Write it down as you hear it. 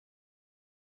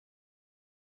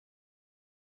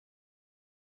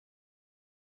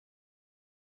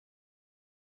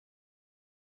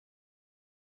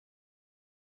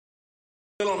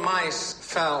Little mice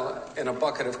fell in a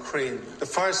bucket of cream. The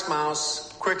first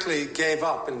mouse quickly gave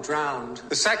up and drowned.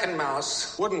 The second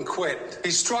mouse wouldn't quit.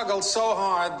 He struggled so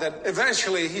hard that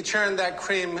eventually he churned that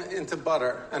cream into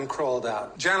butter and crawled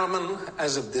out. Gentlemen,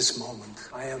 as of this moment,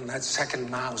 I am that second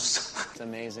mouse. It's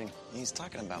amazing. He's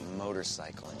talking about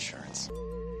motorcycle insurance.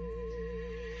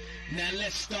 Now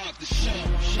let's start the show.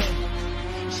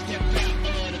 Step out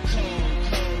of the cold.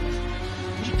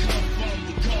 We come from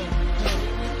the cold.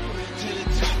 To the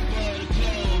top of the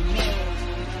globe.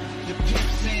 The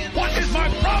pimps and what is my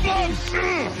problem? The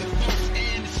folks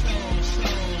and the stones.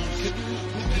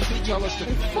 Tell us to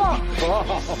fuck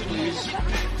off, please.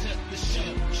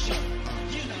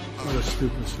 What a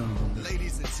stupid song.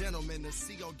 Ladies and gentlemen, the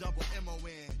COMMON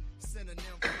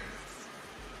synonym.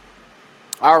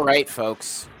 All right,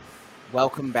 folks.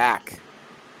 Welcome back.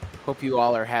 Hope you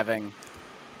all are having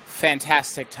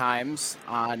fantastic times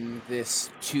on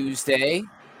this Tuesday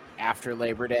after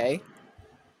Labor Day.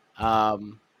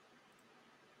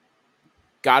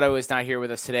 Gatto is not here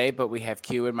with us today, but we have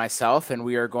Q and myself, and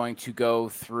we are going to go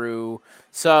through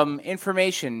some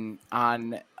information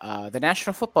on the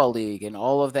National Football League and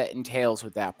all of that entails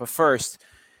with that. But first,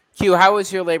 Q, how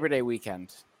was your Labor Day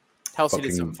weekend? Tell us you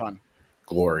did something fun.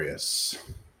 Glorious.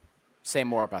 Say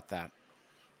more about that.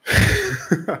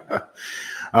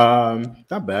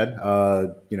 Not bad.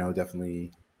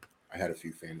 Definitely I had a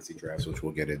few fantasy drafts, which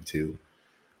we'll get into.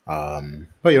 But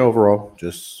overall,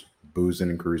 just boozing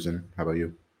and cruising. How about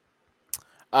you?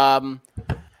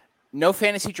 No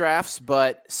fantasy drafts,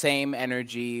 but same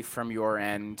energy from your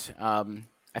end.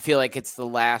 I feel like it's the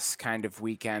last kind of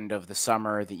weekend of the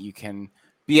summer that you can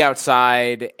be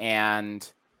outside and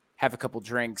have a couple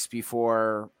drinks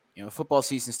before football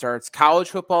season starts.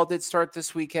 College football did start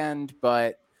this weekend,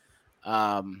 but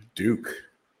Duke.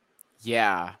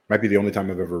 Yeah. Might be the only time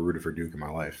I've ever rooted for Duke in my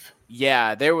life.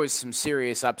 Yeah, there was some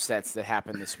serious upsets that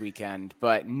happened this weekend,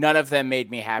 but none of them made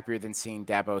me happier than seeing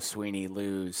Dabo Swinney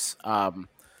lose.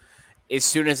 As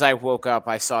soon as I woke up,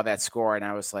 I saw that score and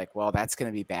I was like, well, that's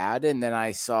going to be bad. And then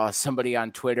I saw somebody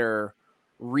on Twitter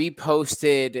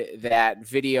reposted that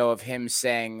video of him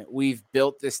saying, we've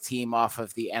built this team off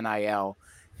of the NIL,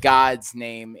 God's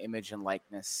name, image, and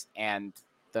likeness. And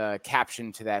the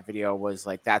caption to that video was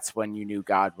like, that's when you knew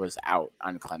God was out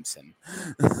on Clemson.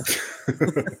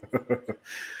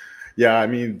 Yeah, I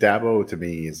mean, Dabo to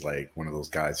me is like one of those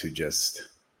guys who just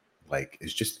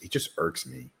he just irks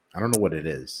me. I don't know what it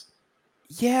is.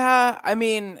 Yeah, I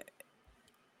mean,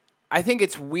 I think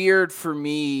it's weird for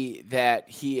me that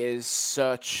he is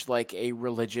such like a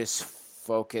religious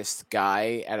focused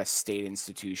guy at a state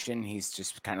institution. He's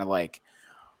just kind of like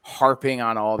harping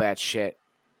on all that shit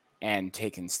and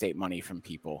taking state money from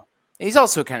people. He's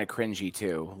also kind of cringy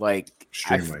too. Like,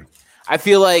 extremely. I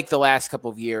feel like the last couple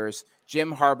of years,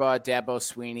 Jim Harbaugh, Dabo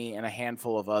Swinney, and a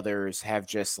handful of others have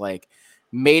just like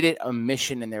made it a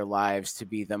mission in their lives to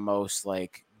be the most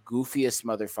like goofiest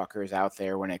motherfuckers out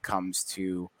there when it comes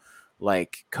to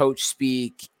like coach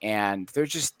speak, and they're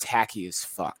just tacky as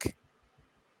fuck.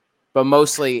 But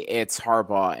mostly it's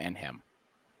Harbaugh and him.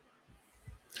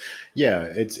 Yeah,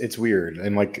 it's weird.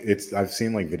 And like I've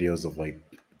seen like videos of like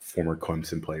former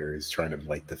Clemson players trying to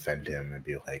like defend him and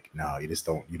be like, no, you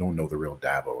don't know the real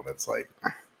Dabo. And it's like,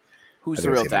 who's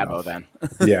the real Dabo then?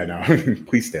 Yeah, no,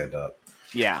 please stand up.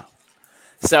 Yeah.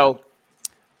 So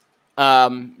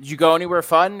did you go anywhere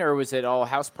fun, or was it all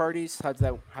house parties? How'd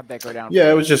that go down?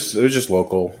 Yeah, it was just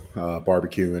local,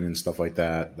 barbecuing and stuff like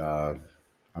that.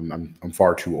 I'm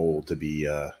far too old to be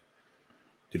to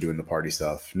doing the party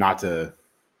stuff. Not to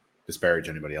disparage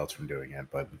anybody else from doing it,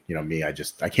 but me, I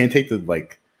can't take the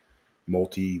like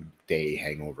multi-day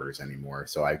hangovers anymore.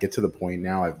 So I get to the point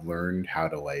now I've learned how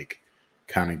to like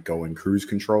kind of go in cruise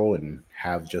control and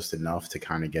have just enough to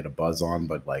kind of get a buzz on,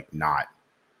 but like not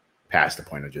past the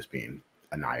point of just being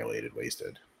annihilated,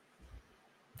 wasted.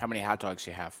 How many hot dogs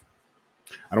do you have?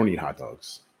 I don't eat hot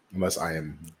dogs unless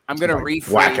I'm gonna rephrase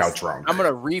blackout drunk. I'm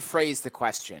gonna rephrase the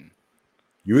question.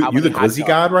 You the glizzy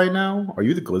god right now? Are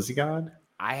you the glizzy god?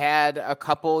 I had a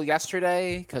couple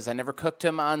yesterday because I never cooked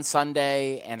them on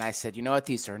Sunday, and I said, you know what?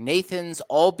 These are Nathan's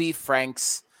all beef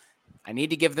franks. I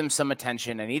need to give them some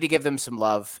attention. I need to give them some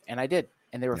love, and I did,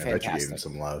 and they were fantastic. I bet you gave them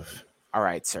some love. All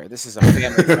right, sir. This is a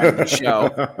family-friendly show.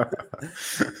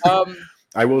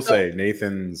 I will say,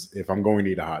 Nathan's. If I'm going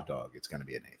to eat a hot dog, it's going to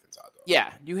be a Nathan's hot dog.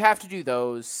 Yeah, you have to do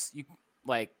those. You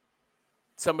like.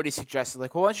 Somebody suggested,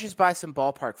 like, well, why don't you just buy some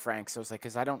ballpark franks? I was like,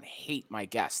 because I don't hate my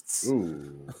guests.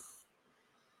 Ooh.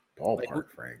 Ballpark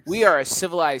franks. We are a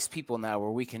civilized people now where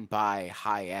we can buy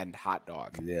high-end hot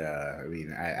dog. Yeah, I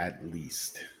mean, at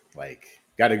least, like,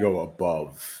 got to go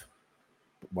above.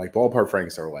 Like, ballpark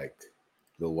franks are, like,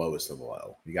 the lowest of the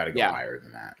low. You got to go Yeah. higher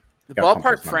than that. The Gotta pump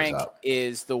ballpark those numbers Frank up.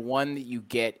 is the one that you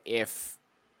get if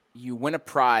you win a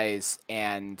prize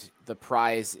and the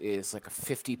prize is like a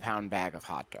 50-pound bag of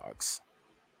hot dogs,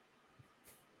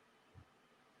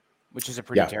 which is a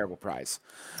pretty terrible prize.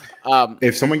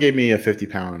 If someone gave me a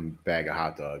 50-pound bag of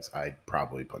hot dogs, I'd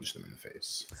probably punch them in the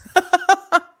face.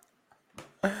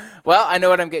 Well, I know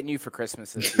what I'm getting you for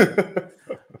Christmas this year.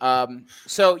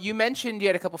 So you mentioned you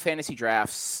had a couple fantasy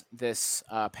drafts this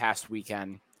past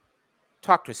weekend.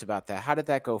 Talk to us about that. How did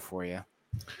that go for you?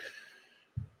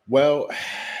 Well,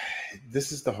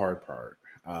 this is the hard part.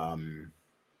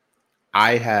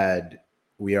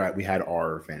 We had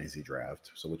our fantasy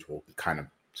draft, so which we'll kind of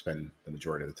spend the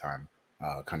majority of the time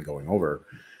kind of going over.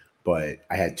 But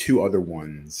I had two other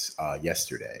ones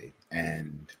yesterday,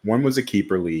 and one was a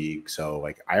keeper league. So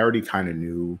like I already kind of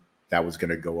knew that was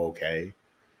going to go okay.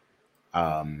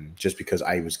 Just because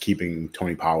I was keeping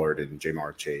Tony Pollard and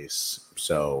Jamar Chase.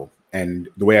 So, and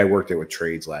the way I worked it with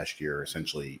trades last year,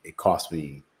 essentially it cost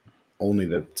me only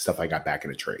the stuff I got back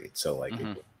in a trade. So like it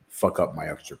would fuck up my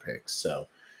extra picks. So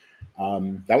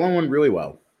that one went really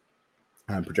well.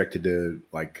 I'm projected to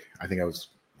I think I was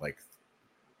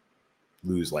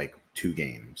lose 2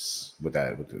 games with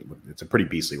that. It's a pretty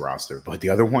beastly roster, but the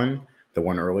other one, the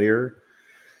one earlier,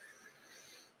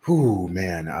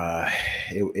 man,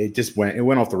 it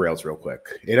went off the rails real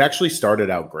quick. It actually started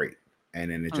out great,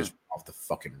 and then it just went off the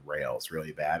fucking rails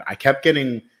really bad.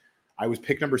 I was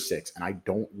pick number 6, and I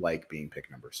don't like being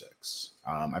pick number 6.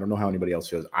 I don't know how anybody else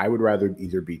feels. I would rather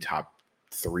either be top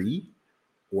 3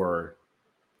 or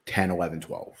 10, 11,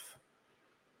 12.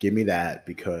 Give me that,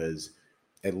 because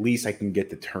at least I can get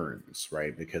the turns,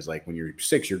 right? Because when you're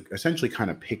 6, you're essentially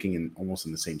kind of picking in almost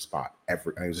in the same spot. It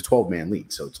was a 12-man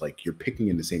league, so it's you're picking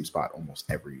in the same spot almost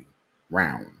every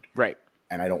round. Right.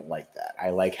 And I don't like that.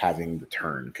 I like having the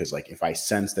turn, because if I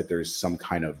sense that there's some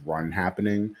kind of run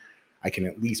happening, I can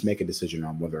at least make a decision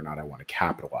on whether or not I want to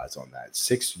capitalize on that.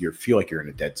 6, you feel like you're in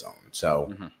a dead zone.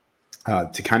 So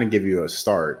to kind of give you a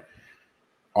start,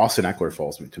 Austin Eckler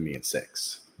falls to me at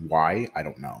 6. Why? I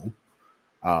don't know.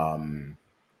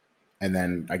 And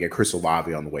then I get Chris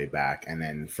Olave on the way back. And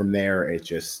then from there, it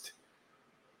just,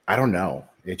 I don't know.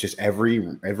 It just every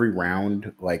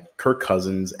round, Kirk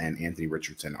Cousins and Anthony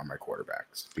Richardson are my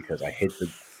quarterbacks, because I hit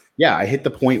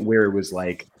the point where it was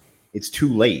it's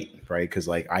too late, right? Because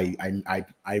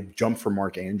I jumped for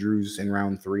Mark Andrews in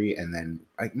round 3. And then,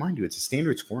 mind you, it's a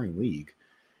standard scoring league.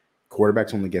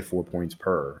 Quarterbacks only get 4 points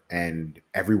per, and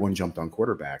everyone jumped on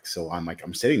quarterbacks. So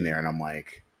I'm sitting there and I'm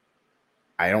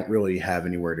I don't really have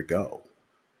anywhere to go.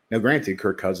 Now, granted,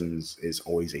 Kirk Cousins is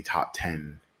always a top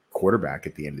 10 quarterback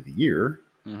at the end of the year.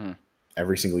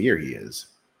 Every single year he is.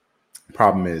 The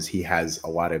problem is he has a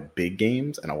lot of big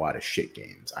games and a lot of shit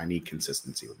games. I need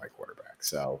consistency with my quarterback.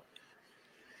 So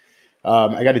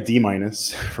I got a D-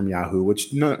 from Yahoo,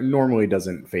 which normally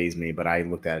doesn't faze me, but I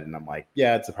looked at it and I'm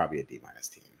yeah, it's probably a D-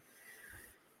 team.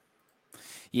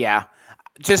 Yeah.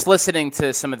 Just listening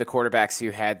to some of the quarterbacks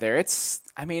you had there,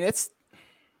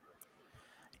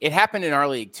 it happened in our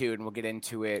league too, and we'll get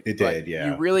into it. It did,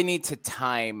 yeah. You really need to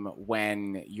time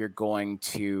when you're going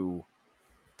to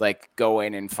go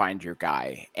in and find your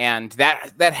guy. And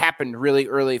that happened really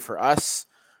early for us.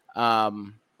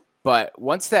 But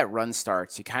once that run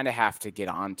starts, you kind of have to get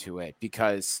onto it,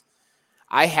 because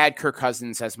I had Kirk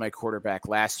Cousins as my quarterback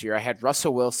last year. I had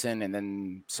Russell Wilson and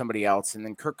then somebody else. And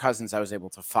then Kirk Cousins I was able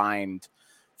to find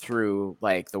through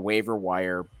the waiver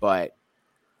wire. But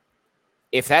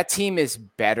if that team is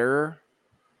better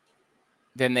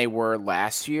than they were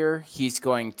last year, he's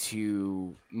going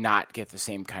to not get the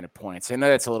same kind of points. I know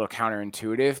that's a little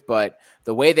counterintuitive, but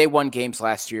the way they won games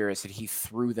last year is that he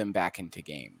threw them back into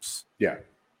games. Yeah.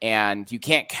 And you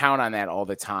can't count on that all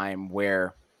the time,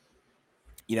 where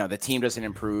the team doesn't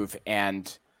improve,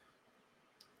 and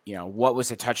what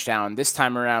was a touchdown this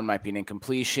time around might be an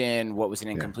incompletion. What was an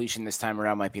incompletion this time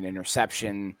around might be an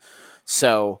interception.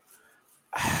 So,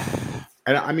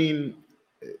 and I mean,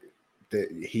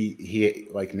 he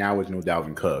now with no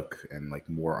Dalvin Cook and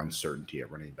more uncertainty at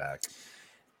running back,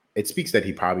 it speaks that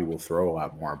he probably will throw a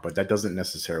lot more, but that doesn't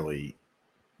necessarily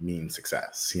mean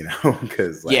success,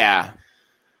 because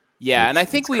Yeah, and I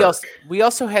think we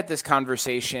also had this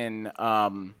conversation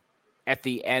at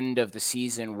the end of the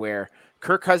season, where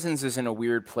Kirk Cousins is in a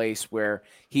weird place where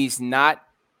he's not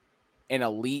an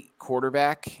elite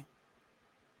quarterback,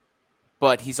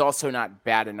 but he's also not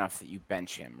bad enough that you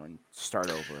bench him and start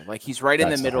over. He's right in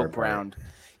the middle ground.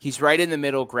 He's right in the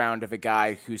middle ground of a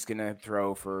guy who's going to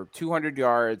throw for 200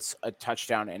 yards, a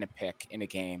touchdown, and a pick in a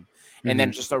game, and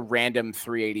then just a random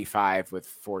 385 with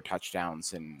 4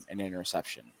 touchdowns and an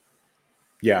interception.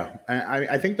 Yeah,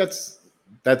 I think that's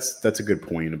a good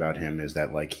point about him, is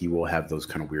that like he will have those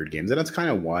kind of weird games, and that's kind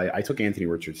of why I took Anthony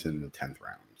Richardson in the 10th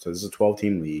round. So this is a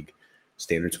 12-team league,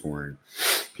 standard scoring,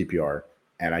 PPR,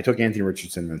 and I took Anthony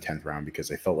Richardson in the 10th round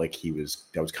because I felt like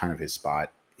that was kind of his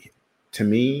spot. To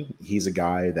me, he's a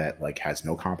guy that like has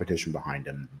no competition behind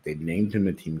him. They named him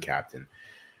the team captain.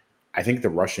 I think the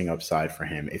rushing upside for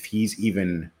him, if he's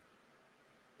even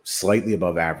slightly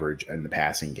above average in the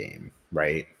passing game,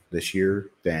 right, this year,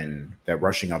 then that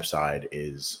rushing upside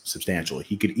is substantial.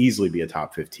 He could easily be a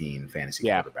top 15 fantasy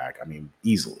quarterback. I mean,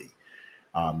 easily,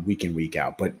 week in, week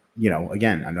out. But,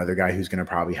 again, another guy who's going to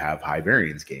probably have high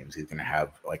variance games. He's going to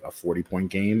have like a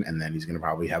 40-point game, and then he's going to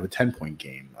probably have a 10-point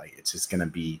game. Like, it's just going to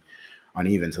be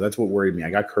uneven. So that's what worried me. I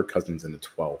got Kirk Cousins in the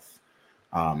 12th.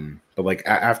 But like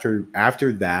after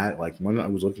that, like when I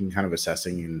was looking, kind of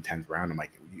assessing in the 10th round, I'm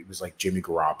like, it was like Jimmy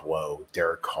Garoppolo,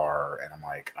 Derek Carr. And I'm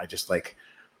like,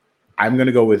 I'm going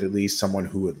to go with at least someone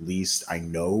who at least I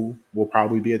know will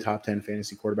probably be a top 10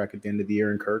 fantasy quarterback at the end of the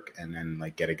year in Kirk. And then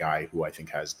like get a guy who I think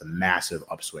has the massive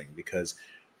upswing, because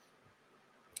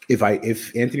if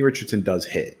Anthony Richardson does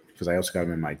hit, because I also got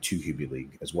him in my 2 QB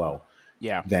league as well.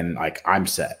 Yeah. Then like I'm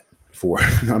set for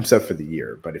the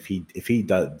year. But if he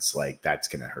does, like, that's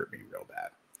going to hurt me real bad.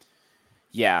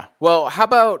 Yeah. Well, how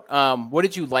about what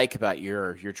did you like about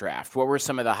your draft? What were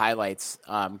some of the highlights?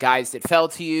 Guys that fell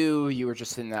to you? You were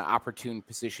just in the opportune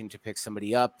position to pick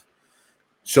somebody up.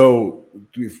 So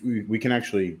we can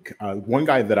actually one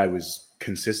guy that I was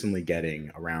consistently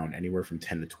getting around anywhere from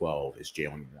 10 to 12 is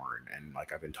Jaylen Warren. And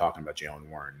like I've been talking about Jaylen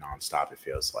Warren nonstop. It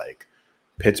feels like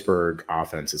Pittsburgh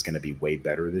offense is going to be way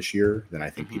better this year than I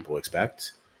think people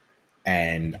expect.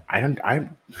 And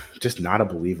I'm just not a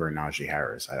believer in Najee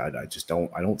Harris. I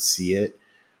don't see it.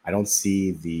 I don't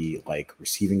see the like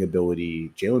receiving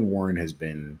ability. Jaylen Warren has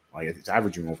been like, it's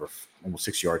averaging over almost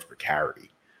 6 yards per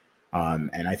carry.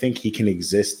 And I think he can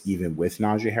exist even with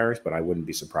Najee Harris, but I wouldn't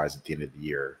be surprised at the end of the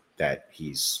year that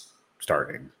he's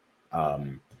starting.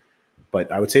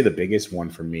 But I would say the biggest one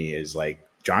for me is like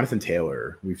Jonathan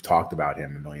Taylor. We've talked about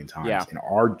him a million times in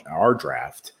our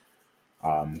draft.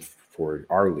 For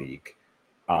our league,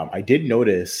 I did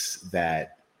notice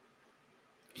that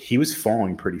he was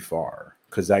falling pretty far,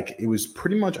 because like it was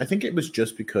pretty much, I think it was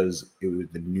just because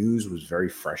the news was very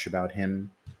fresh about him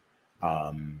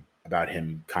kind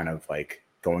of like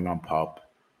going on PUP.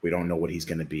 We don't know what he's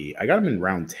going to be. I got him in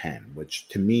round 10, which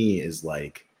to me is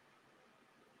like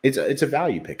it's a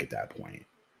value pick at that point.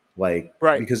 Like,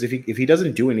 right. Because if he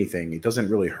doesn't do anything, it doesn't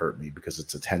really hurt me because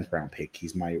it's a 10th round pick.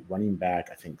 He's my running back,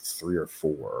 I think 3 or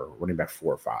 4, running back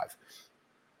 4 or 5.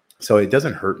 So it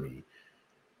doesn't hurt me.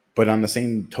 But on the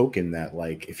same token that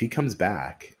like, if he comes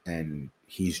back and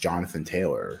he's Jonathan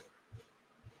Taylor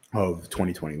of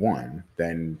 2021,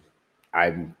 then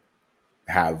I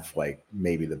have like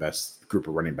maybe the best group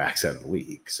of running backs out of the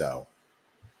league. So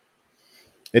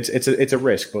it's a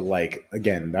risk, but like,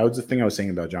 again, that was the thing I was saying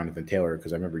about Jonathan Taylor,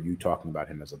 because I remember you talking about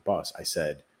him as a bust. I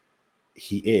said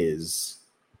he is,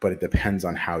 but it depends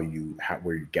on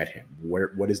where you get him.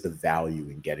 What is the value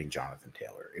in getting Jonathan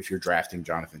Taylor? If you're drafting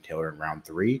Jonathan Taylor in round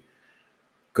 3,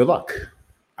 good luck.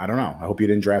 I don't know. I hope you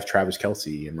didn't draft Travis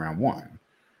Kelce in round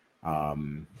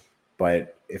 1.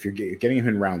 But if you're getting him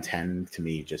in round 10, to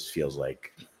me, it just feels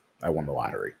like I won the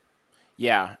lottery.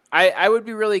 Yeah, I would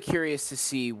be really curious to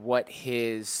see what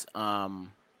his,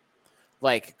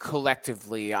 like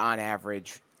collectively on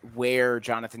average, where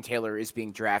Jonathan Taylor is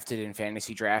being drafted in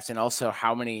fantasy drafts, and also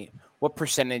what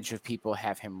percentage of people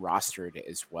have him rostered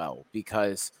as well.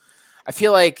 Because I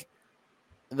feel like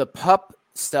the PUP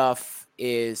stuff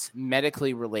is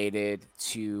medically related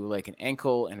to like an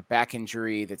ankle and a back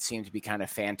injury that seem to be kind of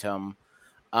phantom.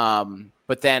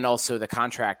 But then also the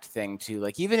contract thing too,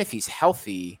 like even if he's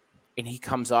healthy and he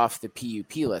comes off the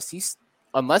PUP list,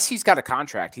 unless he's got a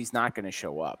contract, he's not going to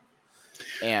show up.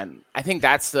 And I think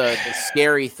that's the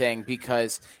scary thing,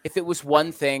 because if it was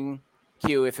one thing,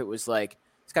 if it was like,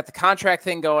 it's got the contract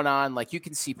thing going on, like you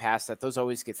can see past that. Those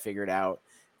always get figured out.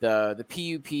 The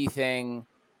PUP thing,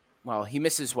 well, he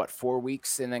misses 4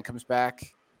 weeks and then comes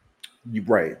back.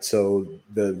 Right. So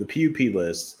the PUP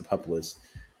list, the PUP list,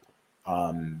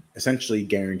 essentially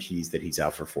guarantees that he's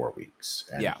out for 4 weeks,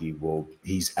 and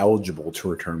he's eligible to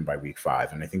return by week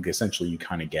 5. And I think essentially you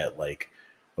kind of get like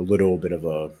a little bit of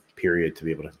a period to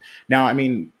be able to. Now, I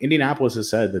mean, Indianapolis has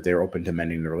said that they're open to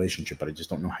mending the relationship, but I just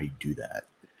don't know how you do that.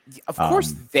 Of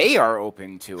course, they are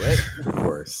open to it. Of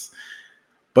course,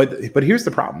 but here's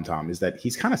the problem, Tom, is that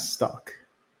he's kind of stuck,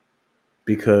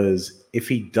 because if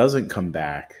he doesn't come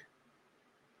back,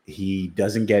 he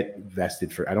doesn't get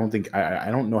vested for. I don't think I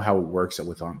don't know how it works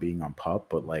with on being on PUP,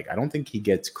 but like I don't think he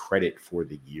gets credit for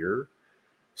the year.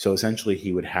 So essentially,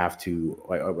 he would have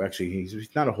to actually he's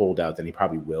not a holdout. Then he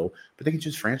probably will, but they can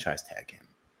just franchise tag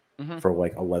him for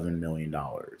like $11 million.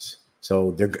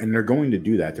 So they're going to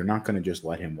do that. They're not going to just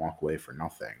let him walk away for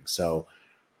nothing. So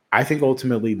I think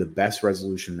ultimately the best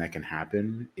resolution that can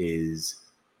happen is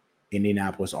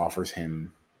Indianapolis offers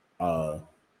him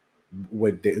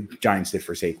what the Giants did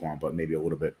for Saquon, but maybe a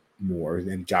little bit more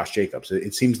than Josh Jacobs.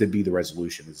 It seems to be the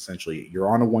resolution. It's essentially you're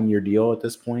on a 1-year deal at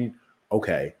this point.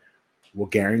 Okay, we'll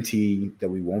guarantee that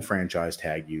we won't franchise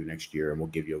tag you next year, and we'll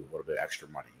give you a little bit extra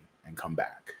money and come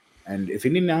back. And if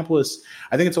Indianapolis,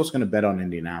 I think it's also going to bet on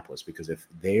Indianapolis because if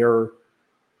they're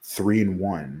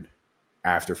 3-1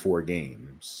 after 4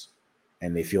 games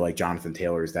and they feel like Jonathan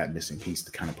Taylor is that missing piece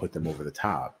to kind of put them over the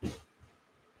top,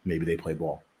 maybe they play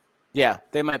ball. Yeah,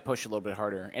 they might push a little bit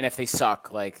harder. And if they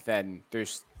suck, like then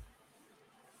there's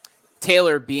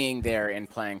Taylor being there and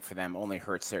playing for them only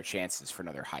hurts their chances for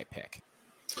another high pick.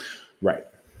 Right.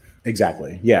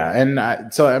 Exactly. Yeah.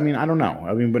 And so, I mean, I don't know.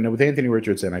 I mean, but with Anthony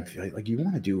Richardson, I feel like you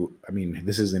want to do, I mean,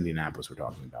 this is Indianapolis we're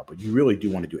talking about, but you really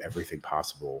do want to do everything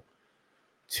possible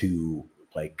to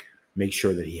like make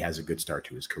sure that he has a good start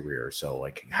to his career. So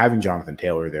like having Jonathan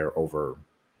Taylor there over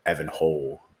Evan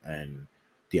Hull and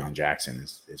Deion Jackson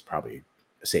is probably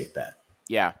a safe bet.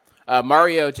 Yeah.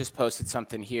 Mario just posted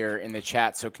something here in the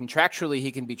chat. So contractually,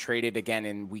 he can be traded again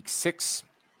in week 6.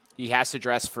 He has to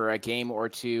dress for a game or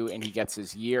 2, and he gets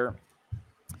his year.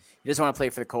 He doesn't want to play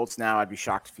for the Colts now. I'd be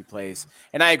shocked if he plays.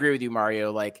 And I agree with you,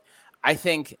 Mario. Like, I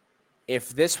think if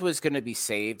this was going to be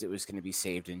saved, it was going to be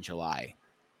saved in July.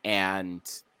 And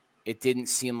it didn't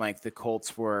seem like the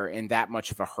Colts were in that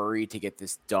much of a hurry to get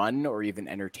this done or even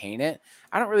entertain it.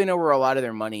 I don't really know where a lot of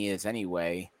their money is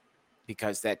anyway,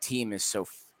 because that team is so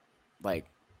like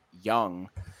young,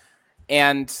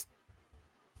 and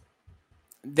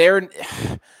they're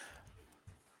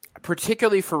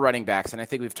particularly for running backs. And I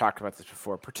think we've talked about this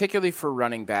before, particularly for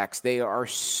running backs, they are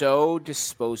so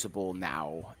disposable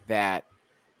now that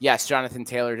yes, Jonathan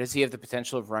Taylor, does he have the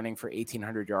potential of running for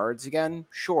 1,800 yards again?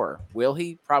 Sure. Will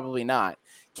he? Probably not.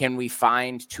 Can we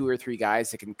find 2 or 3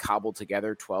 guys that can cobble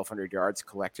together 1,200 yards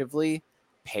collectively,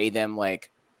 pay them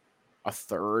like a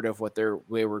third of what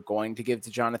we were going to give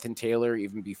to Jonathan Taylor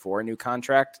even before a new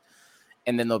contract,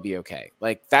 and then they'll be okay.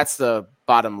 Like that's the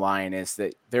bottom line, is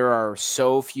that there are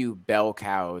so few bell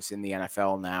cows in the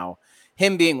NFL now,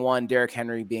 him being one, Derrick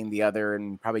Henry being the other,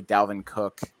 and probably Dalvin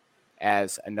Cook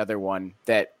as another one,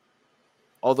 that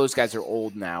all those guys are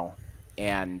old now,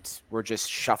 and we're just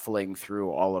shuffling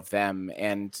through all of them.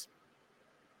 And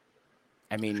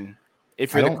I mean,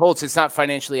 if you're the Colts, it's not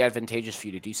financially advantageous for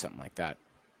you to do something like that.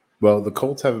 Well, the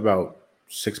Colts have about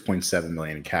 $6.7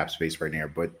 million in cap space right now,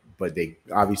 but they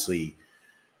obviously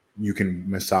you can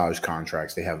massage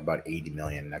contracts. They have about $80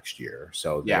 million next year,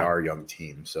 so they are a young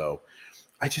team. So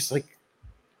I just like.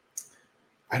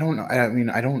 I don't know. I mean,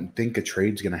 I don't think a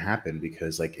trade's going to happen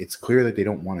because, like, it's clear that they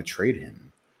don't want to trade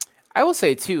him. I will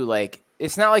say, too, like,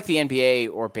 it's not like the NBA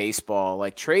or baseball.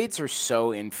 Like, trades are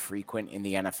so infrequent in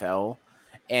the NFL,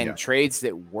 and trades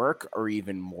that work are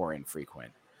even more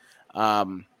infrequent. I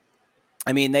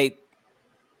mean, they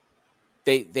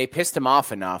pissed him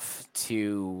off enough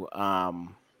to,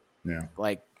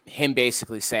 like, him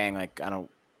basically saying, like, I'm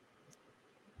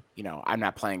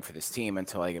not playing for this team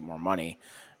until I get more money.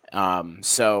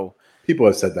 So people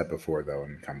have said that before though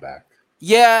and come back.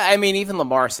 Yeah, I mean, even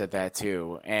Lamar said that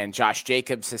too, and Josh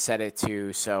Jacobs has said it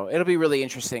too. So it'll be really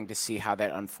interesting to see how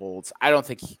that unfolds. I don't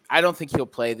think he'll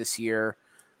play this year,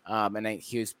 and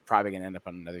he was probably going to end up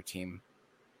on another team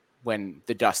when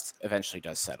the dust eventually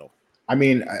does settle. I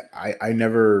mean, I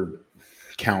never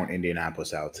count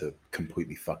Indianapolis out to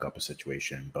completely fuck up a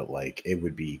situation, but like it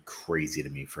would be crazy to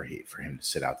me for him to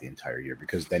sit out the entire year,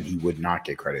 because then he would not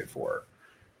get credit for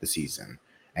the season,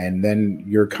 and then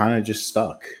you're kind of just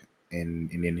stuck in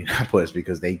Indianapolis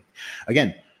because they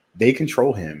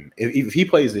control him. If he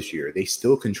plays this year, they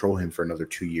still control him for another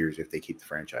 2 years if they keep the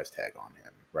franchise tag on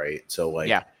him, right? So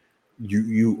like,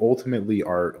 you ultimately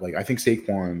are like, I think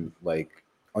Saquon like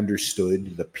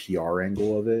understood the PR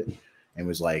angle of it and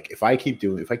was like, if I keep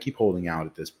holding out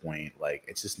at this point, like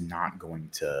it's not going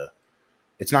to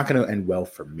end well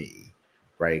for me,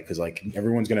 right? Because like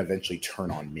everyone's going to eventually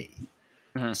turn on me.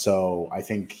 Mm-hmm. So I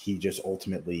think he just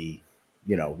ultimately,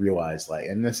 realized like,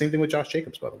 and the same thing with Josh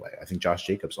Jacobs, by the way. I think Josh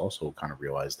Jacobs also kind of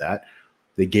realized that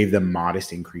they gave them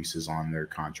modest increases on their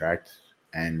contract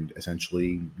and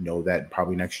essentially know that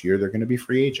probably next year they're going to be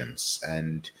free agents.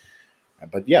 And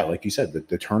But yeah, like you said,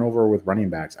 the turnover with running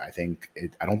backs, I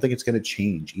don't think it's going to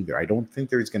change either. I don't think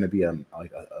there's going to be a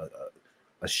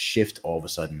shift all of a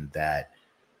sudden that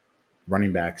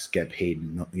running backs get paid,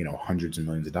 hundreds of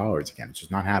millions of dollars again. It's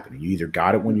just not happening. You either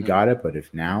got it when you got it, but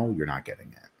if now you're not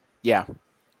getting it. Yeah,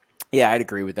 I'd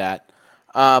agree with that.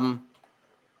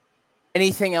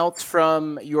 Anything else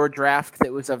from your draft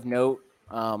that was of note?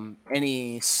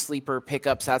 Any sleeper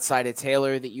pickups outside of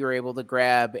Taylor that you were able to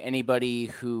grab? Anybody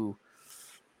who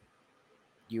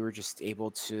you were just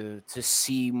able to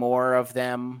see more of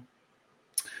them?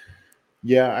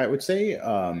 Yeah, I would say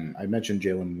I mentioned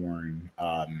Jaylen Warren,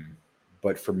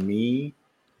 but for me,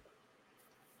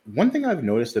 one thing I've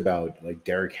noticed about like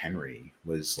Derrick Henry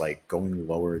was like going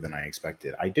lower than I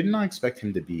expected. I did not expect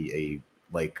him to be a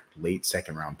like late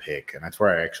second round pick, and that's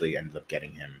where I actually ended up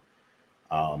getting him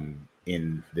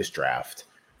in this draft.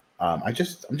 Well,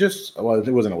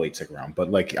 it wasn't a late second round, but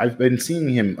like I've been seeing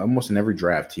him almost in every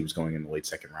draft. He was going in the late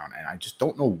second round, and I just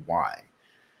don't know why.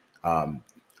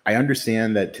 I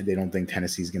understand that they don't think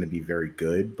Tennessee is going to be very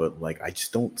good, but like I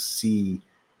just don't see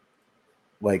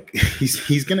like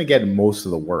he's going to get most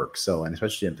of the work. So, and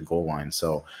especially at the goal line.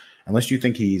 So, unless you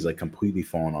think he's like completely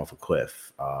fallen off a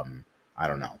cliff, I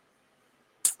don't know.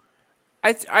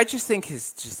 I just think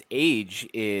his just age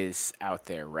is out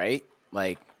there, right?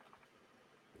 Like,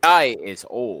 guy is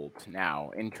old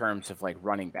now in terms of like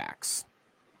running backs.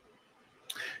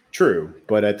 True,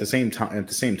 but at the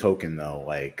same token, though,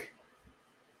 like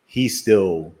he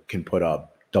still can put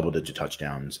up double-digit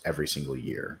touchdowns every single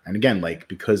year. And again, like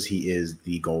because he is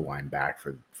the goal line back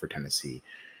for Tennessee,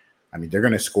 I mean they're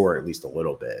going to score at least a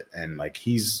little bit. And like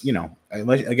he's,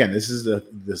 again, this is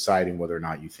deciding whether or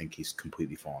not you think he's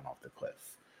completely fallen off the cliff.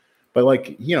 But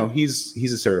like,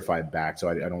 he's a certified back, so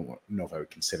I don't know if I would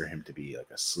consider him to be like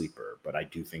a sleeper, but I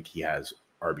do think he has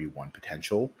RB1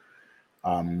 potential.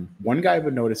 One guy I've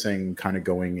been noticing kind of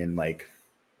going in like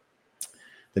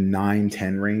the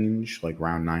 9-10 range, like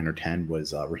round 9 or 10,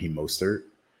 was Raheem Mostert,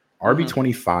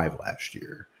 RB25 last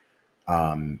year.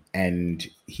 And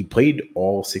he played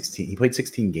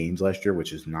 16 games last year,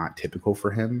 which is not typical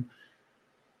for him.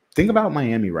 Think about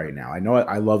Miami right now. I know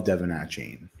I love Devin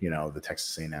Achane, the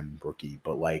Texas A&M rookie,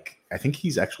 but like I think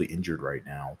he's actually injured right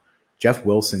now. Jeff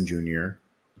Wilson Jr.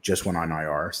 just went on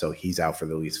IR, so he's out for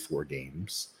at least 4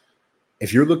 games.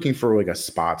 If you're looking for like a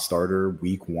spot starter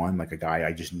week 1, like a guy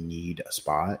I just need a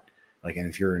spot, like, and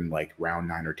if you're in like round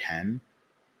 9 or 10,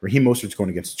 Raheem Mostert's going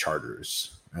against the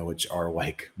Chargers, which are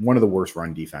like one of the worst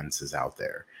run defenses out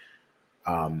there.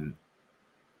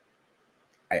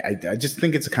 I just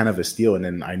think it's kind of a steal. And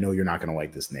then I know you're not going to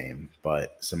like this name,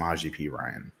 but Samaje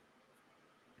Perine.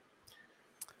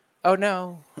 Oh,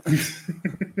 no.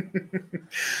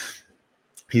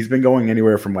 He's been going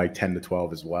anywhere from like 10 to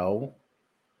 12 as well.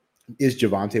 Is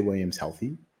Javonte Williams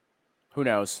healthy? Who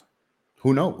knows?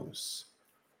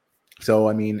 So,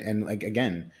 I mean, and like,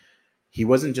 again, he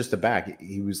wasn't just a back.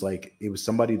 He was like, it was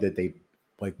somebody that they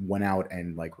like went out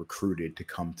and like recruited to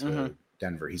come to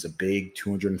Denver. He's a big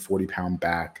 240-pound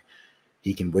back.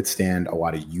 He can withstand a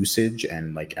lot of usage.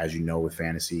 And like, as you know, with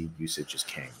fantasy, usage is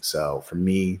king. So for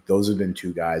me, those have been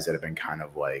 2 guys that have been kind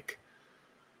of like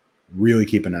really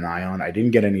keeping an eye on. I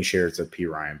didn't get any shares of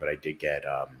Perine, but I did get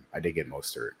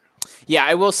Mostert. Yeah,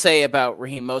 I will say about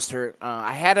Raheem Mostert,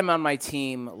 I had him on my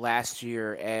team last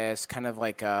year as kind of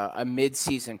like a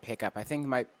mid-season pickup. I think I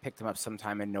might picked him up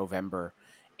sometime in November.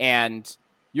 And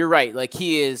you're right. Like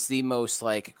he is the most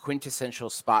like quintessential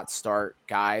spot start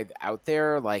guy out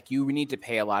there. Like you need to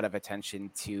pay a lot of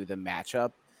attention to the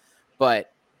matchup,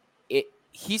 but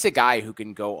he's a guy who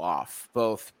can go off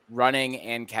both running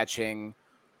and catching,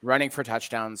 running for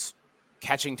touchdowns,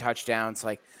 catching touchdowns.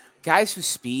 Like guys who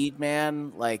speed,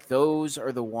 man, like those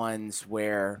are the ones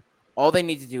where all they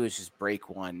need to do is just break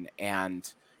one. And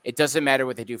it doesn't matter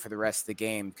what they do for the rest of the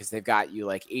game because they've got you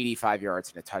like 85 yards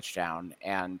and a touchdown.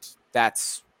 And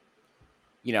that's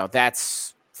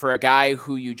for a guy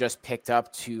who you just picked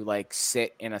up to like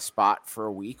sit in a spot for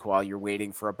a week while you're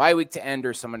waiting for a bye week to end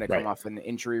or someone to come off an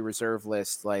injury reserve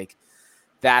list. Like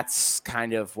that's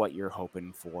kind of what you're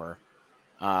hoping for.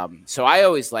 So I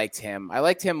always liked him. I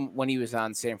liked him when he was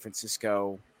on San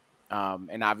Francisco.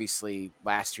 And obviously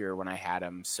last year when I had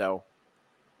him. So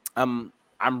I'm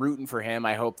rooting for him.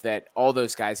 I hope that all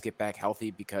those guys get back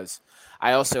healthy because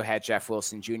I also had Jeff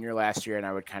Wilson Jr. last year and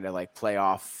I would kind of like play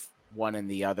off one and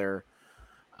the other.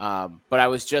 But I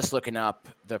was just looking up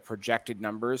the projected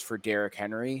numbers for Derrick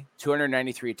Henry,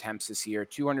 293 attempts this year,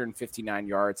 259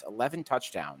 yards, 11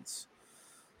 touchdowns.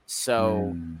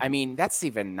 So, I mean, that's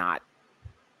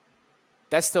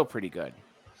still pretty good.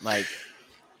 Like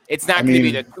it's not going to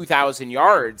be the 2,000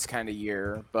 yards kind of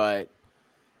year, but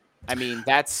I mean,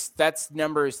 that's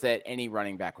numbers that any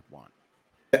running back would want.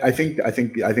 I think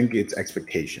it's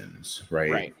expectations,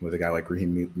 right? Right. With a guy like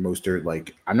Raheem Mostert,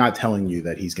 like I'm not telling you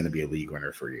that he's going to be a league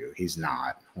winner for you. He's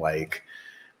not. Like,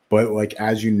 but like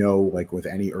as you know, like with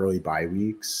any early bye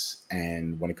weeks,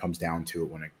 and when it comes down to it,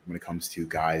 when it comes to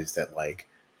guys that like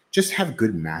just have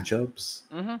good matchups,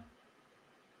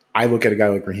 I look at a guy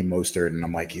like Raheem Mostert and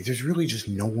I'm like, there's really just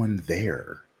no one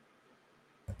there,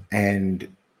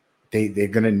 and they're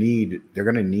gonna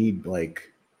need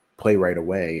like play right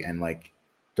away, and like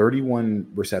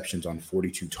 31 receptions on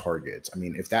 42 targets. I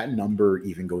mean, if that number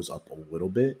even goes up a little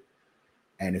bit,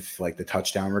 and if like the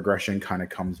touchdown regression kind of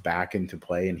comes back into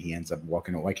play and he ends up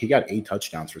walking, like he got 8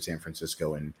 touchdowns for San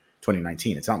Francisco in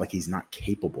 2019. It's not like he's not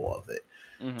capable of it.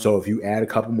 So if you add a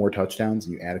couple more touchdowns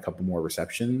and you add a couple more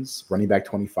receptions, running back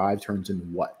 25 turns into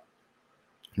what?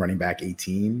 Running back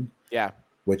 18? Yeah.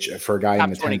 Which for a guy Top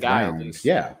in the 20 10th guy, at round, least.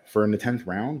 yeah, for in the 10th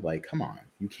round, like, come on.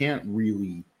 You can't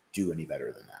really do any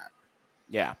better than that.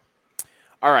 Yeah.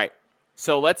 All right.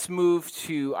 So let's move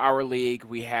to our league.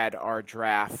 We had our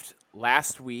draft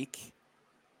last week,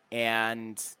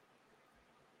 and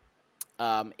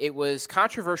it was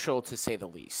controversial to say the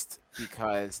least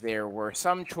because there were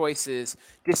some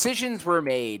decisions were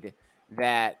made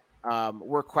that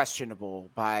were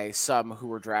questionable by some who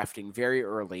were drafting very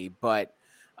early, but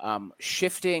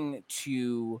shifting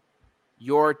to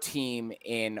your team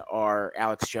in our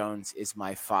Alex Jones is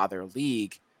my father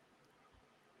league,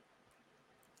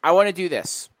 I want to do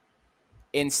this.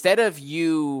 Instead of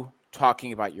you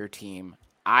talking about your team,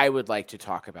 I would like to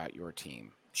talk about your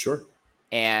team. Sure.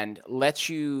 And let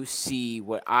you see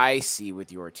what I see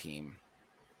with your team.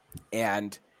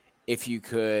 And if you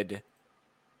could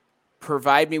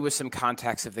provide me with some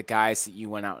context of the guys that you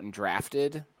went out and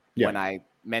drafted when I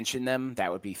mentioned them, that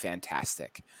would be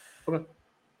fantastic. Okay.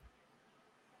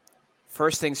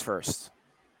 First things first.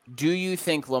 Do you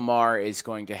think Lamar is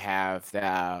going to have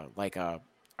a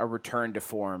return to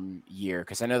form year?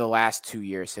 Because I know the last 2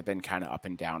 years have been kind of up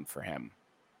and down for him.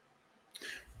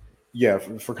 Yeah,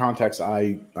 for context,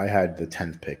 I had the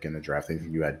 10th pick in the draft. I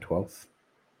think you had 12th.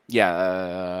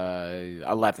 Yeah,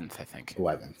 11th, I think.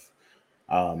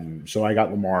 11th. So I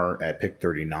got Lamar at pick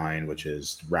 39, which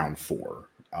is round 4.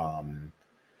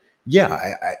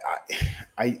 Yeah,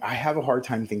 I have a hard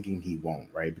time thinking he won't,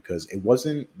 right? Because it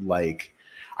wasn't like,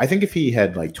 I think if he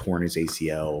had like torn his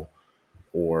ACL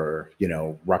or,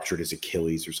 ruptured his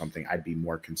Achilles or something, I'd be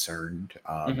more concerned.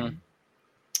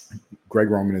 Greg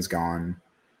Roman is gone.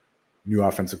 New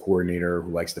offensive coordinator who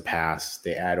likes to pass.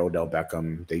 They add Odell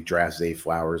Beckham. They draft Zay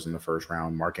Flowers in the first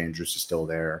round. Mark Andrews is still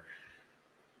there.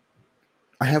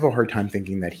 I have a hard time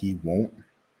thinking that he won't.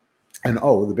 And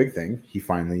the big thing, he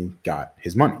finally got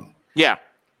his money. Yeah.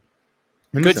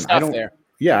 And good stuff there.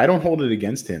 Yeah, I don't hold it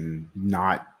against him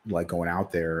not like going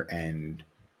out there and,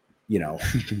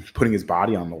 putting his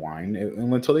body on the line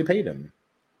until they paid him.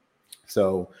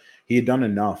 So he had done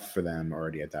enough for them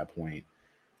already at that point.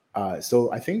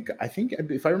 So I think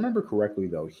if I remember correctly,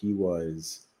 though, he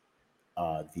was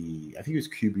I think he was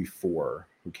QB4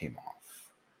 who came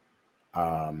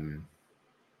off.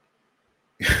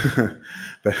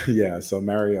 But yeah, so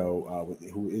Mario,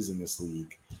 who is in this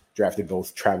league, drafted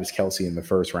both Travis Kelce in the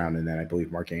first round and then I believe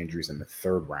Mark Andrews in the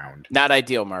third round. Not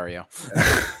ideal, Mario.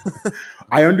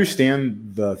 I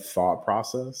understand the thought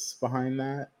process behind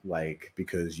that, like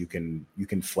because you can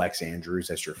flex Andrews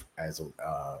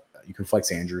you can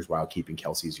flex Andrews while keeping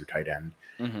Kelce as your tight end,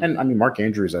 and I mean Mark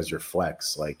Andrews as your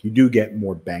flex. Like you do get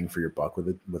more bang for your buck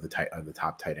with the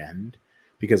top tight end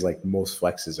because like most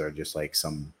flexes are just like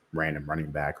some random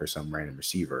running back or some random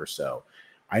receiver. So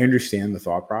I understand the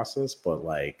thought process, but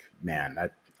like man,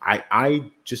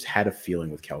 I just had a feeling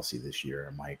with Kelce this year.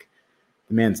 I'm like,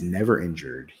 the man's never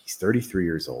injured. He's 33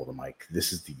 years old. I'm like,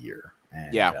 this is the year.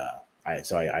 And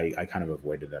I kind of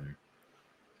avoided him.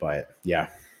 But yeah,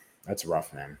 that's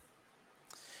rough, man.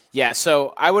 Yeah,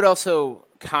 so I would also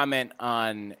comment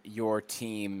on your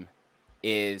team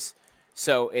it's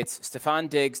Stephon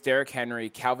Diggs, Derrick Henry,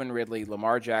 Calvin Ridley,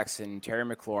 Lamar Jackson, Terry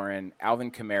McLaurin, Alvin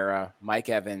Kamara, Mike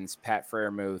Evans, Pat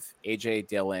Freiermuth, A.J.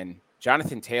 Dillon,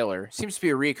 Jonathan Taylor. Seems to be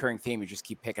a recurring theme. You just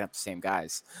keep picking up the same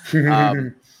guys.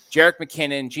 Jerick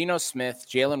McKinnon, Geno Smith,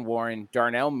 Jalen Warren,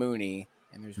 Darnell Mooney,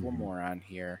 and there's one more on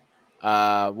here.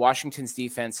 Washington's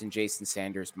defense and Jason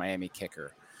Sanders, Miami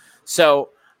kicker. So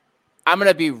I'm going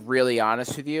to be really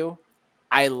honest with you.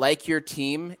 I like your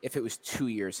team if it was 2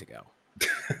 years ago.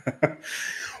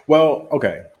 Well,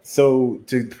 okay. So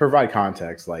to provide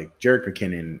context, like Jerick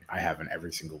McKinnon, I have in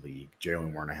every single league.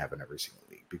 Jalen Warren, I have in every single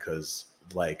league because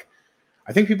like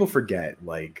I think people forget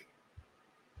like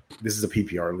this is a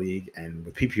PPR league, and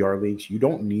with PPR leagues, you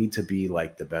don't need to be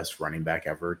like the best running back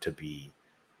ever to be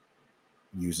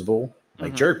usable.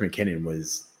 Like Jerick McKinnon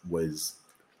was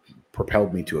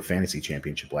propelled me to a fantasy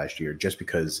championship last year just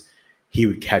because he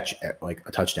would catch like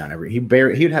a touchdown he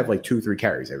would have like 2 or 3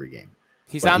 carries every game.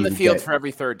 He's on the field for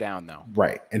every third down though.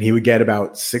 Right. And he would get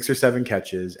about 6 or 7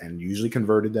 catches and usually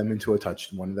converted them into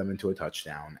one of them into a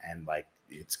touchdown. And like,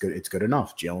 it's good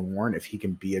enough. Jaylen Warren, if he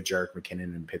can be a Jerick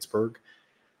McKinnon in Pittsburgh,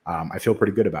 I feel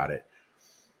pretty good about it.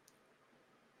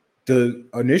 The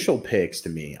initial picks to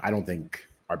me, I don't think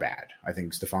are bad. I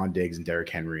think Stephon Diggs and Derrick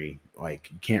Henry, like,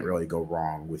 you can't really go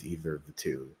wrong with either of the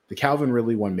two. The Calvin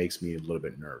Ridley one makes me a little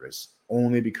bit nervous,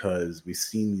 only because we've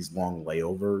seen these long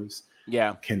layovers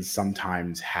can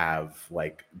sometimes have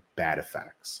like bad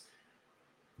effects.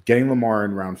 Getting Lamar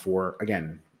in round 4,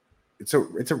 again, it's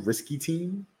a risky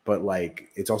team, but like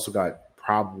it's also got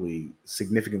probably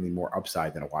significantly more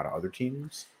upside than a lot of other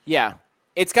teams. Yeah.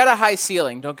 It's got a high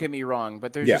ceiling, don't get me wrong,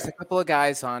 but there's just a couple of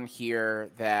guys on here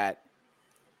that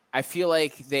I feel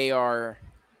like they are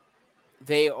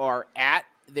at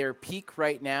their peak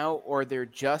right now, or they're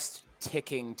just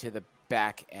ticking to the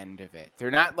back end of it.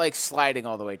 They're not like sliding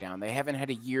all the way down. They haven't had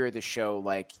a year to show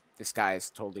like this guy has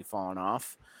totally fallen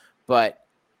off. But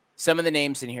some of the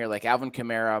names in here, like Alvin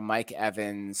Kamara, Mike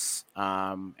Evans,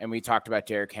 and we talked about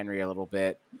Derrick Henry a little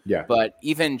bit. Yeah. But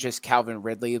even just Calvin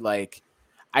Ridley, like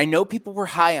I know people were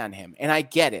high on him, and I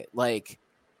get it. Like,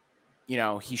 you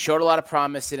know, he showed a lot of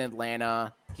promise in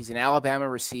Atlanta. He's an Alabama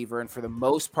receiver, and for the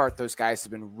most part, those guys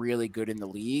have been really good in the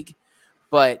league.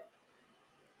 But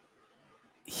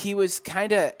he was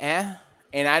kind of and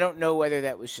I don't know whether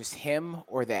that was just him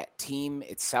or that team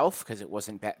itself, because it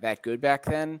wasn't that good back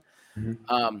then.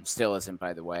 Still isn't,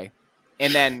 by the way.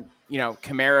 And then, you know,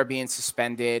 Kamara being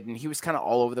suspended, and he was kind of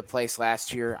all over the place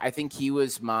last year. I think he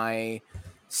was my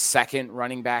second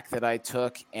running back that I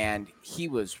took, and he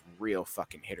was real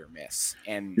fucking hit or miss.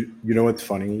 And you know what's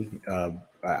funny?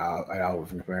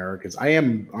 Alvin Kamara, because I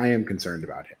am concerned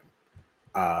about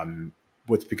him.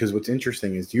 What's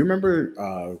interesting is, do you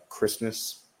remember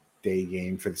Christmas Day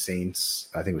game for the Saints?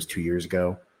 I think it was 2 years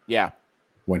ago. Yeah.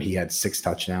 When he had 6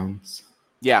 touchdowns.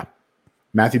 Yeah.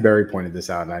 Matthew Berry pointed this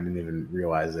out, and I didn't even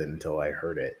realize it until I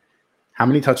heard it. How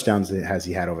many touchdowns has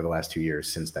he had over the last 2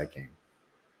 years since that game?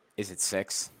 Is it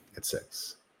 6? It's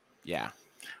 6. Yeah.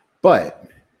 But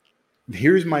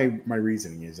here's my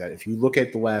reasoning is that if you look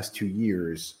at the last 2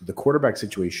 years, the quarterback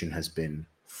situation has been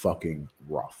fucking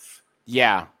rough.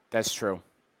 Yeah, that's true.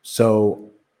 So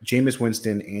Jameis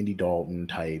Winston, Andy Dalton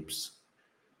types.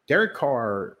 Derek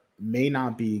Carr may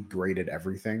not be great at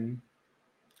everything,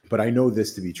 but I know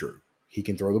this to be true. He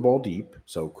can throw the ball deep.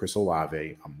 So Chris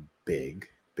Olave, I'm big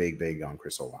on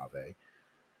Chris Olave.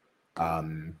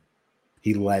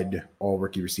 He led all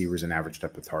rookie receivers in average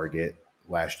depth of target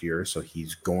last year, so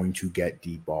he's going to get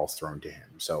deep balls thrown to him.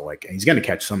 So like, and he's going to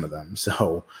catch some of them.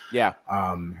 So yeah,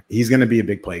 he's going to be a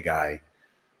big play guy.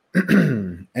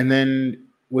 And then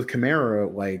with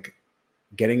Kamara, like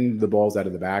getting the balls out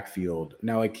of the backfield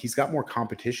now, like he's got more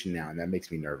competition now, and that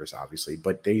makes me nervous, obviously.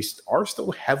 But they are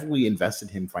still heavily invested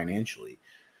in him financially.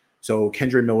 So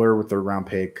Kendre Miller with their round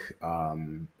pick out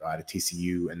of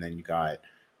TCU, and then you got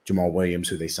Jamal Williams,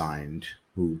 who they signed,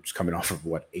 who's coming off of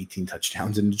 18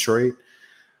 touchdowns in Detroit.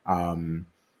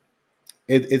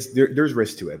 There's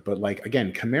risk to it, but like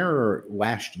again, Kamara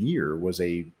last year was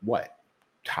a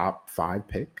top 5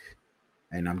 pick,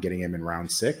 and I'm getting him in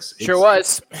round 6. Sure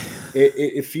was.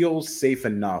 It feels safe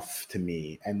enough to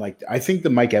me, and like I think the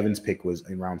Mike Evans pick was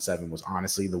in round 7 was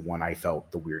honestly the one I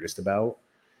felt the weirdest about.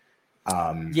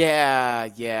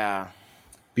 Yeah,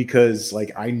 because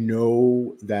like I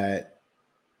know that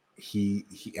he's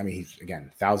again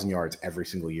 1,000 yards every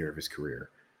single year of his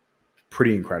career.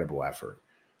 Pretty incredible effort.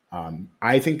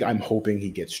 I think I'm hoping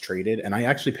he gets traded, and I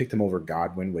actually picked him over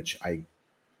Godwin, which I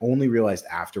only realized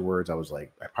afterwards. I was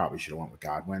like, I probably should have went with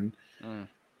Godwin.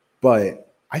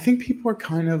 But I think people are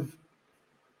kind of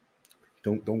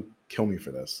don't kill me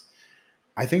for this.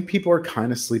 I think people are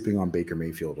kind of sleeping on Baker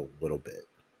Mayfield a little bit.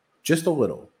 Just a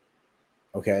little.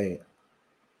 Okay.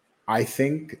 I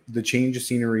think the change of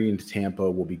scenery into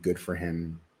Tampa will be good for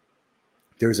him.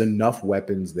 There's enough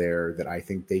weapons there that I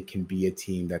think they can be a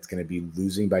team that's going to be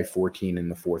losing by 14 in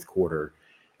the fourth quarter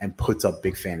and puts up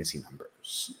big fantasy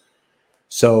numbers.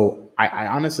 So I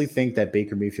honestly think that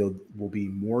Baker Mayfield will be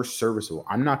more serviceable.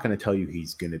 I'm not going to tell you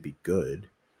he's going to be good,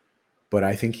 but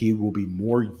I think he will be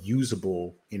more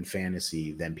usable in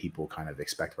fantasy than people kind of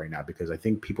expect right now, because I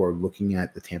think people are looking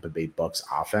at the Tampa Bay Bucks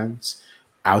offense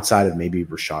outside of maybe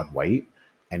Rachaad White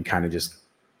and kind of just,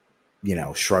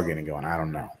 shrugging and going, I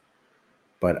don't know.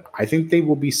 But I think they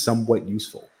will be somewhat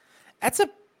useful. That's a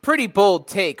pretty bold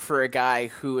take for a guy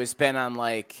who has been on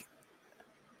like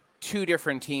 2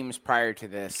 different teams prior to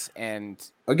this. And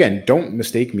again, don't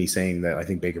mistake me saying that I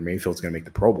think Baker Mayfield's going to make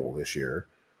the Pro Bowl this year.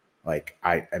 Like,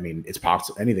 I mean, it's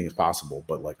possible. Anything is possible,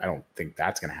 but like, I don't think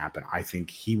that's going to happen. I think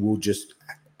he will just,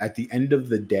 at the end of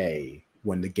the day,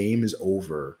 when the game is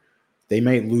over, they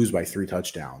might lose by 3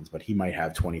 touchdowns, but he might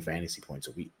have 20 fantasy points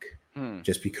a week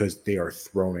just because they are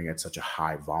throwing at such a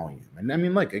high volume. And I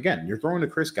mean, like, again, you're throwing to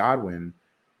Chris Godwin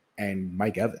and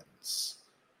Mike Evans.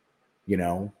 You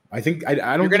know, I think I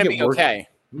don't. You're going to think be okay.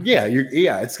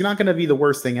 Yeah, it's not going to be the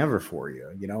worst thing ever for you,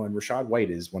 you know. And Rachaad White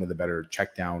is one of the better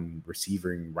check down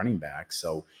receiving running backs,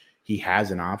 so he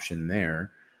has an option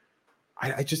there.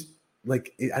 I just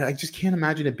can't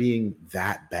imagine it being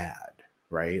that bad,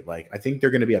 right? Like, I think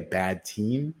they're going to be a bad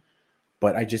team,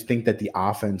 but I just think that the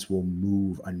offense will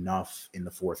move enough in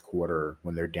the fourth quarter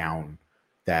when they're down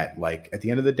that, like, at the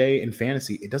end of the day in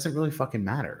fantasy, it doesn't really fucking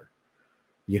matter.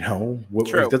 You know,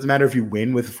 it doesn't matter if you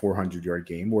win with a 400-yard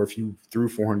game or if you threw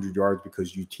 400 yards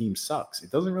because your team sucks.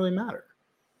 It doesn't really matter.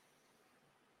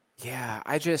 Yeah,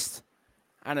 I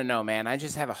don't know, man. I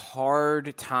just have a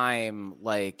hard time.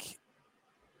 Like,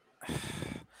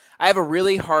 I have a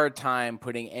really hard time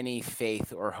putting any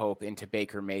faith or hope into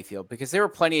Baker Mayfield because there were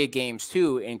plenty of games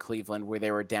too in Cleveland where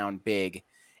they were down big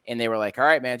and they were like, all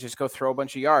right, man, just go throw a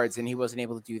bunch of yards. And he wasn't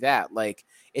able to do that. Like,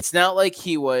 it's not like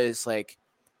he was a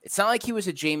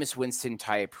Jameis Winston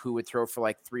type who would throw for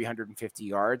like 350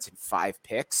 yards and 5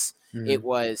 picks. Mm-hmm. It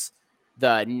was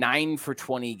the 9 for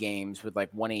 20 games with like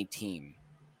 118.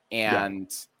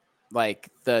 And like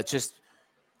the just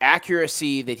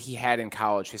accuracy that he had in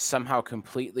college has somehow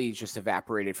completely just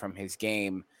evaporated from his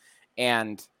game.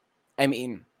 And I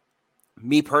mean,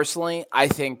 me personally, I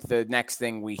think the next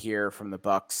thing we hear from the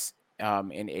Bucs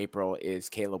in April is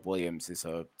Caleb Williams is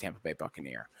a Tampa Bay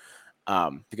Buccaneer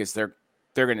because they're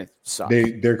going to suck.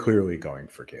 They're clearly going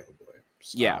for Caleb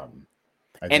Williams. Yeah.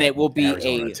 And it will be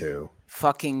Arizona a too.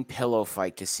 Fucking pillow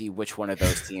fight to see which one of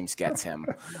those teams gets him.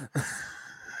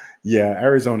 Yeah,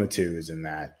 Arizona too is in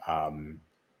that.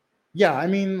 Yeah, I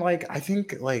mean, like, I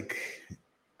think, like,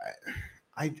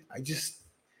 I just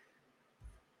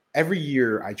every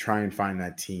year I try and find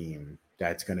that team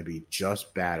that's going to be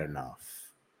just bad enough,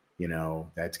 you know,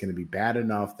 that's going to be bad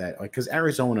enough that, like, because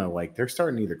Arizona, like, they're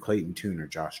starting either Clayton Tune or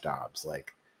Josh Dobbs.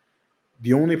 Like,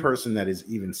 the only person that is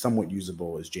even somewhat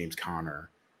usable is James Conner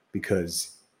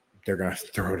because they're going to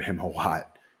throw to him a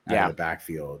lot out of the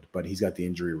backfield, but he's got the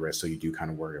injury risk, so you do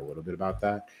kind of worry a little bit about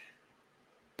that.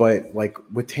 But like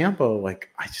with Tampa, like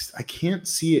I can't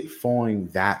see it falling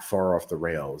that far off the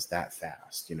rails that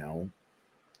fast, you know.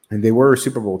 And they were a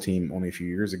Super Bowl team only a few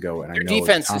years ago, and their I know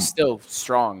defense is still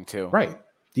strong too. Right,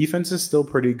 defense is still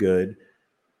pretty good.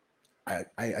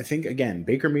 I think again,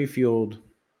 Baker Mayfield.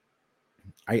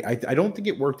 I don't think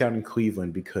it worked out in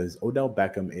Cleveland because Odell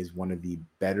Beckham is one of the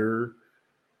better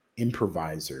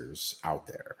improvisers out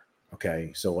there.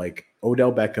 Okay, so like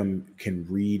Odell Beckham can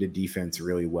read a defense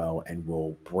really well and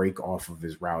will break off of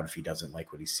his route if he doesn't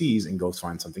like what he sees and goes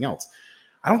find something else.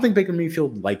 I don't think Baker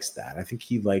Mayfield likes that. I think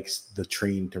he likes the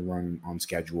train to run on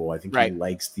schedule. I think he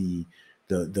likes the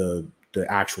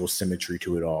actual symmetry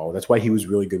to it all. That's why he was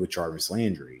really good with Jarvis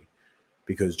Landry,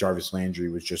 because Jarvis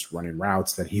Landry was just running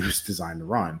routes that he was designed to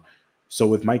run. So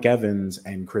with Mike Evans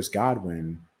and Chris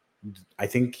Godwin, I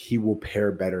think he will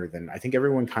pair better than I think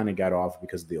everyone kind of got off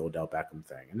because of the Odell Beckham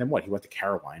thing. And then what? He went to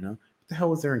Carolina. What the hell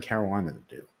was there in Carolina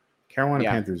to do? Carolina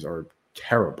Panthers are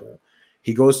terrible.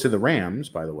 He goes to the Rams,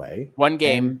 by the way. One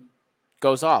game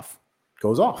goes off.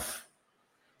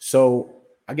 So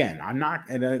again, I'm not,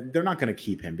 and they're not going to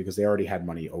keep him because they already had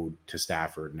money owed to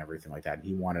Stafford and everything like that. And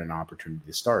he wanted an opportunity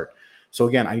to start. So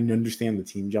again, I understand the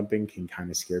team jumping can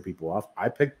kind of scare people off.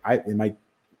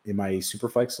 In my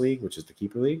Superflex league, which is the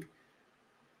keeper league,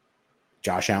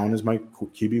 Josh Allen is my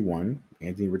QB1.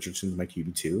 Anthony Richardson is my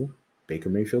QB2. Baker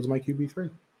Mayfield is my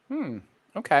QB3.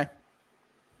 Okay.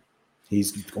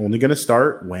 He's only going to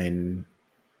start when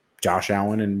Josh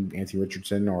Allen and Anthony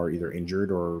Richardson are either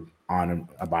injured or on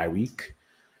a bye week.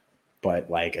 But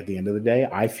like at the end of the day,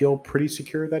 I feel pretty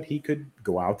secure that he could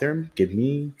go out there and give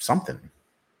me something.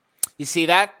 You see,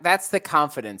 that's the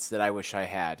confidence that I wish I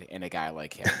had in a guy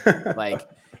like him. Like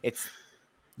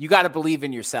you got to believe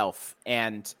in yourself.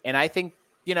 And I think,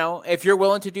 you know, if you're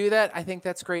willing to do that, I think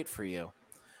that's great for you.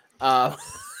 I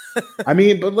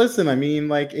mean, but listen, I mean,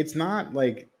 like, it's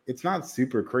not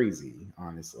super crazy,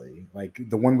 honestly. Like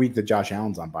the 1 week that Josh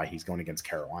Allen's on bye, he's going against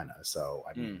Carolina. So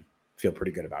I mean, feel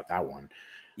pretty good about that one.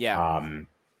 Yeah.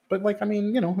 But like, I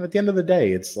mean, you know, at the end of the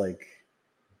day, it's like,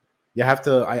 you have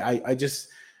to,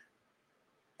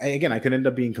 again, I could end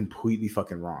up being completely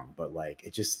fucking wrong, but like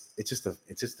it's just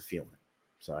the feeling.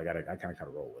 So I kind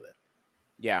of roll with it.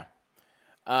 Yeah.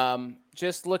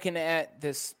 Just looking at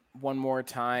this one more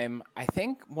time, I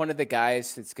think one of the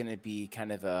guys that's going to be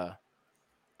kind of a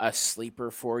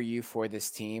sleeper for you for this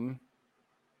team.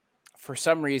 For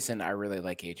some reason, I really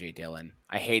like AJ Dillon.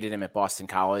 I hated him at Boston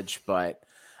College, but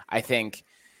I think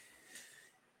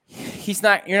you're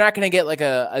not going to get like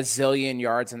a zillion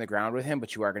yards on the ground with him,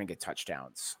 but you are going to get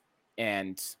touchdowns.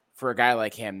 And for a guy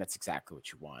like him, that's exactly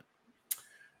what you want.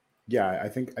 Yeah, I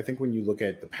think when you look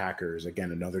at the Packers,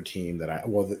 again, another team that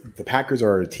the Packers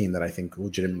are a team that I think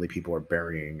legitimately people are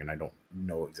burying, and I don't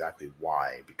know exactly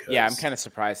why. Because yeah, I'm kind of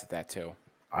surprised at that too.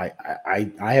 I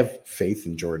have faith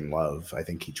in Jordan Love. I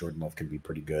think Jordan Love can be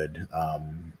pretty good.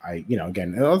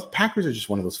 Again, the Packers are just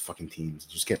one of those fucking teams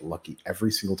that just get lucky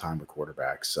every single time with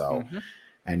quarterbacks. So,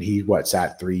 and he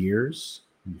sat 3 years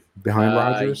behind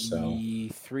Rodgers. So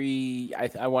 3,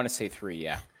 I want to say 3.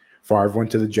 Yeah. Favre went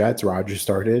to the Jets. Rodgers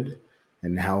started,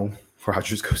 and now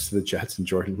Rodgers goes to the Jets, and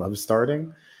Jordan Love's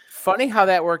starting. Funny how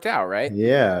that worked out, right?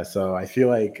 Yeah. So I feel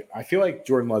like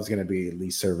Jordan Love's going to be at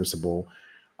least serviceable.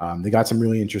 They got some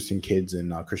really interesting kids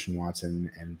in Christian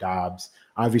Watson and Dobbs.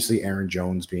 Obviously, Aaron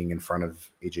Jones being in front of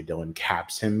AJ Dillon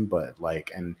caps him, but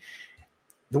and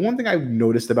the one thing I've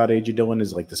noticed about AJ Dillon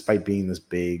is despite being this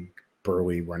big,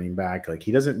 burly running back,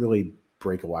 he doesn't really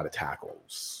break a lot of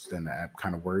tackles, and that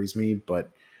kind of worries me. But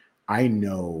I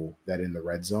know that in the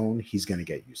red zone, he's going to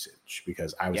get usage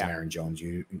because I was an Aaron Jones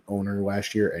owner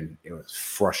last year, and it was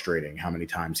frustrating how many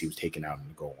times he was taken out on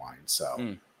the goal line.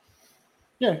 So,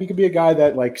 yeah, he could be a guy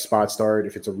that spot start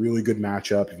if it's a really good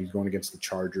matchup. If he's going against the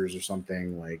Chargers or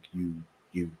something,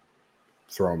 you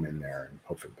throw him in there and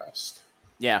hope for the best.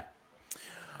 Yeah.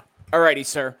 All righty,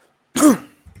 sir.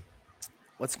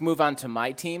 Let's move on to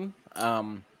my team,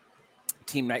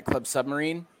 Team Nightclub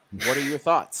Submarine. What are your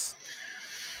thoughts?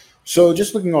 So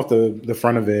just looking off the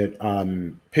front of it,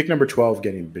 pick number 12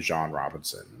 getting Bijan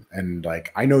Robinson. And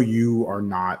I know you are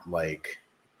not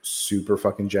super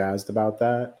fucking jazzed about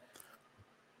that.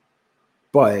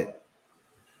 But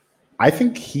I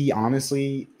think he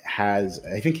honestly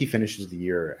he finishes the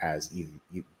year as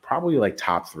probably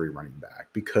top 3 running back,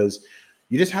 because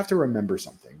you just have to remember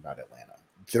something about Atlanta.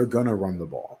 They're going to run the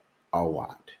ball a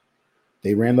lot.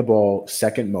 They ran the ball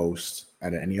second most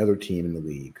out of any other team in the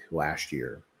league last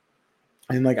year.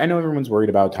 And I know everyone's worried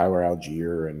about Tyler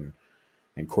Algier and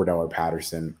Cordell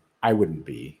Patterson. I wouldn't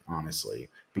be, honestly,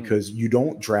 because you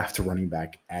don't draft a running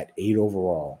back at 8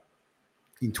 overall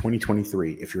in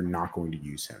 2023 if you're not going to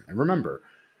use him. And remember,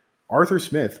 Arthur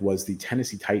Smith was the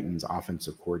Tennessee Titans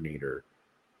offensive coordinator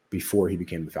before he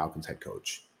became the Falcons head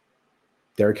coach.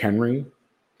 Derrick Henry,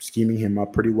 scheming him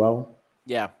up pretty well.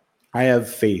 Yeah. I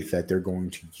have faith that they're going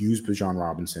to use Bijan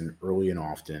Robinson early and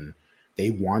often.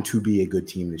 They want to be a good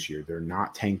team this year. They're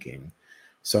not tanking.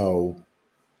 So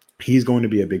he's going to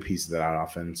be a big piece of that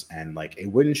offense. And it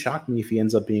wouldn't shock me if he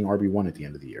ends up being RB1 at the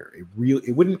end of the year.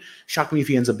 It wouldn't shock me if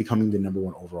he ends up becoming the number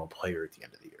 1 overall player at the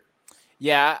end of the year.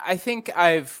 Yeah, I think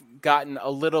I've gotten a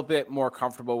little bit more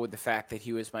comfortable with the fact that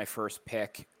he was my first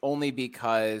pick, only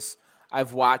because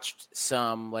I've watched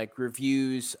some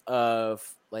reviews of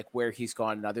where he's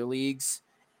gone in other leagues.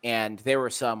 And there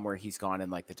were some where he's gone in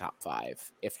the top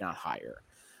 5, if not higher.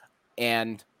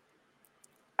 And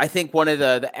I think one of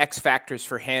the X factors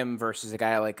for him versus a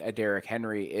guy like a Derrick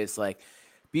Henry is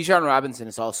Bijan Robinson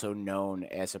is also known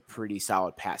as a pretty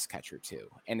solid pass catcher too.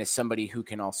 And is somebody who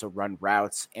can also run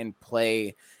routes and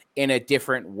play in a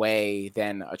different way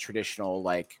than a traditional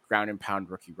ground and pound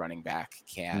rookie running back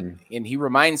can. And he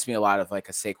reminds me a lot of a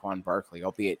Saquon Barkley,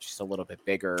 albeit just a little bit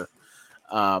bigger.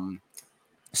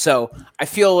 So I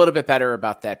feel a little bit better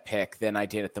about that pick than I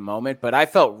did at the moment, but I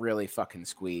felt really fucking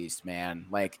squeezed, man.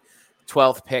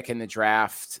 12th pick in the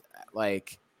draft,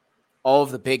 all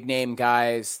of the big name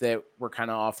guys that were kind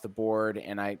of off the board,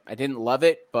 and I didn't love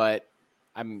it, but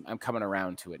I'm coming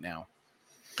around to it now.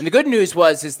 And the good news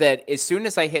is that as soon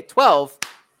as I hit 12,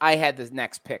 I had the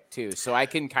next pick too, so I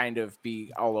can kind of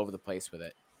be all over the place with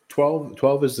it.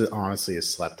 12 is honestly a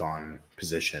slept on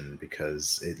position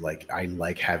because I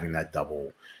like having that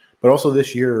double. But also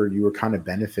this year you were kind of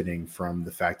benefiting from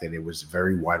the fact that it was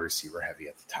very wide receiver heavy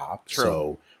at the top. True.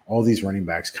 So all these running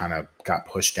backs kind of got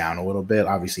pushed down a little bit.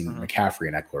 Obviously McCaffrey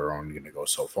and Eckler are only going to go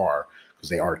so far because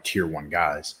they are tier 1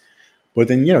 guys. But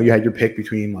then, you had your pick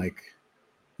between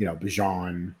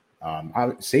Bijan.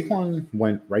 Saquon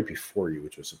went right before you,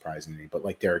 which was surprising to me,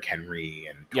 but Derrick Henry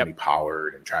and Tony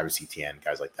Pollard and Travis Etienne,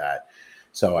 guys like that.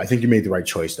 So I think you made the right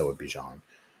choice though with Bijan.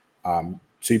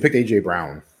 So you picked AJ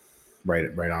Brown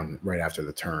right after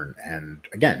the turn. And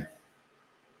again,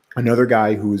 another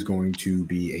guy who is going to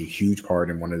be a huge part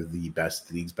in one of the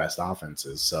league's best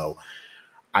offenses. So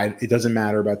it doesn't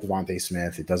matter about Devontae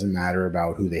Smith. It doesn't matter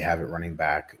about who they have at running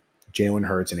back. Jalen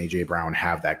Hurts and A.J. Brown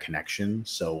have that connection.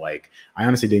 So, like, I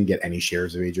honestly didn't get any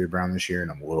shares of A.J. Brown this year, and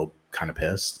I'm a little kind of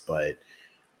pissed. But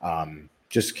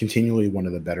just continually one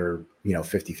of the better,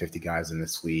 50-50 guys in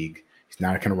this league. He's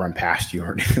not going to run past you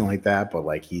or anything like that, but,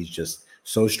 like, he's just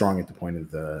so strong at the point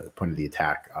of the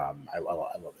attack. I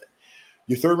love it.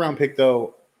 Your third-round pick,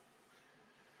 though,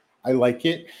 I like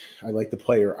it. I like the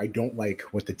player. I don't like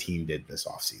what the team did this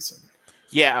offseason.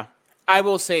 Yeah. I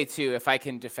will say, too, if I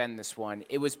can defend this one,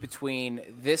 it was between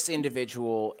this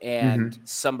individual and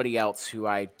somebody else who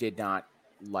I did not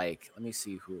like. Let me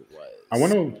see who it was. I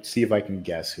want to see if I can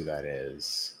guess who that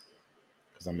is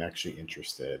because I'm actually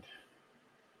interested.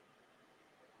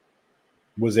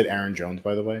 Was it Aaron Jones,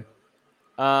 by the way?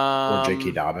 Or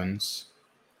J.K. Dobbins?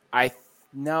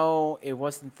 No, it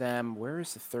wasn't them. Where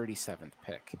is the 37th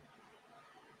pick?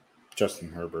 Justin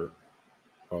Herbert.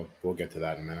 Oh, we'll get to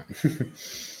that in a minute.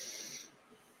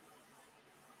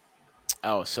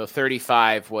 Oh, so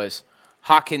 35 was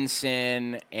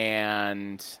Hawkinson,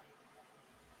 and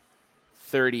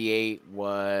 38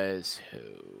 was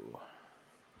who?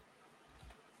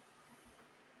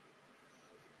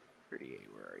 38,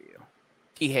 where are you?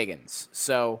 T. Higgins.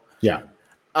 So, yeah.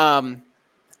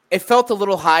 It felt a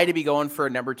little high to be going for a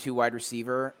number 2 wide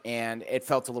receiver, and it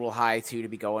felt a little high too to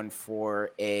be going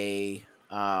for a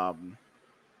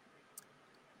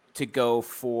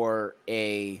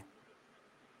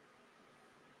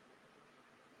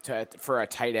for a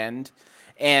tight end.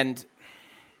 And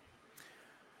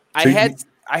I had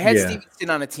Stevenson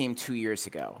on a team 2 years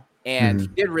ago, and he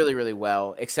did really, really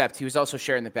well, except he was also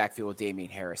sharing the backfield with Damian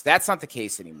Harris. That's not the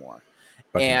case anymore.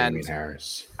 Damian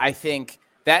Harris. I think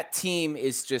that team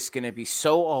is just going to be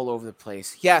so all over the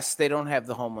place. Yes, they don't have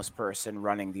the homeless person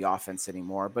running the offense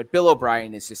anymore, but Bill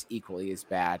O'Brien is just equally as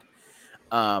bad.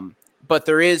 But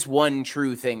there is one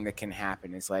true thing that can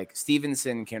happen is like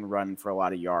Stevenson can run for a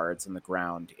lot of yards on the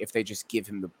ground if they just give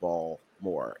him the ball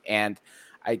more. And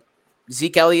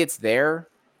Zeke Elliott's there.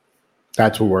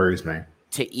 That's what worries me.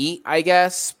 To eat, I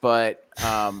guess, but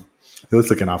he looks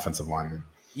like an offensive lineman.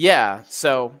 Yeah.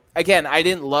 So again, I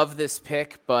didn't love this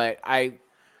pick, but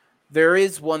there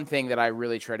is one thing that I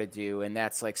really try to do, and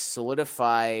that's like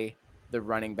solidify the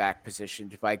running back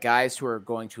position by guys who are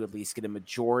going to at least get a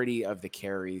majority of the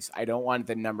carries. I don't want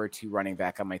the number 2 running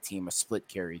back on my team, a split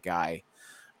carry guy.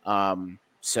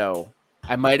 So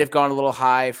I might have gone a little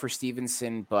high for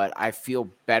Stevenson, but I feel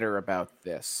better about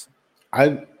this.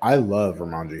 I love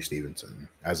Ramondre Stevenson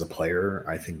as a player.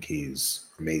 I think he's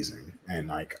amazing. And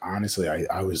like, honestly,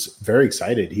 I was very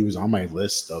excited. He was on my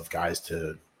list of guys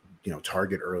to,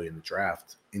 target early in the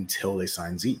draft until they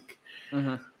signed Zeke.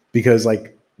 Because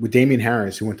like with Damian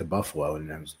Harris, who went to Buffalo and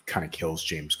then kind of kills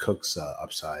James Cook's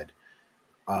upside.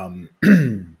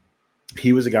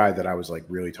 He was a guy that I was like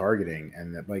really targeting.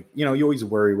 And that, like, you always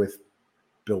worry with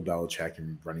Bill Belichick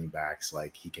and running backs,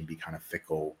 like he can be kind of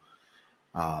fickle.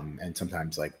 And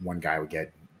sometimes like one guy would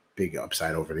get big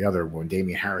upside over the other. When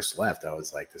Damian Harris left, I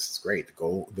was like, this is great.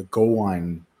 The goal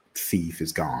line thief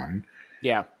is gone.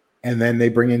 Yeah. And then they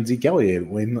bring in Zeke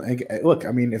Elliott. Look,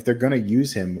 I mean, if they're going to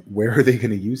use him, where are they going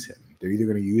to use him? They're either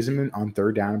going to use him on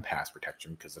third down and pass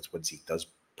protection because that's what Zeke does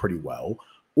pretty well,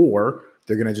 or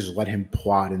they're going to just let him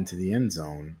plod into the end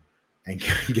zone and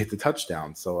get the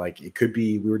touchdown. So like it could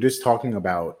be, we were just talking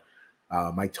about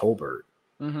Mike Tolbert.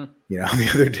 The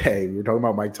other day we were talking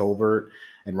about Mike Tolbert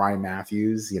and Ryan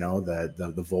Matthews,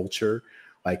 the vulture.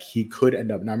 Like he could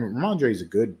end up. Now, Ramondre is a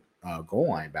good goal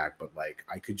line back, but like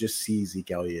I could just see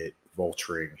Zeke Elliott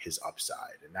vulturing his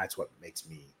upside, and that's what makes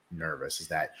me nervous. Is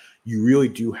that you really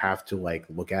do have to like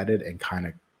look at it and kind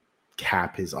of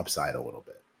cap his upside a little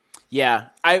bit. Yeah,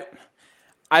 I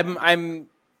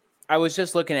was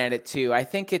just looking at it too. I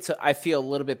think I feel a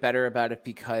little bit better about it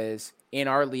because in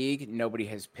our league, nobody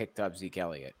has picked up Zeke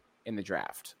Elliott in the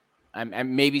draft.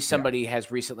 And maybe somebody has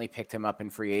recently picked him up in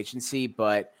free agency,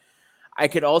 but I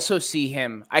could also see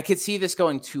him. I could see this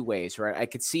going 2 ways, right? I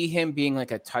could see him being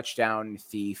like a touchdown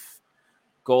thief,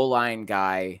 goal line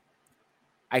guy.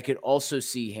 I could also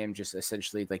see him just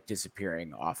essentially like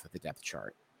disappearing off of the depth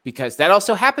chart because that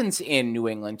also happens in New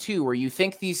England too, where you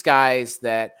think these guys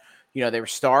that, they were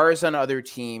stars on other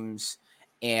teams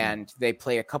and they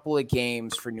play a couple of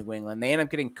games for New England. They end up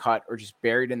getting cut or just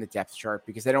buried in the depth chart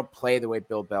because they don't play the way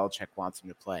Bill Belichick wants them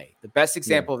to play. The best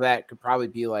example of that could probably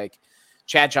be like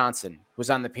Chad Johnson was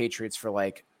on the Patriots for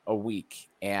like a week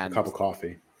and a cup of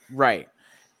coffee. Right.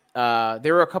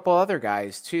 There were a couple other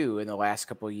guys too in the last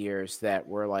couple of years that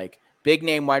were like big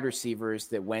name wide receivers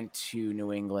that went to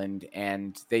New England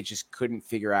and they just couldn't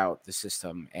figure out the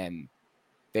system and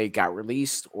they got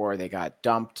released or they got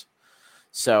dumped.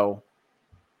 So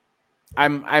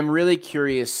I'm really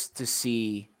curious to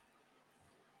see,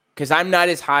 because I'm not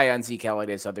as high on Zeke Elliott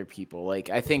as other people. Like,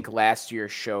 I think last year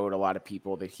showed a lot of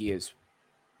people that he is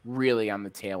really on the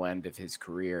tail end of his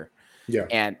career. Yeah.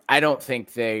 And I don't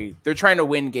think they're trying to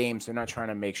win games. They're not trying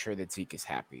to make sure that Zeke is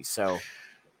happy. So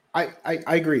I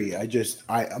agree.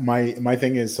 My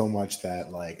thing is so much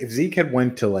that, like, if Zeke had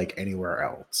went to like anywhere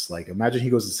else, like imagine he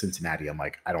goes to Cincinnati, I'm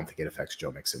like, I don't think it affects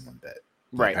Joe Mixon one bit.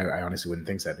 Right. Like, I honestly wouldn't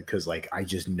think so, because like I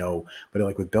just know, but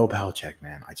like with Bill Belichick,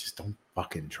 man, I just don't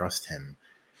fucking trust him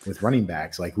with running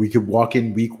backs. Like, we could walk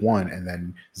in week 1 and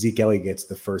then Zeke Elliott gets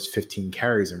the first 15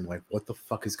 carries and we're like, what the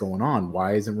fuck is going on?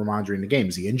 Why isn't Ramondre in the game?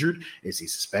 Is he injured? Is he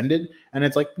suspended? And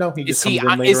it's like, no, he just comes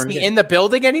in later. Is he in the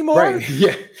building anymore? Right.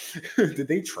 Yeah. Did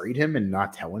they trade him and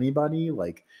not tell anybody?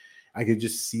 Like, I could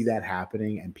just see that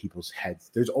happening and people's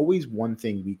heads. There's always one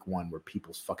thing week 1 where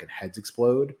people's fucking heads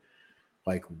explode.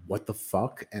 Like, what the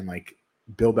fuck? And like,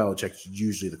 Bill Belichick's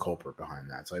usually the culprit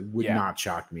behind that. So it would not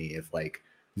shock me if like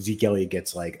Zeke Elliott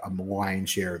gets like a lion's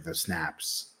share of the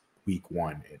snaps week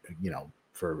 1, you know,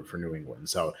 for New England.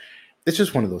 So it's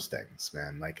just one of those things,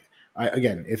 man. Like,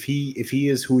 again, if he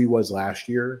is who he was last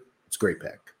year, it's a great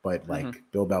pick. But like,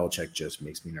 Bill Belichick just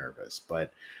makes me nervous.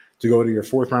 But to go to your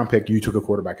 4th round pick, you took a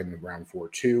quarterback in the round 4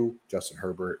 too, Justin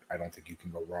Herbert. I don't think you can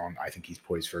go wrong. I think he's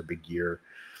poised for a big year.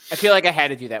 I feel like I had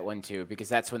to do that one too, because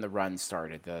that's when the run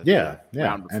started. The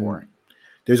round before. And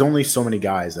there's only so many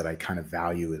guys that I kind of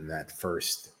value in that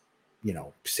first, you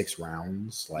know, 6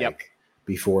 rounds. Like,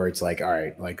 before it's like, all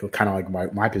right, like kind of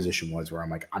like my position was, where I'm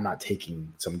like, I'm not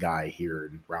taking some guy here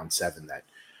in round 7 that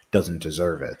doesn't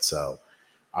deserve it. So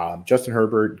Justin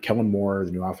Herbert, Kellen Moore,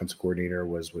 the new offensive coordinator,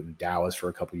 was with Dallas for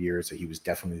a couple of years. So he was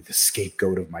definitely the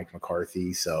scapegoat of Mike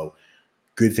McCarthy. So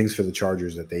good things for the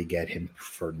Chargers that they get him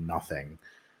for nothing.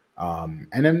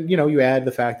 And then, you know, you add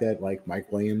the fact that like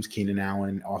Mike Williams, Keenan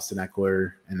Allen, Austin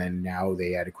Eckler, and then now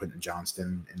they added Quentin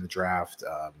Johnston in the draft.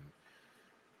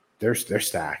 They're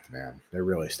stacked, man. They're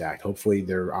really stacked. Hopefully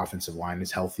their offensive line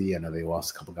is healthy. I know they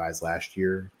lost a couple guys last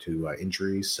year to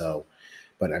injuries. So,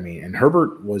 but I mean, and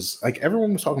Herbert was like,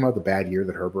 everyone was talking about the bad year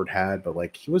that Herbert had, but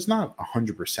like he was not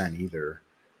 100% either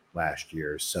last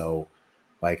year. So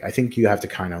like, I think you have to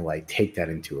kind of like take that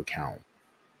into account.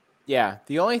 Yeah.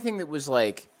 The only thing that was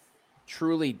like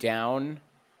truly down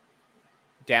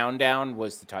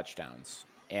was the touchdowns,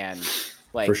 and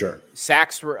like for sure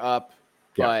sacks were up,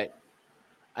 but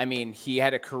I mean, he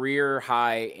had a career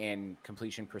high in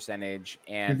completion percentage,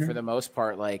 and for the most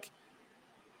part, like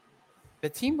the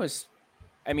team was,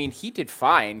 I mean, he did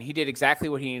fine. He did exactly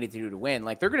what he needed to do to win.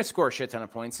 Like, they're going to score a shit ton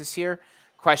of points this year.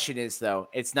 Question is, though,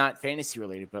 it's not fantasy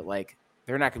related, but like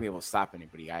they're not going to be able to stop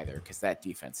anybody either, because that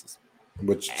defense is,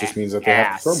 which just means that they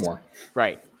have to throw more.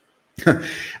 Right. And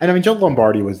I mean, Joe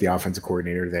Lombardi was the offensive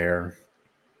coordinator there.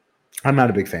 I'm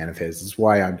not a big fan of his. This is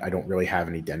why I don't really have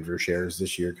any Denver shares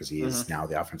this year, because he is now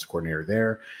the offensive coordinator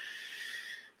there.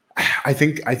 I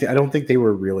don't think they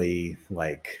were really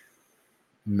like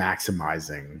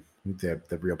maximizing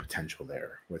the real potential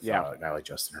there with a guy like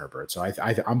Justin Herbert. So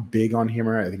I'm big on him.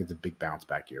 I think it's a big bounce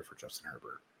back year for Justin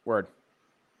Herbert. Word.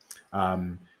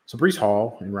 So Breece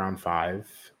Hall in round 5.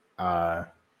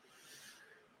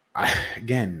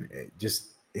 Again, just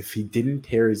if he didn't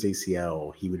tear his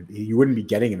ACL, you wouldn't be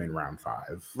getting him in round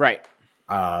 5, right?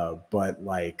 But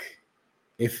like,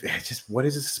 what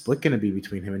is the split going to be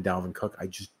between him and Dalvin Cook? I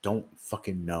just don't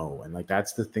fucking know. And like,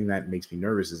 that's the thing that makes me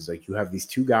nervous, is like you have these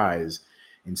two guys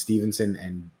in Stevenson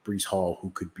and Breece Hall who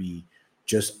could be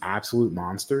just absolute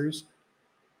monsters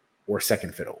or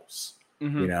second fiddles.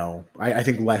 You know, I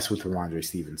think less with Ramondre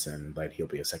Stevenson, like he'll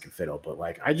be a second fiddle. But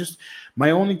like,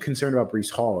 my only concern about Breece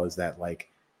Hall is that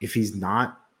like, if he's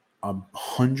not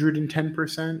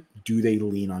 110%, do they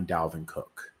lean on Dalvin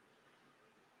Cook?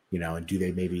 You know, and do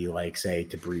they maybe like say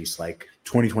to Breece, like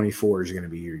 2024 is going to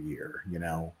be your year? You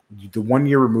know, the 1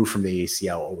 year removed from the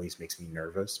ACL always makes me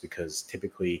nervous, because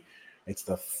typically it's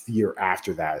the year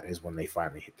after that is when they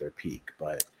finally hit their peak.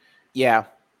 But yeah.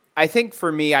 I think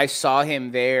for me, I saw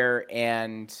him there,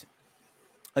 and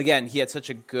again, he had such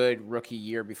a good rookie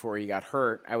year before he got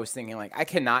hurt. I was thinking, like, I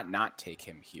cannot not take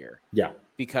him here. Yeah.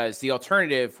 Because the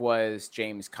alternative was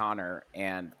James Conner,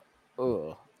 and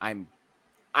I'm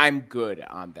good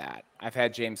on that. I've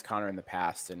had James Conner in the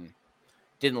past and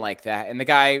didn't like that. And the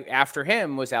guy after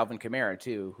him was Alvin Kamara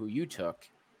too, who you took,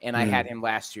 and I had him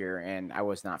last year, and I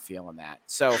was not feeling that.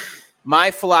 So my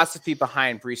philosophy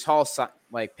behind Breece Hall,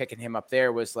 like picking him up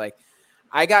there, was like,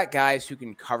 I got guys who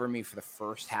can cover me for the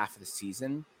first half of the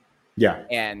season, Yeah.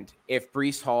 And if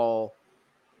Breece Hall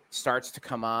starts to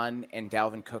come on and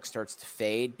Dalvin Cook starts to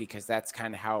fade, because that's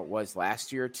kind of how it was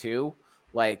last year too.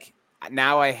 Like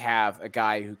now I have a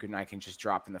guy who I can just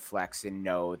drop in the flex and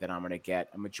know that I'm going to get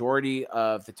a majority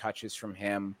of the touches from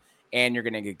him, and you're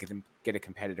going to get a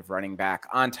competitive running back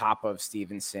on top of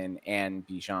Stevenson and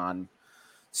Bijan.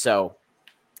 So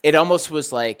it almost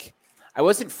was like I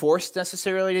wasn't forced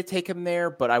necessarily to take him there,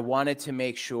 but I wanted to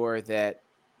make sure that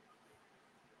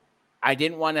I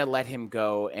didn't want to let him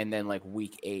go. And then like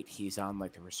week 8, he's on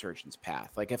like the resurgence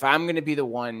path. Like if I'm going to be the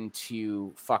one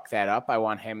to fuck that up, I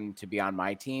want him to be on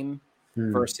my team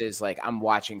versus like I'm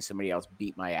watching somebody else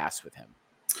beat my ass with him.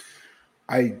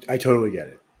 I totally get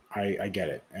it. I get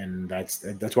it. And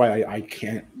that's why I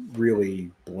can't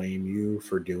really blame you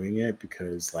for doing it,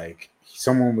 because like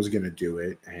someone was going to do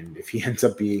it. And if he ends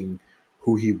up being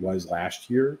who he was last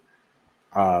year,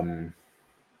 I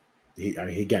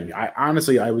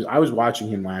honestly was watching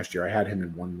him last year. I had him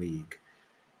in one league,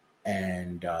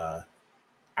 and I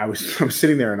was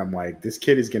sitting there and I'm like, this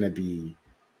kid is going to be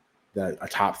a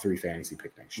top 3 fantasy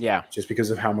pick next year. Yeah, just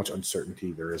because of how much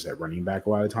uncertainty there is at running back a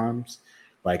lot of times.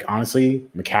 Like honestly,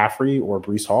 McCaffrey or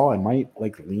Breece Hall, I might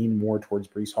like lean more towards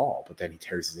Breece Hall, but then he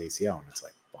tears his ACL and it's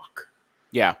like, fuck.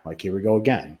 Yeah, like here we go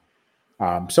again.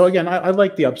 So again, I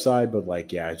like the upside, but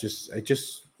like it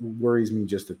just worries me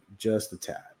just a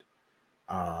tad.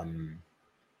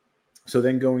 So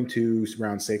then going to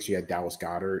round 6, you had Dallas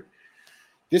Goedert.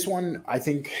 This one, I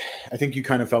think you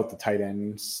kind of felt the tight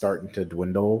end starting to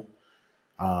dwindle.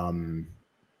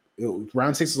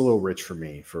 Round 6 is a little rich for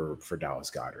me for Dallas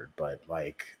Goedert, but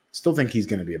like still think he's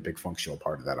going to be a big functional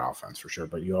part of that offense for sure.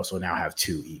 But you also now have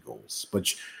 2 Eagles,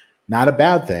 which not a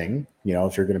bad thing,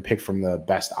 if you're going to pick from the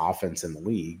best offense in the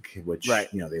league, which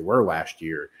they were last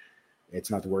year. It's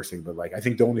not the worst thing, but like I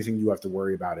think the only thing you have to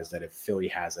worry about is that if Philly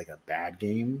has like a bad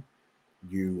game,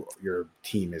 your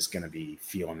team is going to be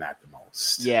feeling that the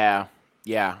most. Yeah,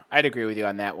 I'd agree with you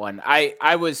on that one.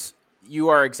 You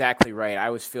are exactly right. I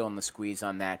was feeling the squeeze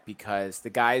on that because the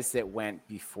guys that went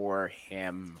before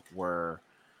him were,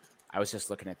 I was just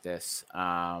looking at this.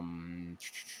 Mark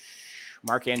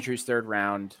Andrews 3rd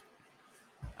round,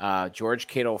 George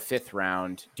Kittle 5th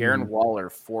round, Darren Waller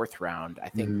 4th round. I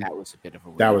think that was a bit of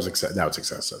a that was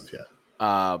excessive,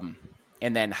 yeah.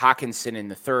 And then Hawkinson in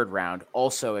the 3rd round,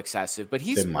 also excessive, but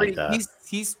he's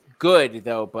he's good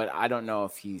though, but I don't know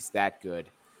if he's that good.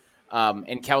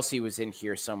 And Kelsey was in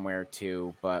here somewhere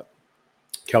too, but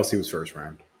Kelsey was 1st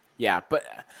round. Yeah, but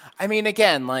I mean,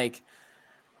 again, like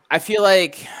I feel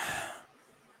like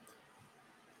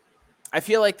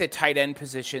the tight end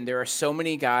position, there are so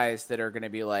many guys that are going to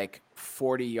be like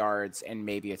 40 yards and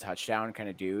maybe a touchdown kind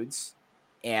of dudes.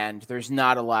 And there's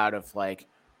not a lot of like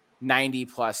 90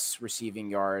 plus receiving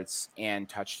yards and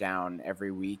touchdown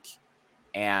every week.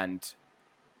 And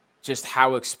just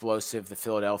how explosive the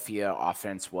Philadelphia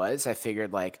offense was, I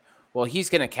figured like, well, he's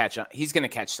going to catch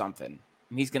something,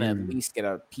 and he's going to at least get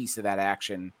a piece of that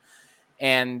action.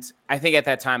 And I think at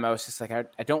that time I was just like, I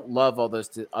don't love all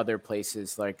those other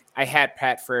places. Like I had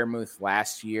Pat Freiermuth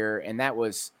last year, and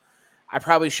I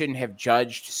probably shouldn't have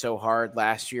judged so hard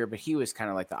last year, but he was kind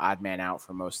of like the odd man out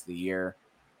for most of the year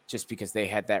just because they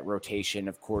had that rotation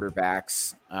of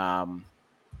quarterbacks. And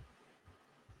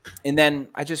then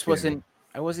I just wasn't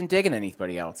digging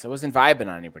anybody else. I wasn't vibing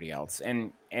on anybody else.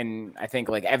 And I think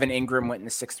like Evan Ingram went in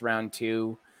the 6th round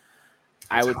too.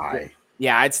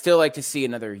 I'd still like to see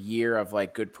another year of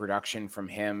like good production from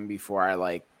him before I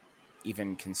like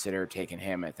even consider taking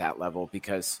him at that level,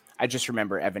 because I just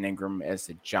remember Evan Ingram as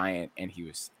a giant, and he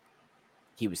was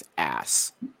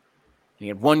ass. And he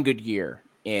had one good year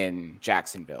in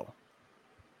Jacksonville.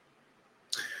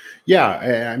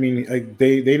 Yeah, I mean, like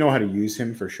they know how to use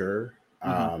him for sure,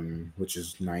 which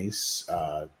is nice.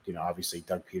 Obviously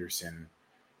Doug Peterson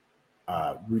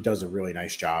does a really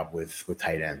nice job with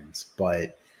tight ends,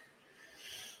 but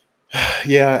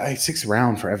yeah, 6th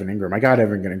round for Evan Ingram. I got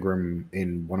Evan Ingram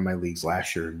in one of my leagues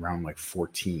last year in round like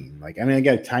 14. Like, I mean,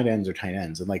 again, tight ends are tight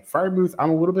ends, and like Freiermuth, I'm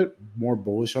a little bit more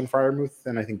bullish on Freiermuth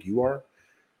than I think you are,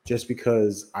 just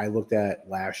because I looked at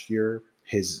last year,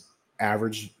 his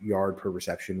average yard per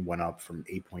reception went up from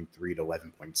 8.3 to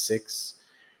 11.6.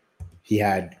 He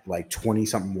had like 20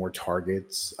 something more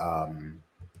targets than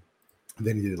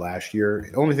he did last year.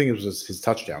 The only thing was his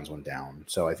touchdowns went down.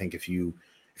 So I think if he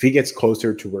gets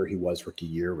closer to where he was rookie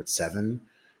year with 7,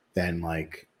 then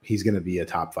like he's going to be a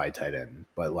top 5 tight end.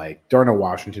 But like Darnell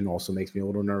Washington also makes me a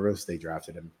little nervous. They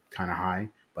drafted him kind of high,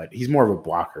 but he's more of a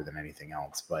blocker than anything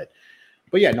else. But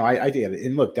yeah, no, I did.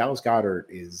 And look, Dallas Goedert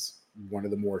is one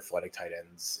of the more athletic tight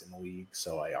ends in the league.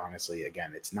 So I honestly,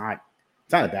 again, it's not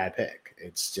It's not a bad pick.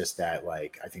 It's just that,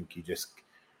 like, I think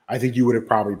you would have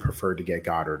probably preferred to get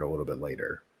Goddard a little bit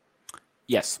later.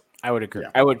 Yes, I would agree.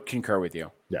 Yeah. I would concur with you.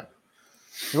 Yeah.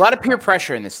 A lot of peer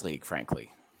pressure in this league,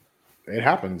 frankly. It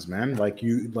happens, man.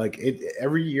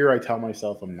 Every year I tell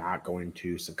myself I'm not going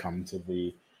to succumb to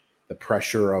the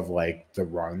pressure of like the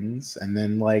runs, and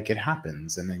then like it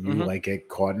happens, and then you like get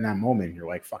caught in that moment. You're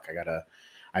like, fuck,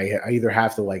 I either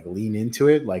have to like lean into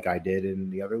it like I did in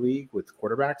the other league with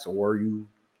quarterbacks, or you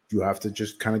have to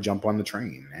just kind of jump on the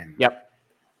train. And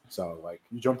so like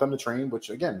you jumped on the train, which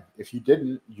again, if you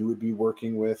didn't, you would be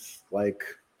working with like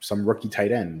some rookie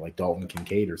tight end like Dalton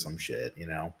Kincaid or some shit,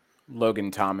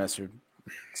 Logan Thomas or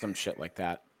some shit like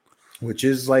that. Which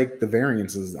is like the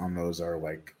variances on those are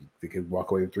like they could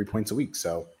walk away with 3 points a week.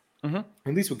 So at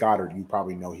least with Goddard, you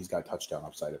probably know he's got touchdown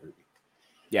upside every week.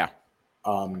 Yeah.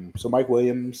 So Mike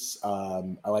Williams,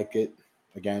 I like it.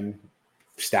 Again,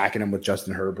 stacking him with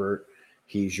Justin Herbert.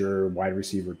 He's your wide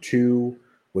receiver 2,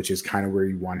 which is kind of where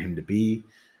you want him to be.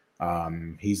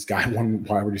 He's got one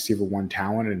wide receiver 1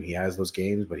 talent, and he has those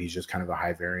games, but he's just kind of a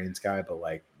high variance guy. But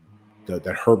like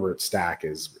the Herbert stack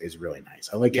is really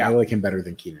nice. I like him better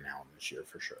than Keenan Allen this year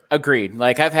for sure. Agreed.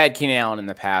 Like I've had Keenan Allen in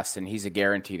the past, and he's a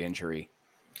guaranteed injury.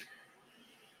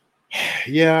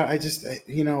 Yeah, I just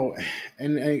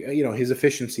his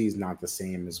efficiency is not the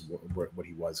same as what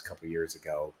he was a couple of years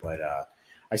ago. But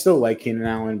I still like Keenan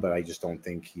Allen, but I just don't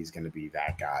think he's going to be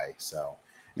that guy. So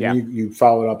you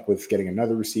followed up with getting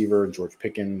another receiver, George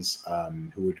Pickens,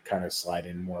 who would kind of slide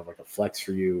in more of like a flex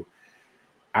for you.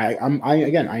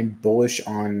 I'm bullish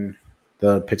on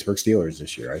the Pittsburgh Steelers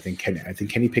this year. I think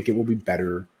Kenny Pickett will be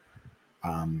better.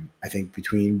 I think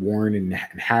between Warren and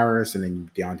Harris, and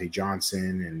then Deontay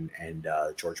Johnson and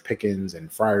George Pickens and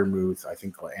Freiermuth, I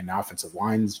think an offensive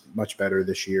line's much better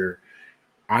this year.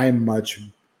 I'm much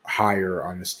higher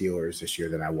on the Steelers this year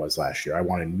than I was last year. I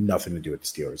wanted nothing to do with the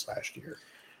Steelers last year.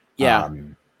 Yeah.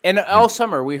 And all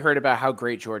summer we heard about how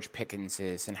great George Pickens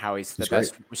is and how he's the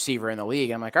best receiver in the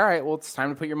league. I'm like, all right, well, it's time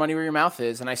to put your money where your mouth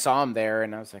is. And I saw him there,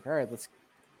 and I was like, all right, let's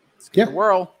give it a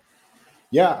whirl.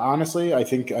 Yeah, honestly, I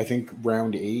think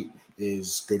round 8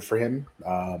 is good for him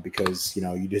because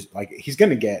you just like he's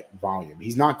going to get volume.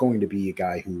 He's not going to be a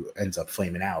guy who ends up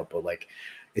flaming out, but like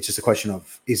it's just a question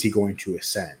of is he going to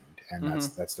ascend, and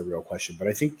that's the real question. But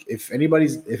I think if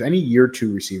any year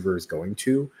 2 receiver is going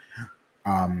to,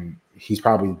 he's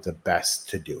probably the best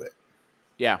to do it.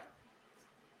 Yeah,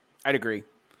 I'd agree.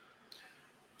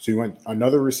 So you went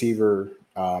another receiver.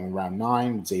 Round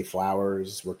 9, Zay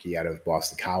Flowers, rookie out of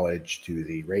Boston College, to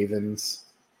the Ravens.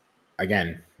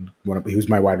 Again, he was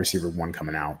my wide receiver 1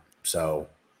 coming out. So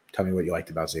tell me what you liked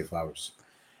about Zay Flowers.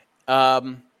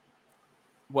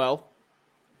 Well,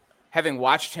 having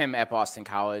watched him at Boston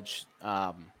College,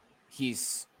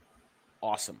 he's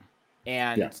awesome.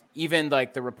 And even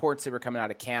like the reports that were coming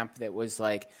out of camp that was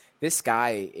like, this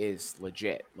guy is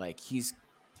legit. Like he's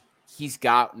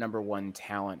got number 1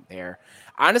 talent there.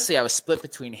 Honestly, I was split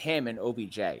between him and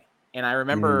OBJ. And I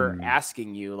remember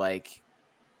asking you, like,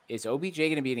 is OBJ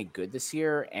going to be any good this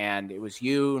year? And it was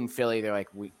you and Philly. They're like,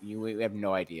 we have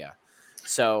no idea.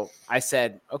 So I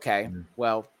said, okay,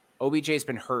 well, OBJ's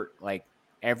been hurt like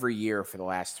every year for the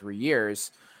last 3 years.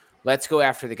 Let's go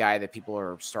after the guy that people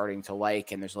are starting to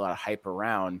like, and there's a lot of hype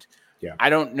around. Yeah.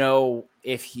 I don't know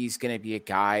if he's going to be a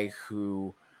guy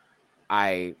who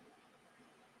I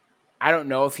don't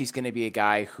know if he's going to be a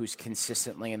guy who's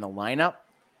consistently in the lineup.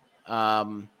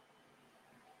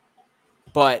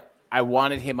 But I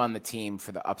wanted him on the team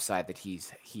for the upside that he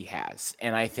has.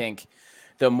 And I think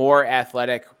the more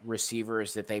athletic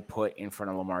receivers that they put in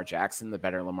front of Lamar Jackson, the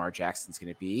better Lamar Jackson's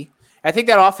going to be. I think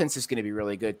that offense is going to be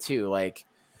really good too. Like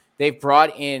they've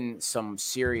brought in some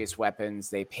serious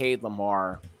weapons. They paid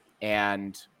Lamar,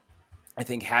 and I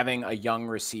think having a young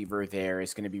receiver there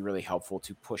is going to be really helpful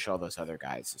to push all those other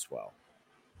guys as well.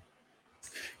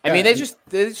 I mean, they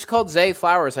just called Zay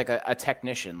Flowers like a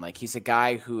technician. Like he's a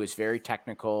guy who is very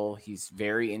technical. He's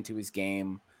very into his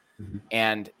game.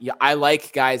 And I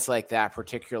like guys like that,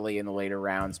 particularly in the later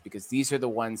rounds, because these are the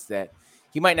ones that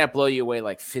he might not blow you away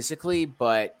like physically,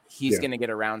 but he's going to get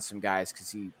around some guys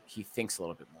because he thinks a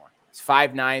little bit more. He's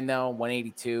 5'9", though,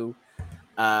 182.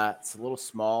 It's a little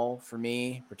small for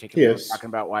me, particularly talking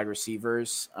about wide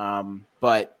receivers.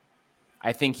 But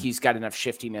I think he's got enough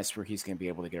shiftiness where he's going to be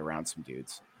able to get around some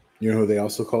dudes. You know who they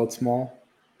also called small?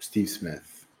 Steve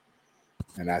Smith.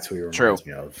 And that's who he reminds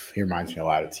me of. He reminds me a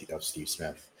lot of Steve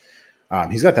Smith.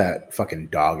 He's got that fucking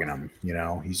dog in him,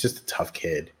 He's just a tough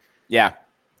kid. Yeah.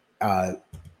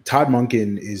 Todd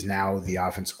Monken is now the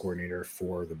offensive coordinator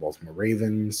for the Baltimore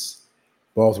Ravens.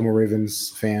 Baltimore Ravens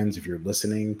fans, if you're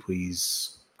listening,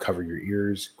 please cover your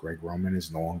ears. Greg Roman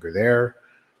is no longer there.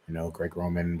 You know, Greg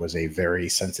Roman was a very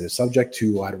sensitive subject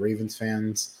to a lot of Ravens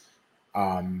fans.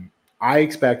 I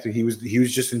expected he was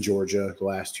just in Georgia the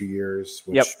last 2 years,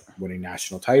 which winning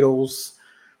national titles.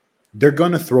 They're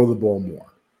going to throw the ball more.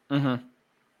 Mm-hmm.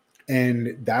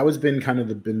 And that was been kind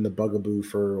of been the bugaboo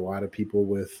for a lot of people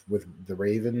with the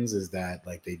Ravens, is that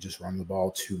like they just run the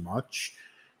ball too much.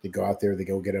 They go out there, they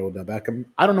go get Odell Beckham.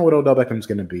 I don't know what Odell Beckham's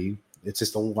going to be. It's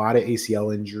just a lot of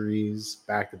ACL injuries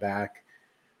back to back.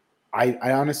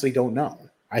 I honestly don't know.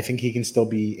 I think he can still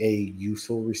be a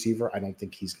useful receiver. I don't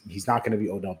think he's not going to be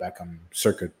Odell Beckham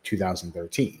circa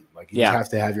 2013. Like, you just have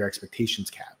to have your expectations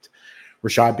capped.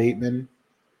 Rashad Bateman,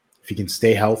 if he can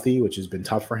stay healthy, which has been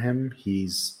tough for him, he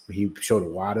showed a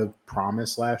lot of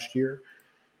promise last year.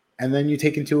 And then you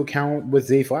take into account with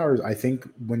Zay Flowers, I think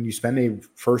when you spend a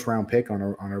first-round pick on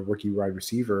a rookie wide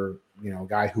receiver, you know, a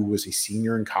guy who was a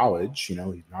senior in college, you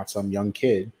know, he's not some young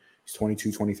kid, he's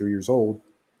 22, 23 years old,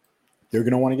 they're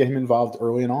going to want to get him involved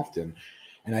early and often.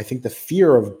 And I think the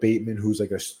fear of Bateman, who's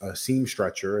like a seam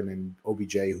stretcher, and then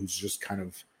OBJ, who's just kind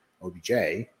of OBJ,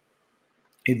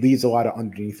 it leaves a lot of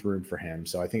underneath room for him.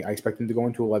 So I expect him to go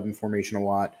into 11 formation a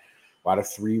lot of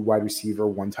 3 wide receiver,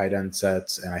 1 tight end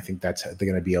sets. And I think they're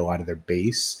going to be a lot of their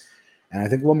base. And I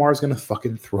think Lamar's going to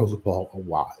fucking throw the ball a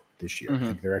lot this year. I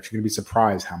think they're actually going to be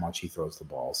surprised how much he throws the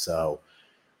ball. So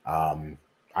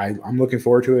I'm looking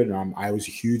forward to it. And I was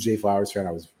a huge Zay Flowers fan.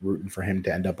 I was rooting for him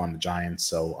to end up on the Giants.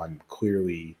 So I'm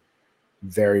clearly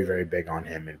very, very big on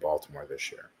him in Baltimore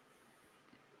this year.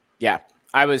 Yeah.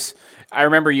 I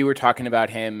remember you were talking about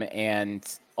him, and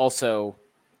also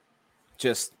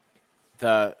just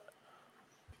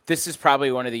this is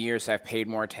probably one of the years I've paid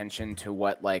more attention to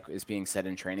what like is being said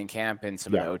in training camp and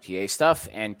some of the OTA stuff,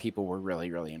 and people were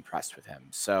really, really impressed with him.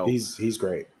 So he's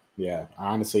great. Yeah.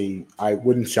 Honestly, I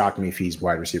wouldn't shock me if he's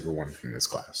wide receiver 1 from this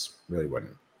class. Really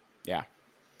wouldn't. Yeah.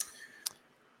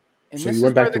 And so you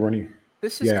went back to running.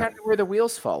 This is kind of where the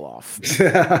wheels fall off.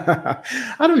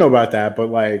 I don't know about that, but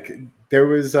like there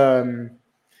was I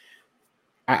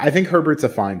think Herbert's a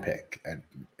fine pick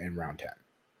in round 10.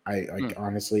 I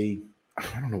honestly,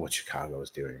 I don't know what Chicago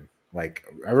is doing. Like,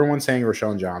 everyone's saying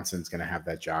Rashawn Johnson's going to have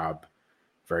that job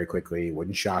very quickly.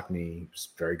 Wouldn't shock me. He's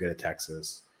very good at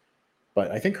Texas.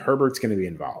 But I think Herbert's going to be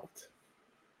involved.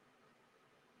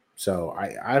 So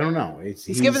I don't know.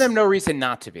 He's given them no reason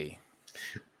not to be.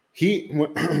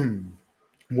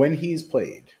 When he's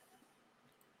played,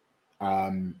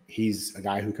 he's a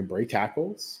guy who can break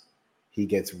tackles. He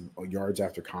gets yards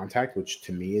after contact, which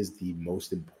to me is the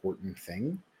most important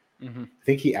thing. I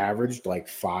think he averaged like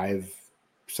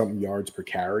 5-something yards per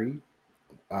carry.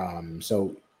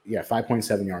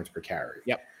 5.7 yards per carry.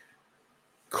 Yep.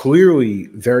 Clearly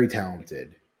very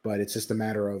talented, but it's just a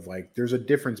matter of like, there's a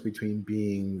difference between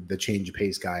being the change of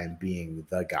pace guy and being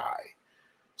the guy.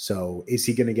 So is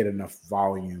he going to get enough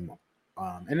volume?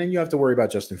 And then you have to worry about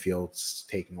Justin Fields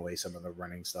taking away some of the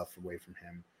running stuff away from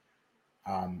him.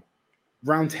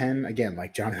 Round 10, again,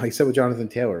 like I said with Jonathan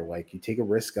Taylor, like you take a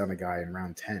risk on a guy in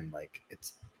round 10, like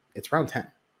it's round 10.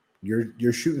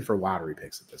 You're shooting for lottery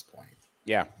picks at this point.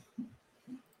 Yeah.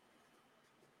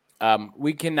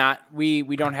 We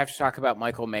don't have to talk about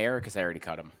Michael Mayer because I already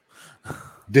cut him.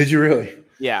 Did you really?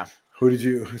 Yeah. Who did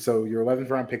you? So your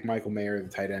 11th round pick, Michael Mayer, the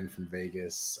tight end from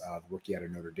Vegas, the rookie out of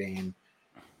Notre Dame.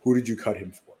 Who did you cut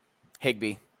him for?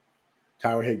 Higbee.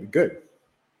 Tyler Higbee. Good.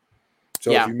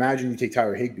 So if you imagine you take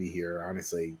Tyler Higbee here,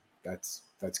 honestly, that's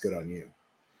good on you.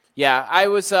 Yeah, I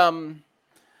was I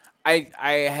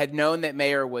had known that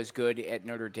Mayer was good at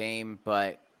Notre Dame,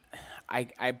 but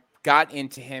I got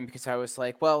into him because I was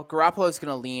like, well, Garoppolo's going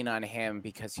to lean on him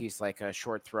because he's like a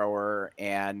short thrower,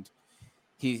 and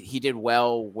he did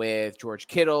well with George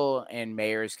Kittle, and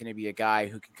Mayer's going to be a guy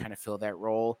who can kind of fill that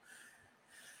role.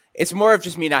 It's more of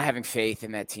just me not having faith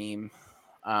in that team.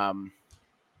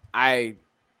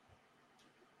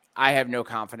 I have no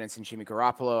confidence in Jimmy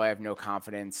Garoppolo. I have no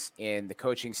confidence in the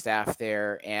coaching staff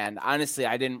there. And honestly,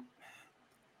 I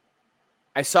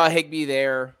saw Higbee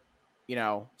there. You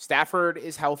know, Stafford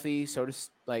is healthy. So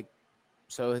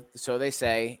they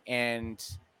say. And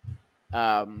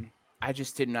I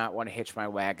just did not want to hitch my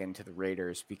wagon to the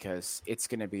Raiders because it's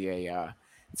going to be a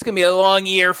long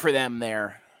year for them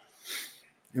there.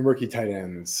 And rookie tight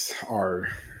ends are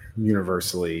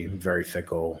universally very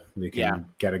fickle. You can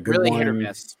get a good really one. Hit or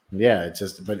miss. Yeah,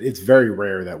 but it's very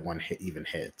rare that one hit even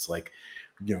hits. Like,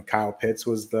 you know, Kyle Pitts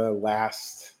was the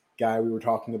last guy we were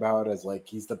talking about as like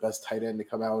he's the best tight end to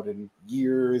come out in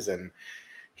years, and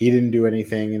he didn't do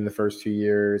anything in the first 2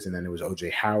 years. And then it was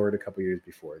OJ Howard a couple years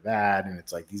before that, and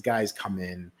it's like these guys come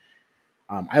in.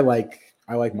 I like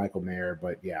I like Michael Mayer,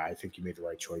 but yeah, I think you made the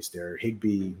right choice there.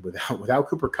 Higbee without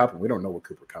Cooper Kupp, and we don't know what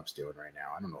Cooper Kupp's doing right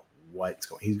now. I don't know what's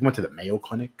going. He went to the Mayo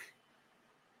Clinic.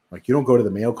 Like, you don't go to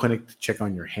the Mayo Clinic to check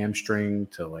on your hamstring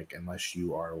unless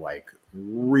you are like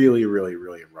really, really,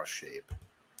 really in rush shape.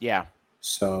 Yeah.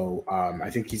 So I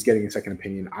think he's getting a second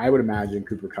opinion. I would imagine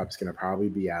Cooper Kupp's going to probably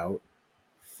be out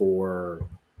for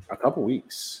a couple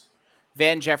weeks.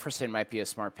 Van Jefferson might be a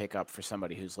smart pickup for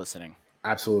somebody who's listening.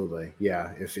 Absolutely.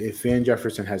 Yeah. If Van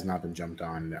Jefferson has not been jumped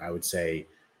on, I would say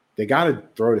they got to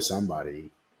throw to somebody.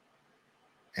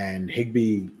 And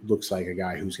Higbee looks like a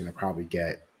guy who's going to probably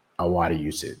get a lot of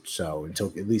usage. So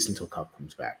at least until Kupp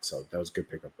comes back. So that was a good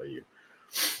pickup by you.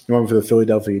 Going for the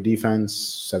Philadelphia defense,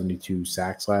 72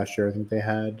 sacks last year, I think they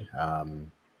had.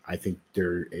 I think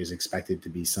there is expected to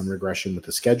be some regression with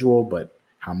the schedule, but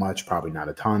how much? Probably not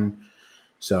a ton.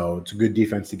 So it's a good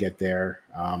defense to get there.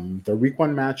 The week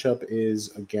 1 matchup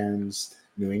is against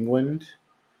New England.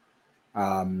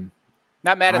 Not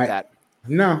mad at that.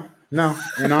 No.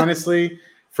 And honestly,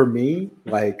 for me,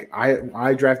 like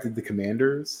I drafted the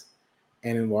Commanders,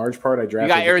 and in large part I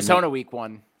drafted. You got Arizona week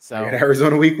 1. So I got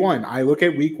Arizona week 1. I look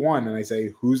at week 1 and I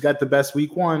say, who's got the best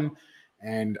week 1?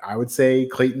 And I would say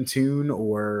Clayton Tune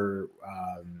or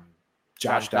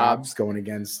Josh Dobbs going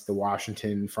against the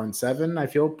Washington front 7. I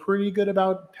feel pretty good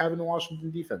about having the Washington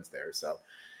defense there. So,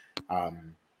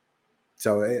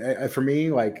 for me,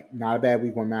 like, not a bad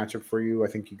week 1 matchup for you. I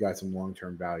think you got some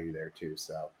long-term value there too.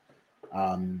 So,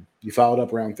 you followed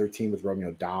up round 13 with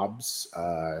Romeo Dobbs.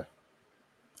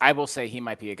 I will say he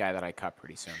might be a guy that I cut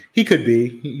pretty soon. He could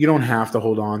be. You don't have to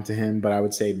hold on to him, but I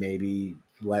would say maybe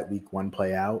let week 1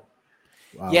 play out.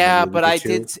 Yeah, but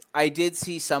I did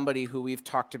see somebody who we've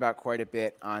talked about quite a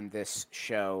bit on this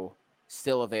show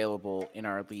still available in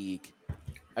our league.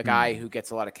 A guy who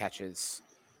gets a lot of catches,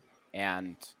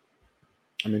 and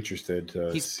I'm interested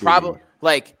to he's see. probably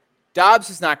like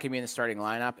Dobbs is not going to be in the starting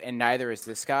lineup, and neither is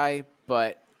this guy,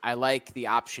 but I like the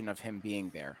option of him being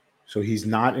there. So he's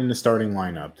not in the starting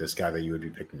lineup, this guy that you would be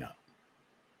picking up.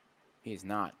 He's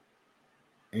not.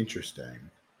 Interesting.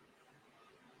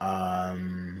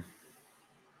 Hunter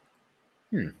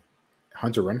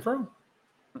Renfrow?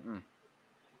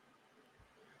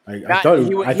 I thought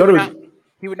it was.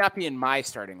 He would not be in my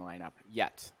starting lineup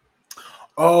yet.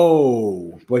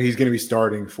 Oh, but he's going to be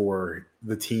starting for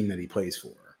the team that he plays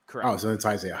for. Correct. Oh, so it's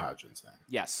Isaiah Hodgins then.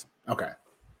 Yes. Okay.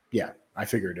 Yeah, I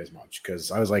figured as much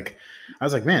because I was like,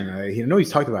 man, I know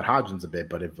he's talked about Hodgins a bit,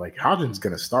 but if like Hodgins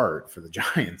going to start for the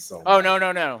Giants, so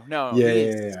no.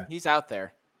 Yeah. He's out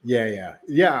there. Yeah.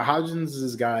 Hodgins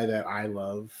is a guy that I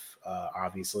love,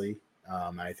 obviously.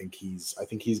 I think he's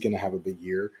going to have a big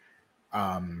year.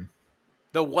 The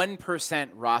 1%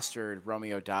 rostered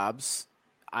Romeo Dobbs.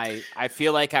 I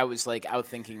feel like I was like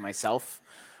outthinking myself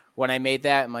when I made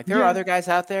that. I'm like, there are other guys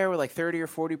out there with like 30 or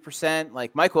 40%.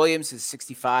 Like Mike Williams is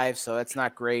 65, so that's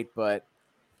not great. But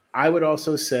I would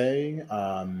also say,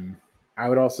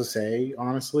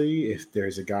 honestly, if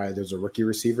there's a rookie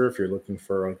receiver, if you're looking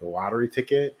for like a lottery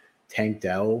ticket, Tank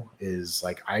Dell is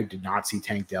like, I did not see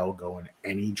Tank Dell go in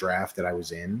any draft that I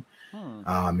was in.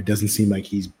 It doesn't seem like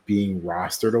he's being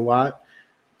rostered a lot.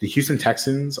 The Houston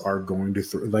Texans are going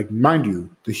to mind you,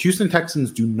 the Houston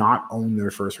Texans do not own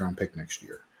their first round pick next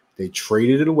year. They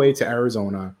traded it away to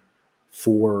Arizona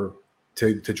to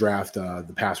draft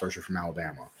the pass rusher from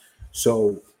Alabama.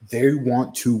 So they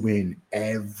want to win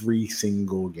every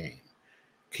single game.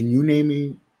 Can you name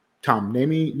me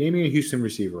a Houston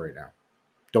receiver right now?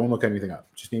 Don't look anything up.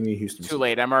 Just name me a Houston receiver. Too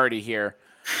late. I'm already here.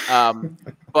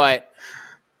 But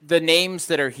the names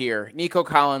that are here, Nico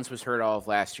Collins was hurt all of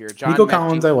last year. Nico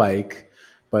Collins I like,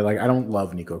 but like I don't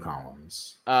love Nico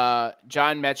Collins.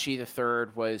 John Mechie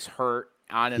III was hurt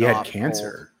on and off. He had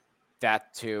cancer. Cold.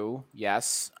 That too,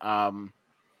 yes.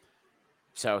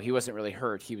 So he wasn't really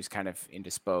hurt. He was kind of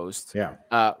indisposed. Yeah.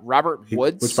 Robert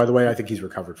Woods. Which, by the way, I think he's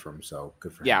recovered from, so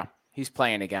good for him. Yeah, he's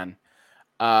playing again.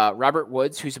 Robert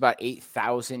Woods, who's about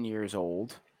 8,000 years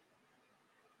old.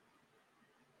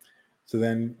 So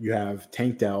then you have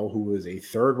Tank Dell, who was a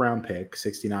 3rd-round pick,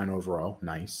 69 overall.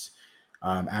 Nice.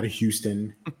 Out of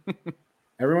Houston.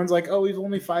 Everyone's like, oh, he's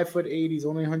only 5'8". He's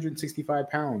only 165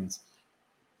 pounds.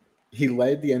 He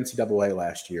led the NCAA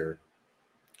last year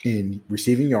in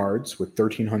receiving yards with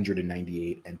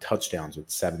 1,398 and touchdowns with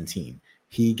 17.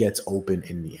 He gets open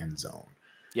in the end zone.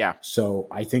 Yeah. So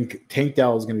I think Tank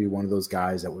Dell is going to be one of those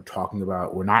guys that we're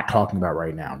not talking about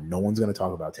right now. No one's going to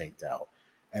talk about Tank Dell.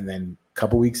 And then a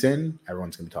couple weeks in,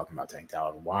 everyone's going to be talking about Tank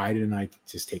Dell. And why didn't I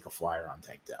just take a flyer on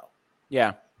Tank Dell?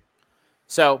 Yeah.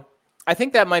 So I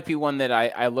think that might be one that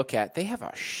I look at. They have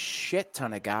a shit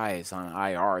ton of guys on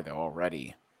IR, though,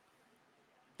 already.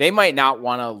 They might not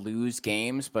want to lose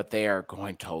games, but they are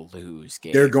going to lose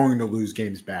games. They're going to lose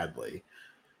games badly,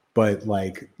 but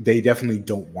like they definitely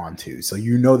don't want to. So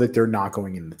you know that they're not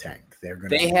going in the tank. They're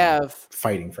going to be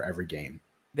fighting for every game.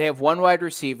 They have one wide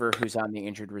receiver who's on the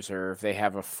injured reserve. They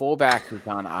have a fullback who's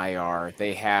on IR.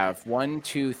 They have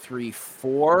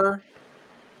 4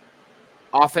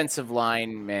 offensive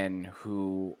linemen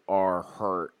who are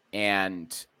hurt.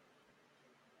 And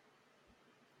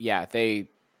yeah, they're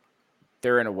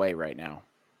in a way right now.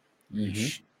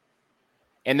 Mm-hmm.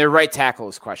 And their right tackle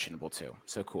is questionable too.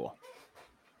 So cool.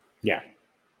 Yeah,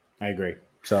 I agree.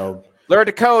 So learn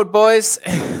to code, boys.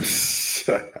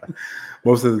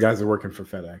 Most of the guys are working for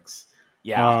FedEx.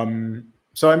 Yeah. I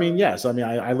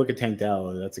look at Tank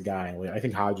Dell. That's a guy. I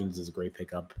think Hodgins is a great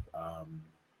pickup.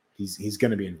 He's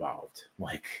going to be involved.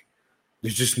 Like,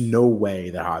 there's just no way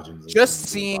that Hodgins is just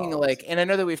seeing involved. And I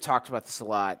know that we've talked about this a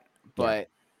lot, but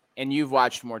and you've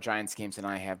watched more Giants games than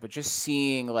I have, but just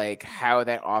seeing like how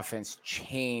that offense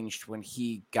changed when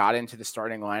he got into the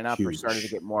starting lineup or started to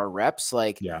get more reps.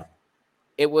 Like,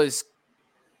 it was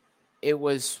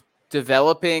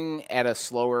developing at a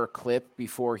slower clip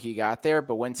before he got there,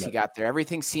 but once he got there,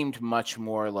 everything seemed much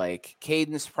more like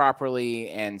cadenced properly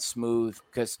and smooth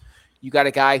because you got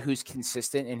a guy who's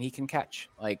consistent and he can catch.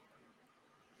 Like,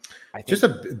 I think just a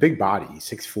big body,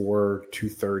 6'4",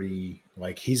 230.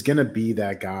 Like, he's gonna be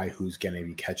that guy who's gonna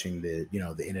be catching the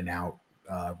in and out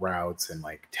routes and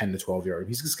like 10 to 12 yards.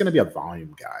 He's just gonna be a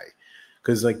volume guy.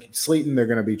 Because like Slayton, they're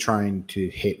going to be trying to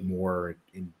hit more,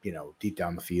 deep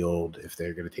down the field if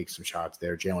they're going to take some shots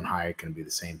there. Jalen Hyatt going to be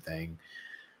the same thing.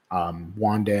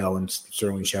 Wandale and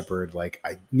Sterling Shepard,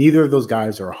 neither of those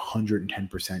guys are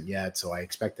 110% yet. So I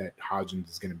expect that Hodgins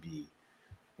is going to be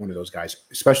one of those guys,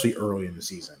 especially early in the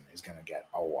season, is going to get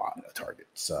a lot of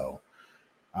targets. So,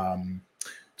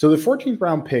 so the 14th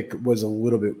round pick was a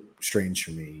little bit strange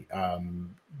for me.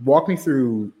 Walk me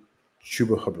through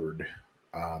Chuba Hubbard.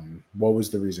 What was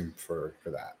the reason for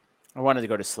that? I wanted to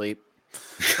go to sleep.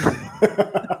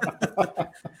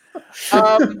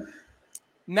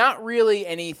 Not really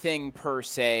anything per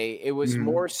se. It was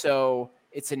more so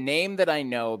it's a name that I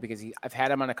know because I've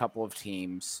had him on a couple of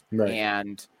teams. Right.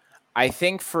 And I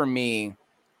think for me,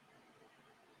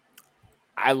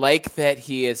 I like that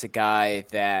he is a guy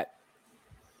that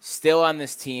still on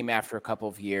this team after a couple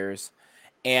of years,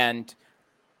 and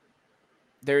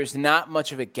there's not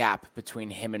much of a gap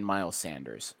between him and Miles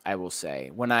Sanders, I will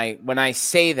say. When I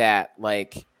say that,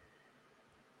 like,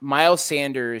 Miles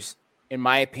Sanders, in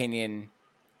my opinion,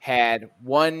 had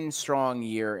one strong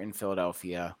year in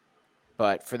Philadelphia,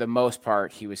 but for the most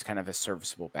part, he was kind of a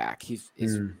serviceable back.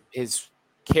 His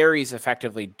carries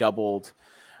effectively doubled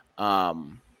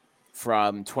from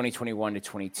 2021 to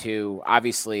 22.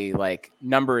 Obviously, like,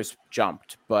 numbers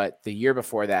jumped, but the year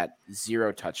before that,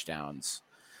 0 touchdowns.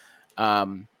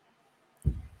 And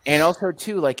also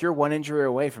too, like, you're one injury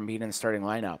away from being in the starting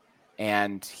lineup,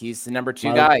 and he's the number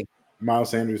 2 guy. Miles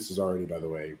Sanders is already, by the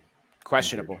way,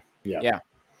 questionable. Injured. Yeah.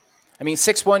 I mean,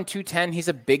 6'1", 210. He's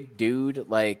a big dude.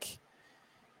 Like,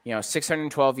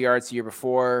 612 yards the year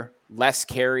before, less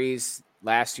carries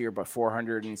last year, but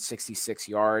 466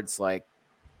 yards. Like,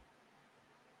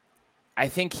 I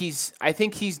think he's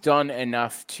done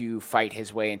enough to fight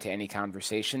his way into any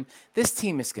conversation. This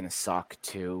team is going to suck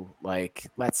too. Like,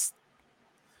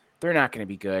 they're not going to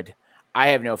be good. I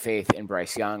have no faith in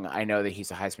Bryce Young. I know that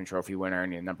he's a Heisman Trophy winner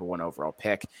and a number 1 overall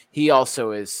pick. He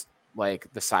also is like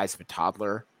the size of a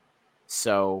toddler.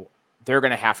 So they're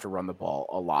going to have to run the ball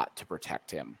a lot to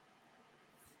protect him.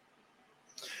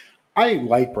 I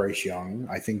like Bryce Young.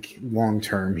 I think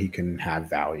long-term he can have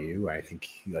value. I think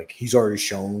he's already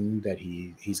shown that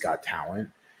he's got talent.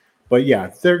 But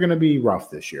yeah, they're going to be rough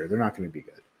this year. They're not going to be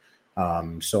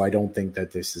good. So I don't think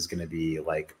that this is going to be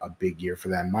like a big year for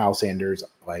them. Miles Sanders,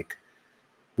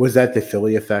 was that the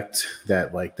Philly effect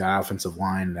that like the offensive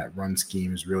line, that run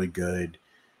scheme is really good?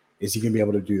 Is he going to be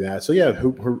able to do that? So yeah,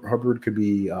 Hubbard could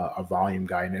be a volume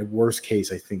guy. And in worst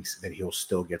case, I think that he'll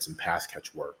still get some pass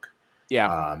catch work.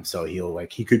 Yeah. So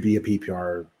he could be a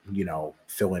PPR,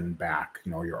 fill in back,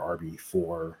 your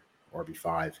RB4,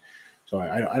 RB5. So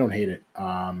I don't hate it.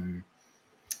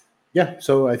 Yeah.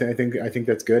 So I think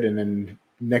that's good. And then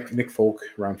Nick Folk,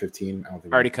 round 15. I don't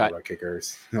think already cut about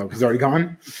kickers. No, he's already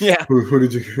gone. Yeah. Who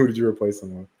did you replace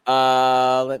him with?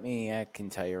 I can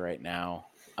tell you right now.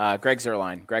 Greg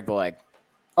Zuerlein, Greg the Leg.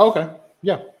 Okay.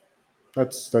 Yeah.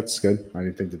 That's good.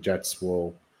 I think the Jets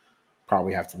will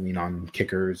probably have to lean on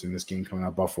kickers in this game coming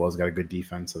up. Buffalo's got a good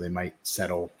defense, so they might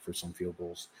settle for some field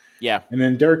goals. Yeah. And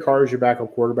then Derek Carr is your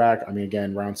backup quarterback. I mean,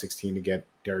 again, round 16 to get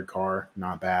Derek Carr,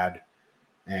 not bad.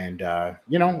 And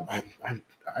you know,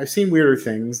 I've seen weirder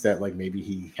things that like maybe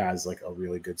he has like a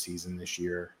really good season this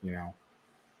year. You know.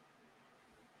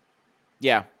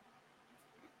 Yeah.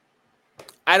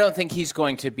 I don't think he's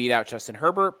going to beat out Justin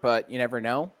Herbert, but you never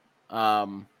know.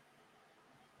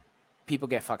 People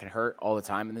get fucking hurt all the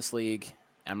time in this league.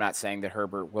 I'm not saying that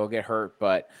Herbert will get hurt,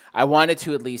 but I wanted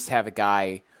to at least have a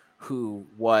guy who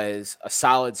was a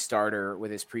solid starter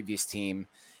with his previous team,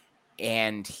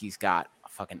 and he's got a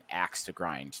fucking axe to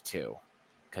grind too,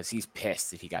 because he's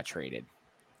pissed that he got traded.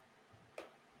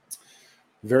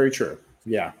 Very true.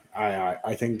 Yeah,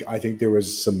 I think there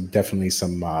was definitely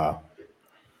some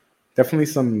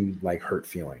like hurt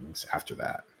feelings after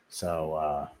that.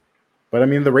 So, but I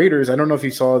mean, the Raiders. I don't know if you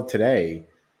saw it today.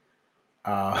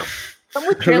 Something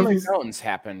with Chandler Jones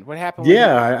happened. What happened?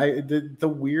 Yeah, the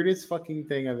weirdest fucking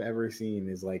thing I've ever seen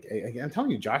is like I'm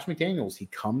telling you, Josh McDaniels. He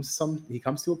comes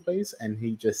to a place and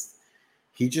he just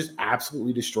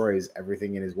absolutely destroys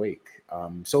everything in his wake.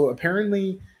 So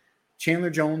apparently, Chandler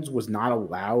Jones was not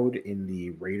allowed in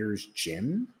the Raiders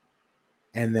gym,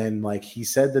 and then like he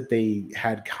said that they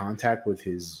had contact with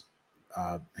his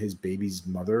baby's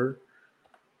mother,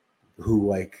 who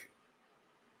like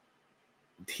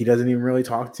he doesn't even really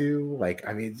talk to. Like,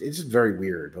 I mean, it's just very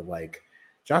weird. But like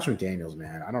Josh McDaniels,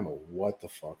 man, I don't know what the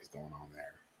fuck is going on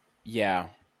there. Yeah,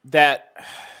 that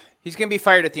he's gonna be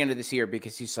fired at the end of this year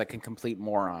because he's like a complete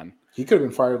moron. He could have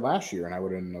been fired last year, and I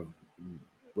wouldn't have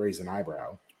raised an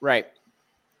eyebrow. Right.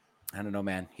 I don't know,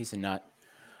 man. He's a nut.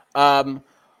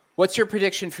 What's your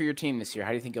prediction for your team this year? How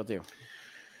do you think you'll do?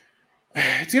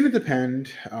 It's going to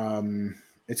depend.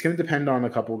 It's going to depend on a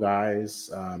couple guys.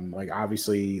 Like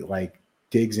obviously, like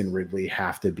Diggs and Ridley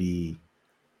have to be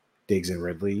Diggs and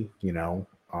Ridley. You know,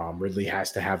 Ridley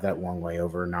has to have that long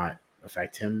layover not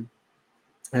affect him,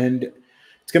 and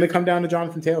it's going to come down to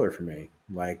Jonathan Taylor for me.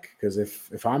 Like, because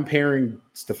if I'm pairing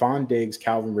Stephon Diggs,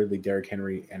 Calvin Ridley, Derrick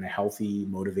Henry, and a healthy,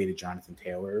 motivated Jonathan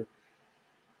Taylor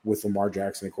with Lamar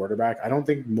Jackson, the quarterback, I don't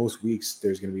think most weeks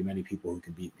there's going to be many people who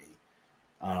can beat me.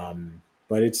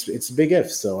 But it's a big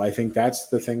if. So I think that's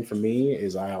the thing for me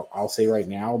is I'll say right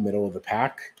now, middle of the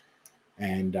pack,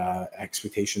 and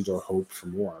expectations or hope for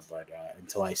more. But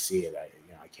until I see it,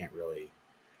 I can't really.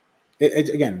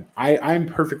 Again, I'm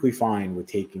perfectly fine with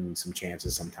taking some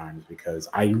chances sometimes because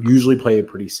I usually play it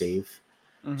pretty safe.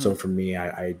 Mm-hmm. So for me,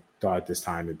 I thought at this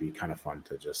time it'd be kind of fun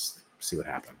to just see what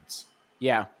happens.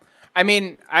 Yeah. I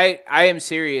mean, I am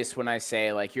serious when I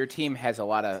say like your team has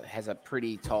a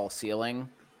pretty tall ceiling.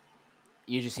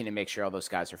 You just need to make sure all those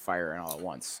guys are firing all at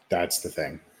once. That's the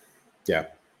thing. Yeah.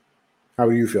 How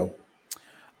do you feel?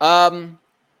 I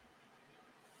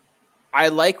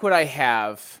like what I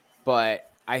have, but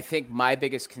I think my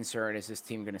biggest concern is this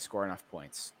team going to score enough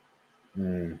points.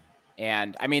 Mm.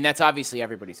 And I mean, that's obviously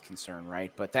everybody's concern,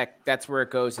 right? But that's where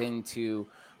it goes into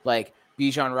like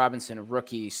Bijan Robinson, a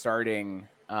rookie starting.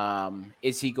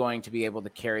 Is he going to be able to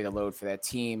carry the load for that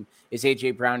team? Is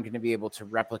A.J. Brown going to be able to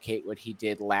replicate what he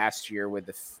did last year with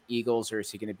the Eagles, or is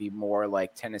he going to be more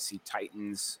like Tennessee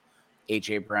Titans,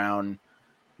 A.J. Brown?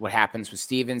 What happens with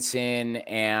Stevenson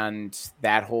and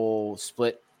that whole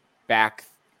split back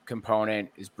component?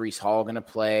 Is Breece Hall going to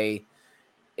play?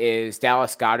 Is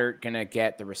Dallas Goedert going to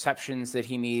get the receptions that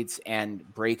he needs and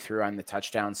break through on the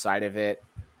touchdown side of it?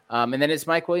 And then is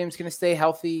Mike Williams going to stay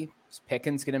healthy? Is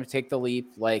Pickens going to take the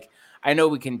leap? Like, I know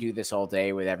we can do this all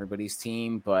day with everybody's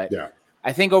team, but yeah.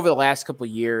 I think over the last couple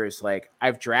of years, like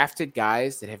I've drafted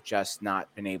guys that have just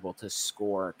not been able to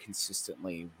score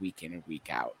consistently week in and week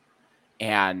out.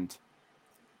 And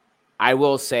I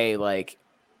will say, like,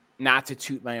 not to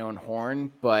toot my own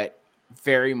horn, but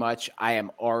very much I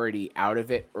am already out of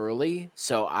it early.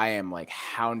 So I am like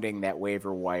hounding that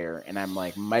waiver wire and I'm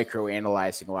like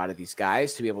micro-analyzing a lot of these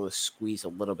guys to be able to squeeze a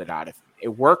little bit out of them. It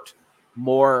worked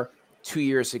more 2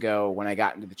 years ago when I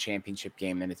got into the championship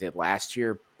game than it did last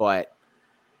year, but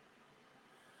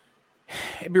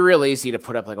it'd be real easy to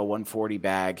put up like a 140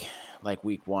 bag like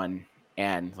week one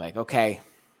and like, okay.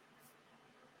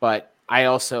 But I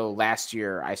also last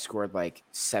year I scored like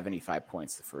 75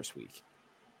 points the first week.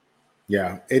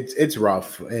 Yeah, it's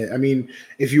rough. I mean,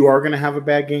 if you are going to have a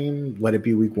bad game, let it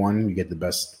be week one. You get the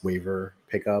best waiver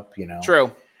pickup, you know.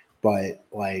 True. But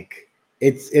like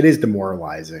it is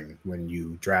demoralizing when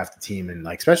you draft a team and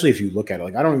like, especially if you look at it,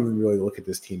 like I don't even really look at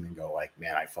this team and go like,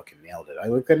 man, I fucking nailed it. I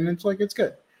look at it and it's like, it's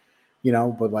good, you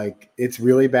know, but like, it's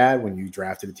really bad when you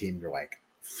drafted a team. You're like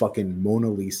fucking Mona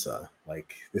Lisa.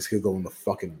 Like this could go in the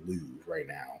fucking Louvre right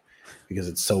now because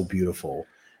it's so beautiful.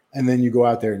 And then you go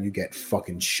out there and you get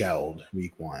fucking shelled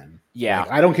week one. Yeah.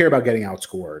 Like, I don't care about getting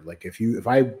outscored. Like if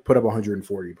I put up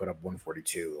 140, you put up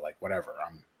 142, like whatever.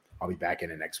 I'll be back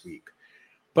in it next week.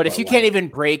 But if you can't even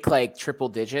break like triple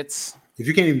digits, if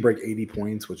you can't even break 80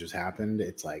 points, which has happened,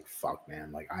 it's like, fuck,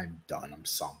 man. Like, I'm done. I'm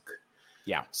sunk.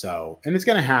 yeah. So, and it's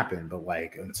going to happen, but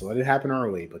like, and so let it happen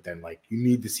early. But then, like, you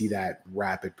need to see that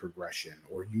rapid progression,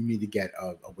 or you need to get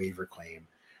a waiver claim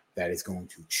that is going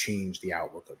to change the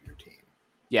outlook of your team.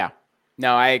 Yeah.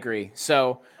 No, I agree.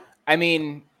 So, I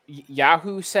mean,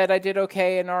 Yahoo said I did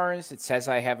okay in ours. It says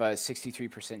I have a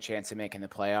 63% chance of making the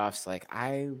playoffs. Like,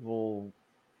 I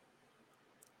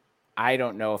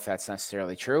don't know if that's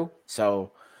necessarily true.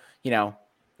 So,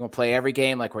 we'll play every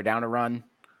game like we're down a run,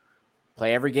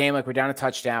 play every game like we're down a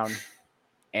touchdown,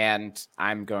 and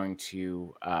I'm going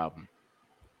to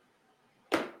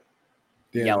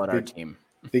yell at our team.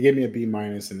 They gave me a B-,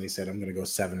 and they said I'm going to go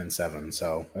 7-7.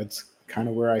 So that's kind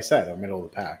of where I said I'm middle of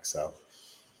the pack. So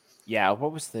yeah,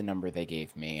 what was the number they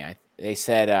gave me? They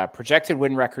said projected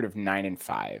win record of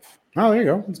 9-5. Oh, there you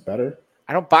go. It's better.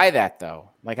 I don't buy that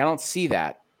though. Like, I don't see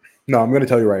that. No, I'm going to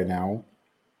tell you right now,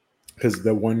 because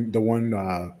the one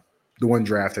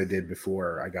draft I did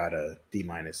before, I got a D-,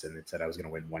 and it said I was going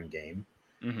to win one game.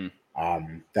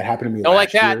 Mm-hmm. That happened to me don't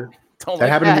last like that. year. Don't that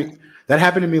like happened that. to me. That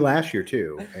happened to me last year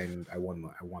too, and I won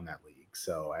that league.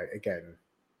 So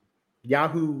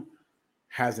Yahoo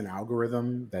has an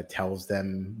algorithm that tells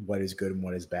them what is good and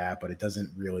what is bad, but it doesn't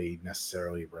really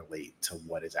necessarily relate to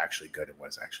what is actually good and what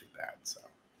is actually bad. So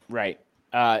right.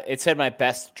 It said my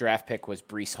best draft pick was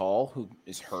Breece Hall, who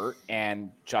is hurt,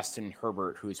 and Justin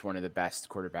Herbert, who's one of the best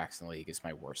quarterbacks in the league, is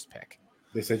my worst pick.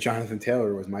 They said Jonathan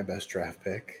Taylor was my best draft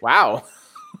pick. Wow.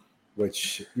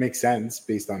 Which makes sense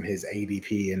based on his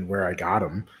ADP and where I got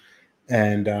him.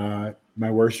 And my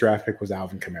worst draft pick was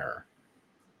Alvin Kamara.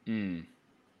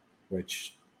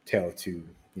 Which tale to,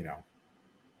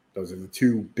 those are the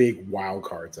two big wild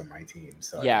cards on my team.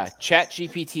 So yeah,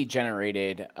 ChatGPT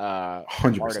generated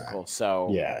 100%. article. So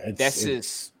yeah, this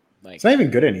is like, it's not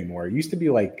even good anymore. It used to be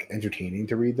like entertaining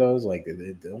to read those. Like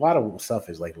a lot of stuff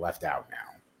is like left out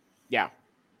now. Yeah,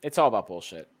 it's all about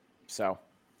bullshit. So,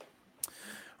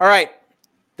 all right,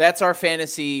 that's our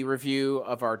fantasy review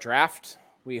of our draft.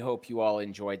 We hope you all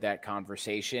enjoyed that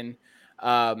conversation.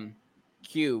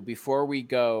 Q, before we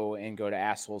go to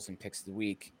assholes and picks of the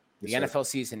week, the NFL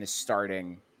season is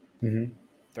starting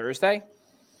Thursday.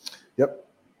 Yep.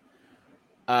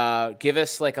 Give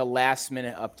us like a last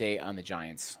minute update on the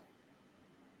Giants.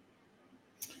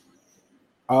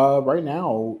 Right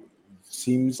now,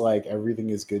 seems like everything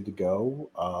is good to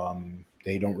go.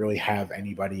 They don't really have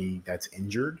anybody that's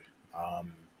injured.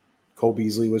 Cole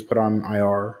Beasley was put on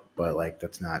IR, but like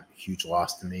that's not a huge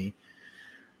loss to me.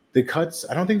 The cuts,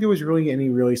 I don't think there was really any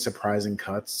really surprising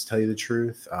cuts, to tell you the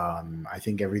truth. I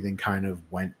think everything kind of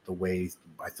went the way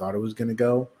I thought it was going to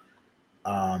go.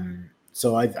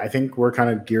 So I think we're kind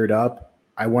of geared up.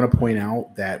 I want to point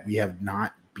out that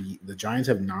the Giants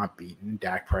have not beaten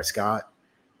Dak Prescott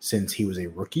since he was a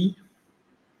rookie.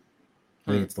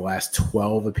 I think it's the last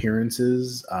 12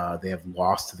 appearances. They have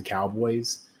lost to the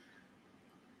Cowboys.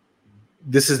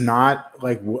 This is not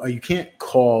like, you can't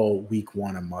call week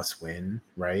one a must win,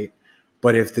 right?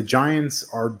 But if the Giants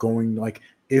are going, like,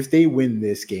 if they win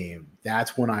this game,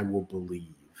 that's when I will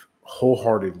believe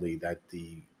wholeheartedly that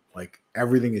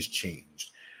everything has changed.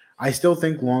 I still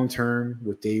think long term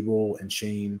with Dable and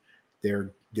Shane,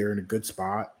 they're in a good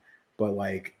spot. But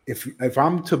like, if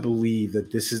I'm to believe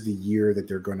that this is the year that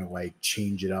they're going to like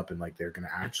change it up and like they're going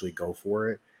to actually go for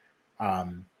it,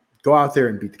 go out there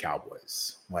and beat the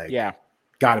Cowboys. Like, yeah.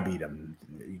 Got to beat them.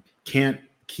 You can't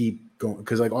keep going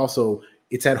because, like, also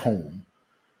it's at home.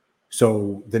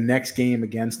 So the next game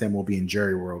against them will be in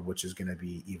Jerry World, which is going to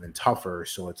be even tougher.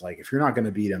 So it's like, if you're not going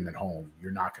to beat them at home,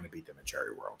 you're not going to beat them at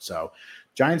Jerry World. So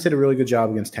Giants did a really good job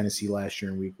against Tennessee last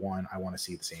year in week one. I want to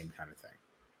see the same kind of thing.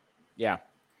 Yeah.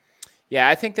 Yeah,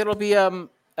 I think that'll be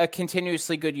a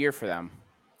continuously good year for them.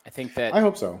 I think that. I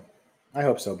hope so.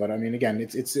 But I mean, again,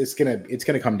 it's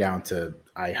gonna come down to,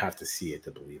 I have to see it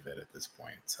to believe it at this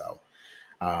point. So,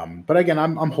 but again,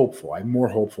 I'm hopeful. I'm more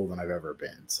hopeful than I've ever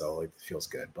been. So it feels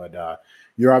good. But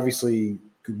you're obviously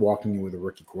walking in with a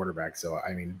rookie quarterback. So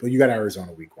I mean, but you got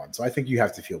Arizona week one. So I think you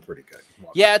have to feel pretty good.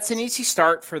 Yeah, it's an easy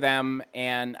start for them,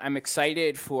 and I'm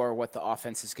excited for what the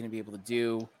offense is going to be able to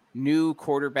do. New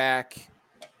quarterback,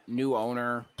 new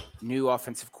owner, new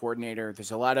offensive coordinator.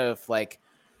 There's a lot of like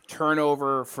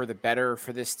turnover for the better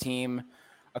for this team.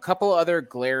 A couple other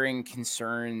glaring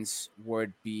concerns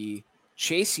would be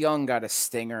Chase Young got a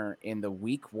stinger in the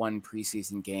week one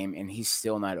preseason game, and he's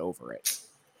still not over it.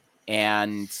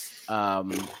 And I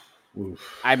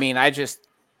mean, I just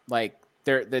like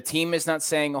the team is not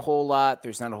saying a whole lot.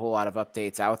 There's not a whole lot of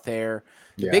updates out there.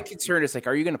 The big concern is like,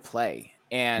 are you going to play?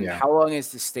 And Yeah. how long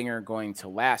is the stinger going to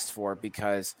last for?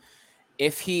 Because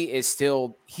if he's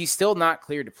still not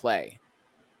cleared to play.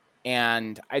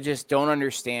 And I just don't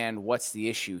understand what's the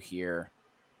issue here.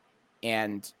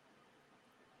 And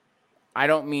I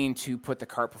don't mean to put the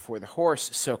cart before the horse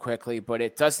so quickly, but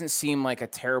it doesn't seem like a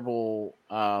terrible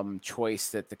choice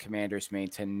that the Commanders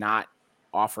made to not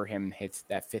offer him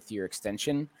that 5th-year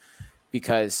extension,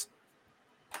 because,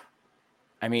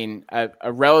 I mean,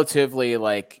 a relatively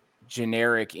like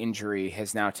generic injury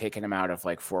has now taken him out of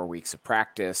like 4 weeks of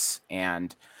practice.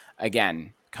 And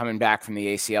again, coming back from the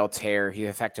ACL tear, he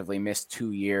effectively missed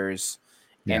 2 years.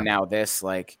 Yeah. And now this,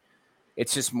 like,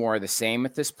 it's just more of the same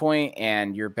at this point.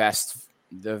 And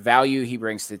the value he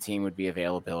brings to the team would be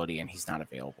availability, and he's not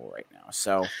available right now.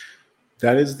 So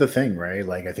that is the thing, right?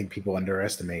 Like, I think people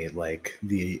underestimate like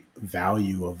the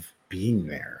value of being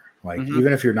there. Like,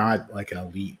 even if you're not like an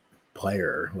elite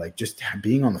player, like just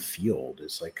being on the field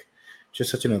is like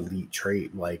just such an elite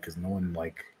trait. Like, because no one,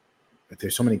 like,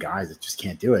 there's so many guys that just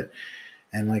can't do it.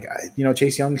 And like,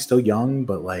 Chase Young is still young,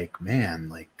 but like, man,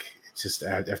 like, it's just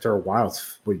after a while,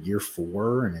 it's year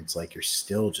 4, and it's like you're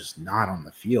still just not on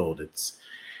the field. It's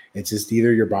just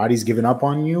either your body's given up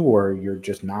on you or you're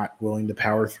just not willing to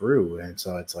power through. And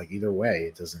so it's like either way,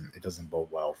 it doesn't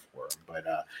bode well for him. But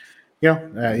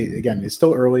again, it's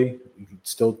still early.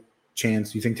 Still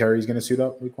chance. Do you think Terry's going to suit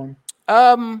up week 1?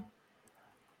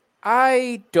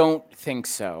 I don't think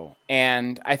so.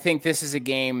 And I think this is a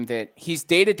game that he's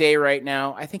day-to-day right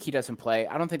now. I think he doesn't play.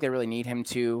 I don't think they really need him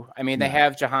to. I mean, they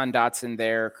have Jahan Dotson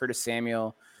there, Curtis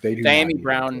Samuel, Diami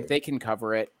Brown. They can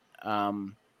cover it.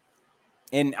 And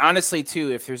honestly,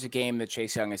 too, if there's a game that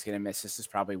Chase Young is going to miss, this is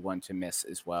probably one to miss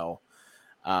as well.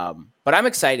 But I'm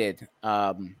excited.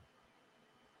 I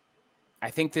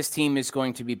think this team is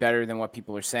going to be better than what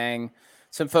people are saying.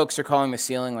 Some folks are calling the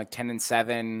ceiling like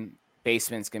 10-7.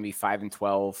 Basement's going to be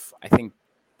 5-12. I think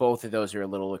both of those are a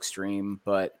little extreme,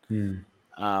 but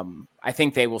I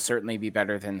think they will certainly be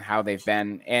better than how they've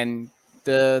been. And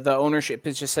the ownership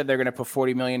has just said they're going to put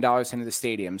 $40 million into the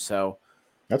stadium. So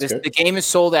the game is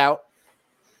sold out.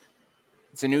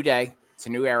 It's a new day. It's a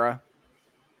new era.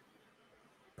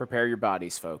 Prepare your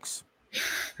bodies, folks.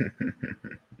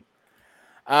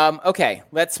 Okay,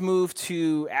 let's move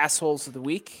to Assholes of the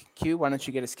Week. Q, why don't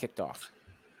you get us kicked off?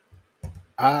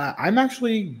 I'm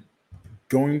actually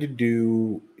going to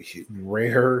do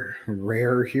rare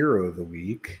hero of the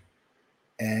week,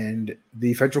 and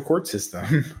the federal court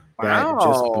system that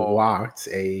just blocked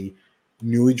a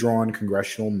newly drawn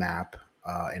congressional map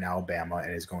in Alabama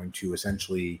and is going to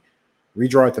essentially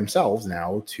redraw it themselves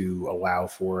now to allow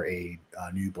for a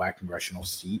new black congressional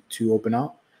seat to open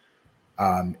up.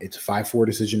 It's a 5-4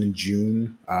 decision in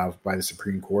June by the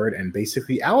Supreme Court. And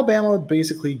basically, Alabama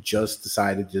just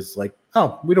decided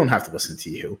we don't have to listen to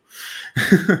you.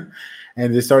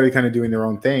 And they started kind of doing their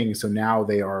own thing. So now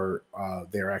they're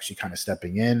actually kind of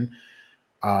stepping in.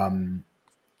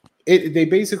 They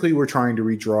basically were trying to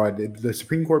redraw it. The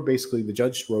Supreme Court, basically, the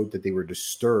judge wrote that they were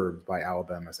disturbed by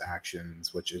Alabama's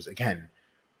actions, which is, again,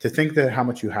 to think that how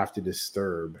much you have to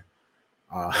disturb.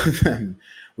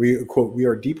 We quote, "We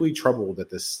are deeply troubled that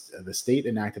the state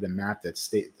enacted a map that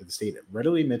the state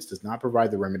readily admits does not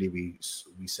provide the remedy we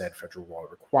said federal law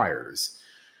requires."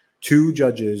 2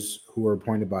 judges who were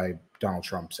appointed by Donald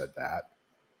Trump said that.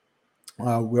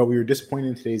 Well, we were disappointed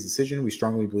in today's decision. We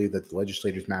strongly believe that the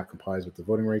legislator's map complies with the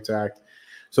Voting Rights Act.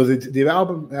 So the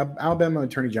Alabama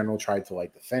Attorney General tried to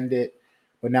defend it,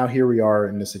 but now here we are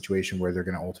in the situation where they're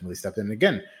going to ultimately step in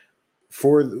again.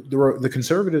 For the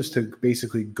conservatives to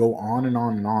basically go on and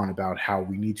on and on about how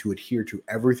we need to adhere to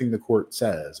everything the court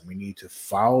says, and we need to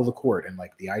follow the court, and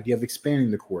the idea of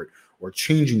expanding the court or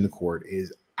changing the court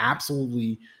is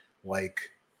absolutely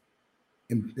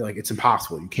it's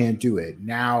impossible. You can't do it.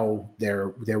 Now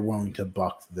they're willing to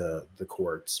buck the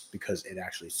courts because it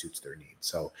actually suits their needs.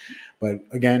 So, but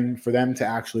again, for them to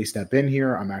actually step in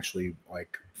here, I'm actually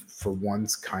for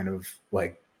once kind of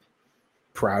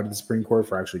proud of the Supreme Court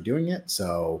for actually doing it.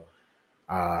 So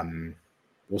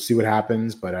we'll see what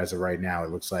happens. But as of right now,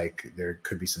 it looks like there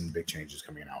could be some big changes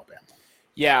coming in Alabama.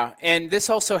 Yeah. And this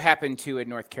also happened too in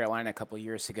North Carolina a couple of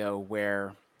years ago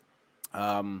where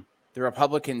the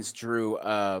Republicans drew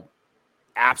a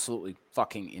absolutely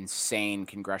fucking insane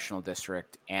congressional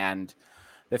district. And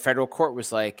the federal court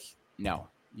was like, no,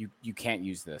 you can't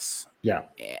use this. Yeah.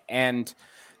 And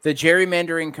the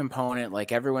gerrymandering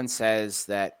component, everyone says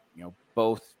that,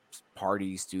 both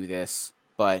parties do this,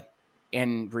 but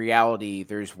in reality,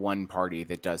 there's one party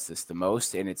that does this the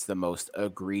most, and it's the most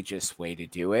egregious way to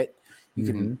do it. You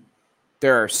can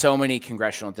there are so many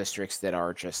congressional districts that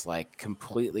are just like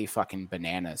completely fucking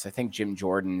bananas. I think Jim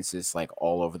Jordan's is like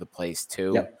all over the place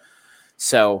too. Yep.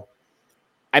 So,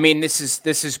 I mean, this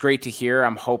is great to hear.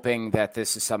 I'm hoping that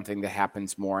this is something that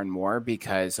happens more and more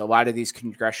because a lot of these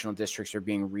congressional districts are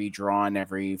being redrawn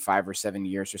every 5 or 7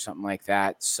 years or something like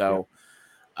that. So,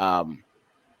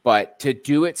 but to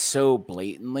do it so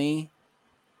blatantly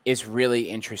is really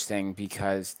interesting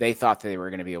because they thought they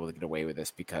were going to be able to get away with this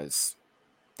because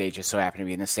they just so happen to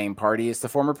be in the same party as the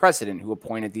former president who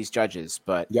appointed these judges.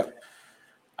 But yeah,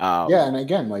 and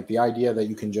again, like the idea that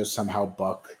you can just somehow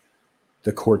buck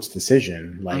the court's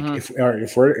decision, like if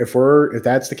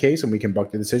that's the case and we can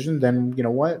buck the decision, then you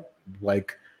know what,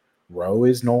 like Roe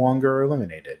is no longer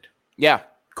eliminated. Yeah,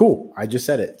 cool. I just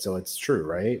said it, so it's true,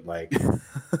 right? Like,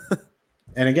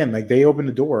 and again, like they opened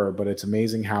the door, but it's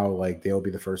amazing how like they'll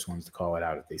be the first ones to call it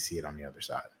out if they see it on the other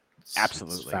side. It's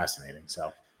fascinating.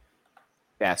 So.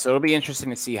 Yeah, so it'll be interesting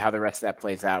to see how the rest of that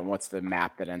plays out and what's the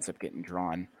map that ends up getting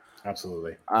drawn.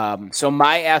 Absolutely. So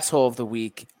my asshole of the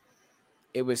week,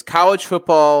 it was college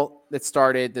football that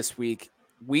started this week.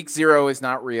 Week 0 is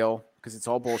not real because it's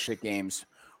all bullshit games.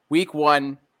 Week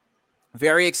 1,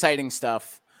 very exciting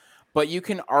stuff, but you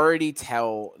can already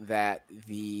tell that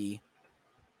the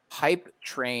hype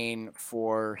train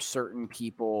for certain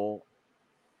people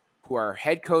who are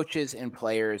head coaches and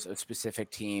players of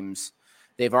specific teams,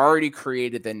 they've already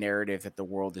created the narrative that the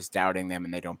world is doubting them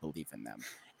and they don't believe in them.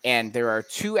 And there are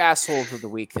 2 assholes of the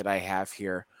week that I have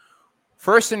here.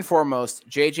 First and foremost,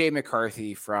 J.J.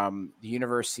 McCarthy from the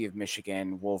University of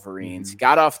Michigan Wolverines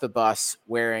got off the bus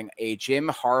wearing a Jim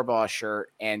Harbaugh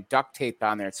shirt and duct tape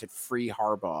on there. It said Free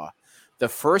Harbaugh. The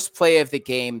first play of the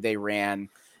game they ran,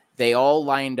 they all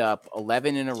lined up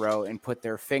 11 in a row and put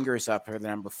their fingers up for the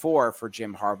number 4 for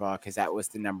Jim Harbaugh because that was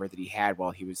the number that he had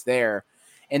while he was there.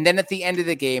 And then at the end of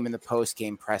the game in the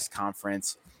post-game press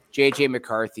conference, J.J.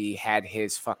 McCarthy had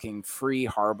his fucking Free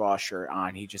Harbaugh shirt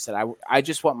on. He just said, I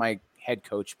just want my head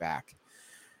coach back.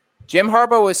 Jim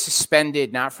Harbaugh was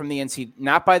suspended not by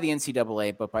the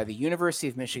NCAA, but by the University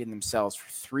of Michigan themselves for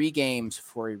 3 games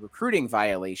for a recruiting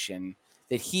violation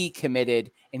that he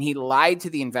committed and he lied to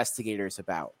the investigators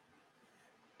about.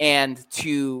 And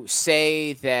to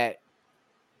say that,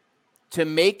 to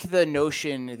make the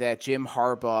notion that Jim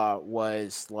Harbaugh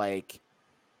was like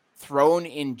thrown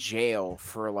in jail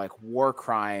for like war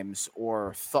crimes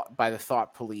or by the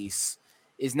thought police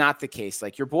is not the case.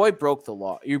 Like your boy broke the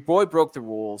law. Your boy broke the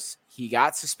rules. He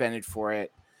got suspended for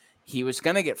it. He was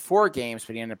going to get 4 games,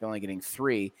 but he ended up only getting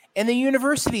 3. And the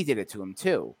university did it to him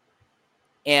too.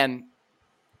 And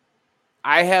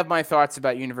I have my thoughts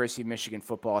about University of Michigan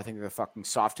football. I think they're the fucking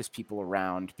softest people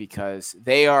around because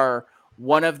they are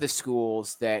one of the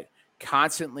schools that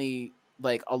constantly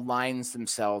like aligns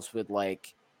themselves with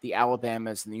like the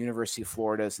Alabamas and the University of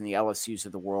Floridas and the LSUs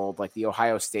of the world, like the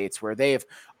Ohio States, where they have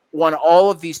won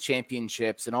all of these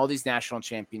championships and all these national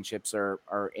championships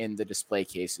are in the display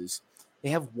cases. They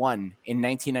have won in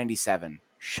 1997.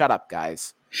 Shut up,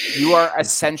 guys. You are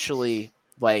essentially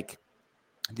like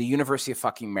the University of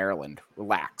fucking Maryland.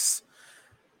 Relax.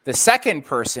 The second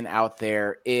person out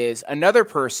there is another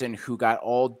person who got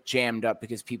all jammed up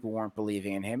because people weren't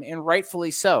believing in him, and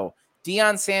rightfully so,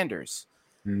 Deion Sanders.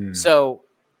 So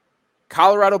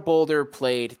Colorado Boulder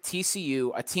played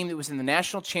TCU, a team that was in the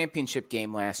national championship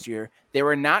game last year. They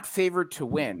were not favored to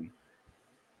win.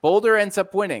 Boulder ends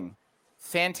up winning.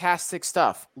 Fantastic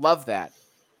stuff. Love that.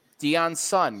 Deion's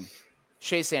son,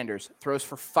 Shea Sanders, throws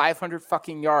for 500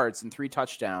 fucking yards and 3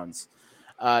 touchdowns.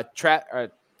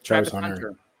 Travis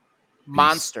Hunter.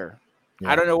 Monster.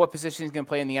 Yeah. I don't know what position he's going to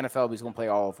play in the NFL, but he's going to play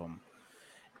all of them.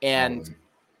 And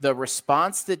the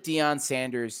response that Deion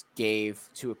Sanders gave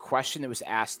to a question that was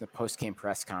asked in the post-game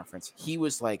press conference, he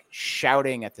was like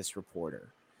shouting at this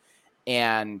reporter.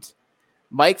 And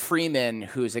Mike Freeman,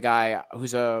 who's a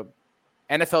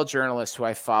NFL journalist who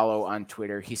I follow on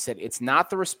Twitter, he said, it's not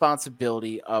the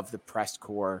responsibility of the press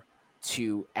corps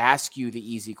to ask you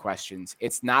the easy questions.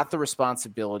 It's not the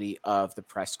responsibility of the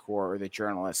press corps or the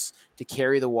journalists to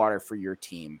carry the water for your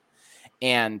team.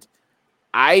 And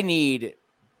I need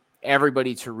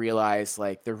everybody to realize,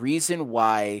 like, the reason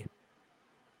why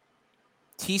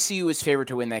TCU is favored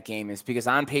to win that game is because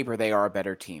on paper they are a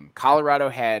better team. Colorado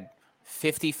had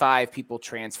 55 people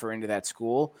transfer into that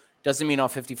school. Doesn't mean all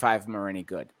 55 of them are any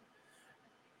good.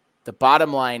 The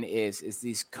bottom line is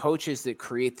these coaches that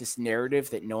create this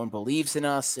narrative that no one believes in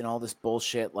us and all this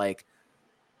bullshit, like,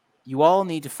 you all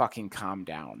need to fucking calm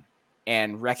down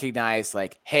and recognize,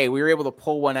 like, hey, we were able to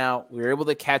pull one out. We were able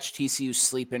to catch TCU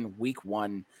sleeping week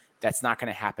 1. That's not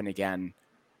going to happen again.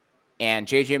 and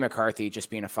JJ McCarthy just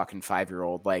being a fucking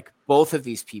 5-year-old. Like, both of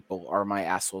these people are my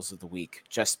assholes of the week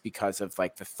just because of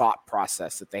like the thought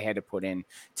process that they had to put in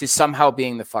to somehow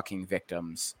being the fucking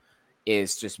victims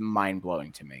is just mind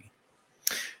blowing to me.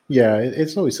 Yeah,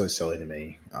 it's always so silly to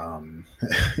me.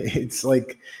 It's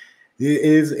like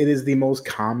it is the most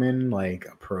common like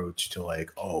approach to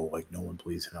like, oh, like no one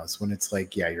believes in us, when it's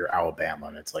like, yeah, you're Alabama,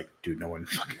 and it's like, dude, no one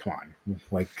fucking, come on,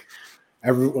 like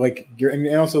you're, and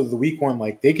also the week one,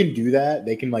 like they can do that,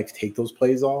 they can like take those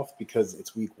plays off because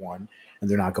it's week one and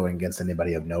they're not going against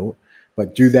anybody of note,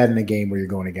 but do that in a game where you're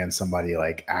going against somebody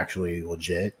like actually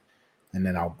legit. And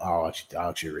then I'll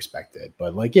actually respect it.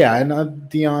 But like, yeah, and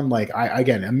Dion, like,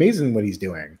 again, amazing what he's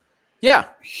doing. Yeah,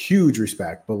 huge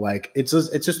respect. But like, it's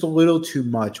just a little too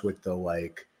much with the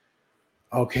like,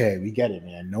 okay, we get it,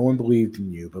 man. No one believed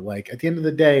in you, but like at the end of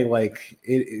the day, like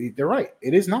they're right.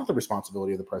 It is not the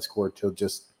responsibility of the press corps to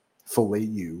just fillet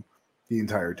you the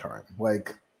entire time.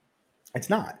 Like, it's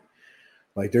not.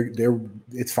 Like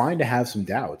it's fine to have some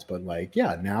doubts, but like,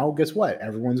 yeah, now guess what?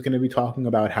 Everyone's going to be talking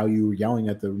about how you were yelling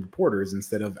at the reporters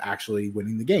instead of actually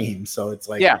winning the game. So it's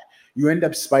like, yeah, you end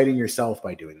up spiting yourself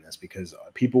by doing this because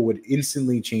people would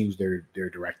instantly change their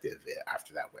directive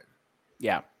after that win.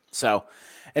 Yeah. So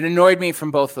it annoyed me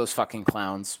from both those fucking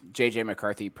clowns, JJ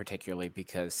McCarthy particularly,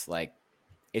 because like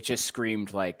it just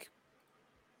screamed like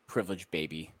privileged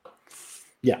baby.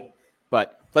 Yeah.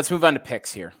 But let's move on to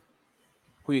picks here.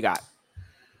 Who you got?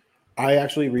 I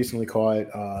actually recently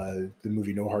caught the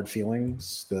movie No Hard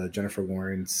Feelings, the Jennifer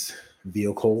Lawrence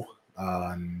vehicle.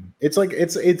 It's like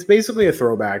it's basically a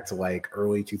throwback to like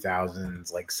early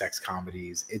 2000s like sex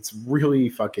comedies. It's really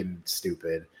fucking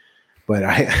stupid, but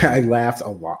I laughed a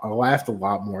lot. I laughed a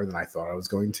lot more than I thought I was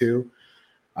going to.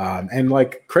 And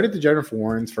like credit to Jennifer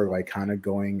Lawrence for like kind of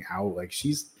going out, like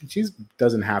she's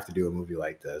doesn't have to do a movie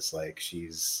like this. Like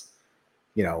she's,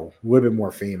 you know, a little bit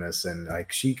more famous, and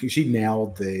like she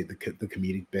nailed the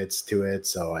comedic bits to it.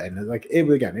 So, and like it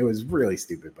was really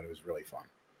stupid, but it was really fun.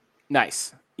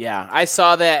 Nice. Yeah, I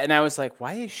saw that and I was like,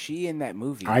 why is she in that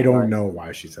movie? I don't know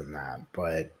why she's in that,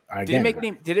 but again,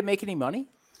 did it make any money?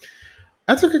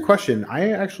 That's a good question.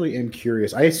 I actually am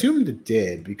curious. I assumed it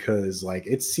did because like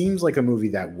it seems like a movie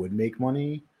that would make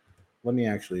money. Let me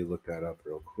actually look that up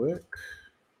real quick.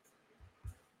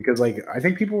 Because like I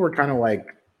think people were kind of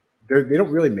like they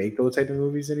don't really make those type of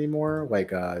movies anymore.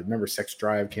 Like remember Sex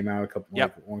Drive came out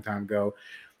a long time ago.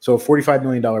 So $45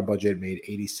 million budget made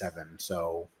 87.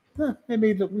 So it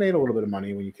made a little bit of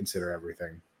money when you consider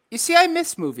everything. You see, I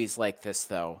miss movies like this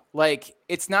though. Like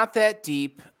it's not that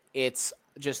deep. It's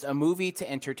just a movie to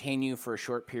entertain you for a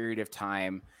short period of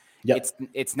time. Yep.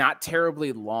 It's not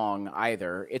terribly long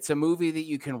either. It's a movie that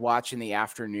you can watch in the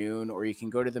afternoon, or you can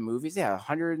go to the movies. Yeah,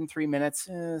 103 minutes.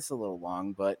 It's a little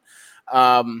long, but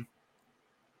I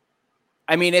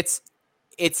mean, it's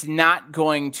not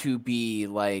going to be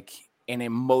like an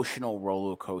emotional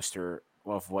roller coaster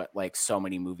of what like so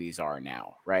many movies are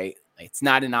now, right? It's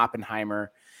not an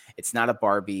Oppenheimer. It's not a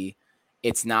Barbie.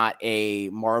 It's not a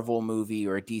Marvel movie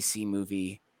or a DC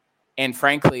movie. And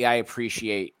frankly, I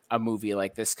appreciate a movie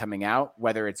like this coming out,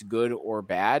 whether it's good or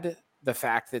bad. The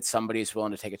fact that somebody's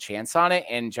willing to take a chance on it.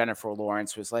 And Jennifer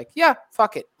Lawrence was like, yeah,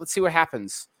 fuck it. Let's see what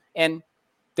happens. And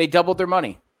they doubled their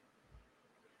money.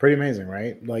 Pretty amazing,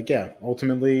 right? Like, yeah,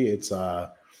 ultimately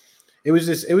it was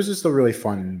just a really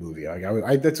fun movie.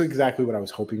 Like that's exactly what I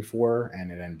was hoping for.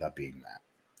 And it ended up being that.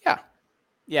 Yeah.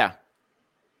 Yeah.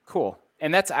 Cool.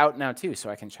 And that's out now too.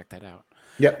 So I can check that out.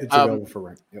 Yep. It's available for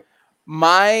rent. Yep.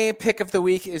 My pick of the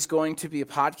week is going to be a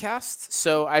podcast.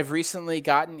 So I've recently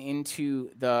gotten into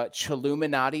the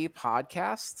Chilluminati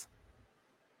podcast.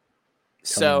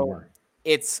 So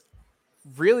it's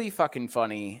really fucking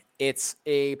funny. It's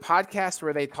a podcast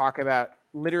where they talk about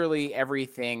literally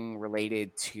everything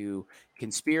related to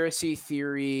conspiracy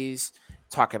theories,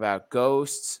 talk about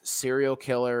ghosts, serial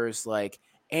killers, like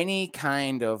any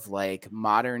kind of like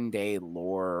modern day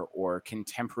lore or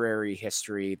contemporary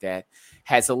history that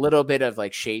has a little bit of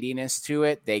like shadiness to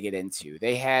it, they get into.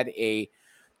 They had a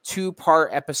 2-part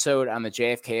episode on the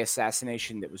JFK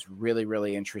assassination that was really,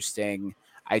 really interesting.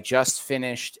 I just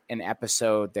finished an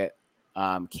episode that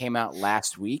came out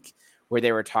last week where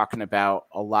they were talking about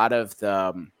a lot of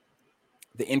the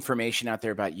information out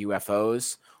there about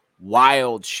UFOs.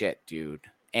 Wild shit, dude.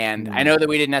 And I know that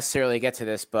we didn't necessarily get to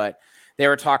this, but they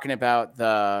were talking about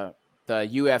the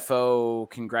UFO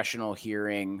congressional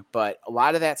hearing, but a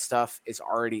lot of that stuff is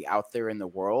already out there in the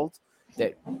world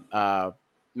that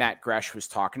Matt Gresh was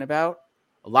talking about.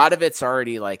 A lot of it's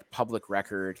already like public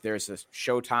record. There's a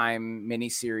Showtime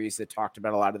miniseries that talked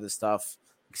about a lot of the stuff,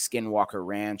 like Skinwalker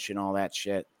Ranch and all that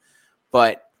shit.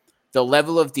 But the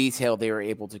level of detail they were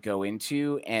able to go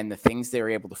into and the things they were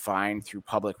able to find through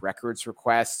public records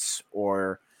requests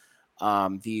or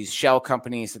these shell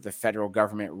companies that the federal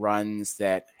government runs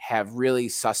that have really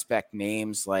suspect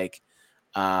names like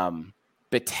Battelle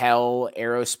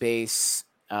Aerospace.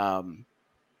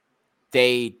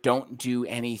 They don't do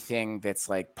anything that's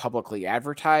like publicly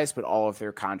advertised, but all of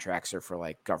their contracts are for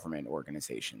like government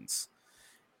organizations.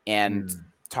 And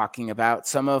talking about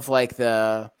some of like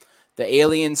the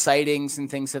alien sightings and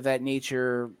things of that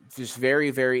nature, just very,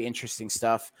 very interesting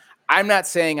stuff. I'm not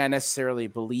saying I necessarily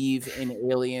believe in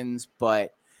aliens,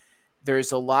 but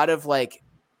there's a lot of like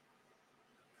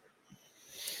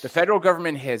the federal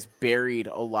government has buried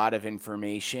a lot of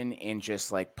information in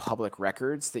just like public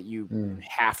records that you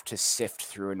have to sift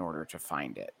through in order to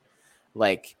find it.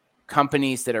 Like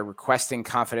companies that are requesting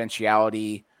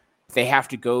confidentiality, they have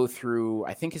to go through,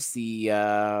 I think it's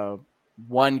the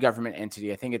one government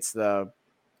entity, I think it's the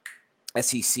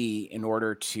SEC, in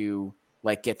order to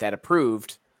like get that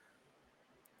approved.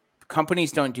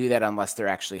 Companies don't do that unless they're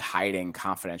actually hiding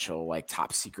confidential, like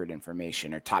top secret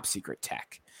information or top secret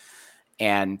tech.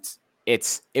 And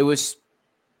it was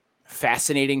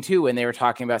fascinating too when they were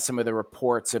talking about some of the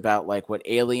reports about like what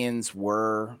aliens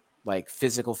were, like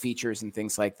physical features and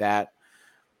things like that.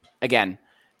 Again,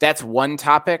 that's one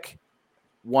topic.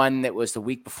 One that was the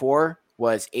week before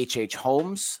was H.H.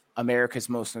 Holmes, America's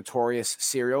most notorious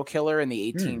serial killer in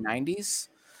the 1890s.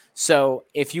 So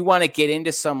if you want to get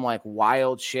into some like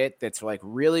wild shit that's like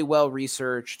really well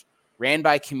researched, ran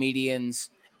by comedians,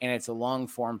 and it's a long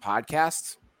form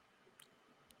podcast,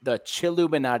 the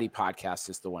Chilluminati podcast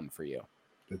is the one for you.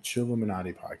 The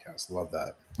Chilluminati podcast. Love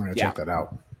that. I'm going to check that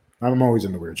out. I'm always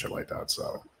into weird shit like that.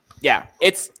 So yeah,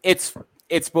 it's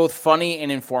both funny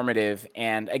and informative.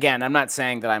 And again, I'm not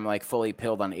saying that I'm like fully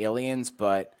pilled on aliens,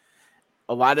 but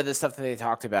a lot of the stuff that they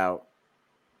talked about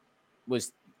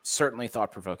was certainly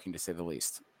thought-provoking, to say the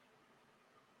least.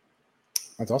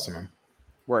 That's awesome, man.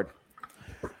 Word.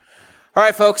 All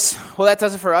right, folks. Well, that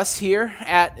does it for us here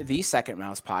at the Second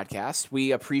Mouse Podcast.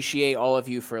 We appreciate all of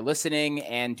you for listening,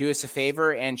 and do us a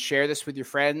favor and share this with your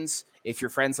friends. If your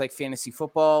friends like fantasy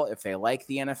football, if they like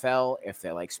the NFL, if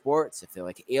they like sports, if they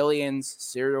like aliens,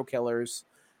 serial killers,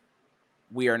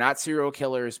 we are not serial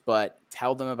killers, but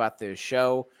tell them about the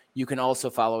show. You can also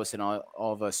follow us in all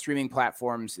of the streaming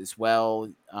platforms as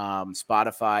well,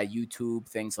 Spotify, YouTube,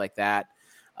 things like that.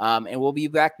 And we'll be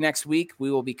back next week. We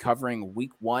will be covering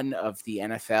week 1 of the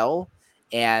NFL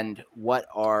and what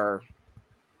our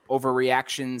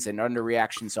overreactions and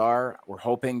underreactions are. We're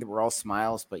hoping that we're all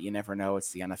smiles, but you never know.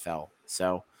 It's the NFL.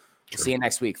 So we'll see you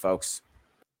next week, folks.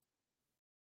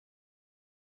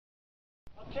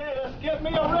 Okay, let's get me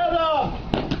a rhythm.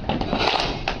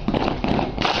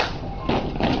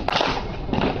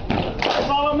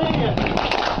 Follow me.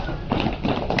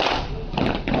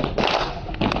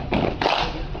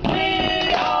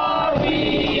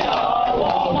 We are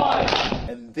Walmart.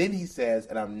 And then he says,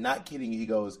 and I'm not kidding you, he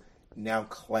goes, now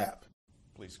clap.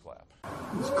 Please clap.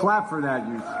 Just clap for that,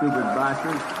 you stupid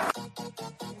bastard.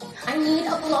 I need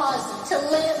applause to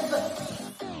live.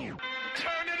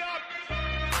 Turn it up.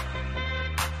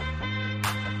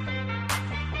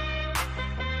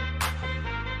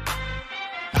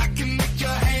 I can make your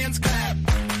hands clap.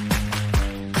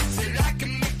 Said I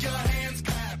can make your hands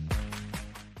clap.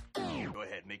 Go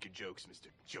ahead, make your jokes, Mr.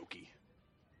 Jokey.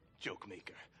 Joke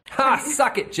maker. Ha!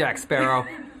 Suck it, Jack Sparrow.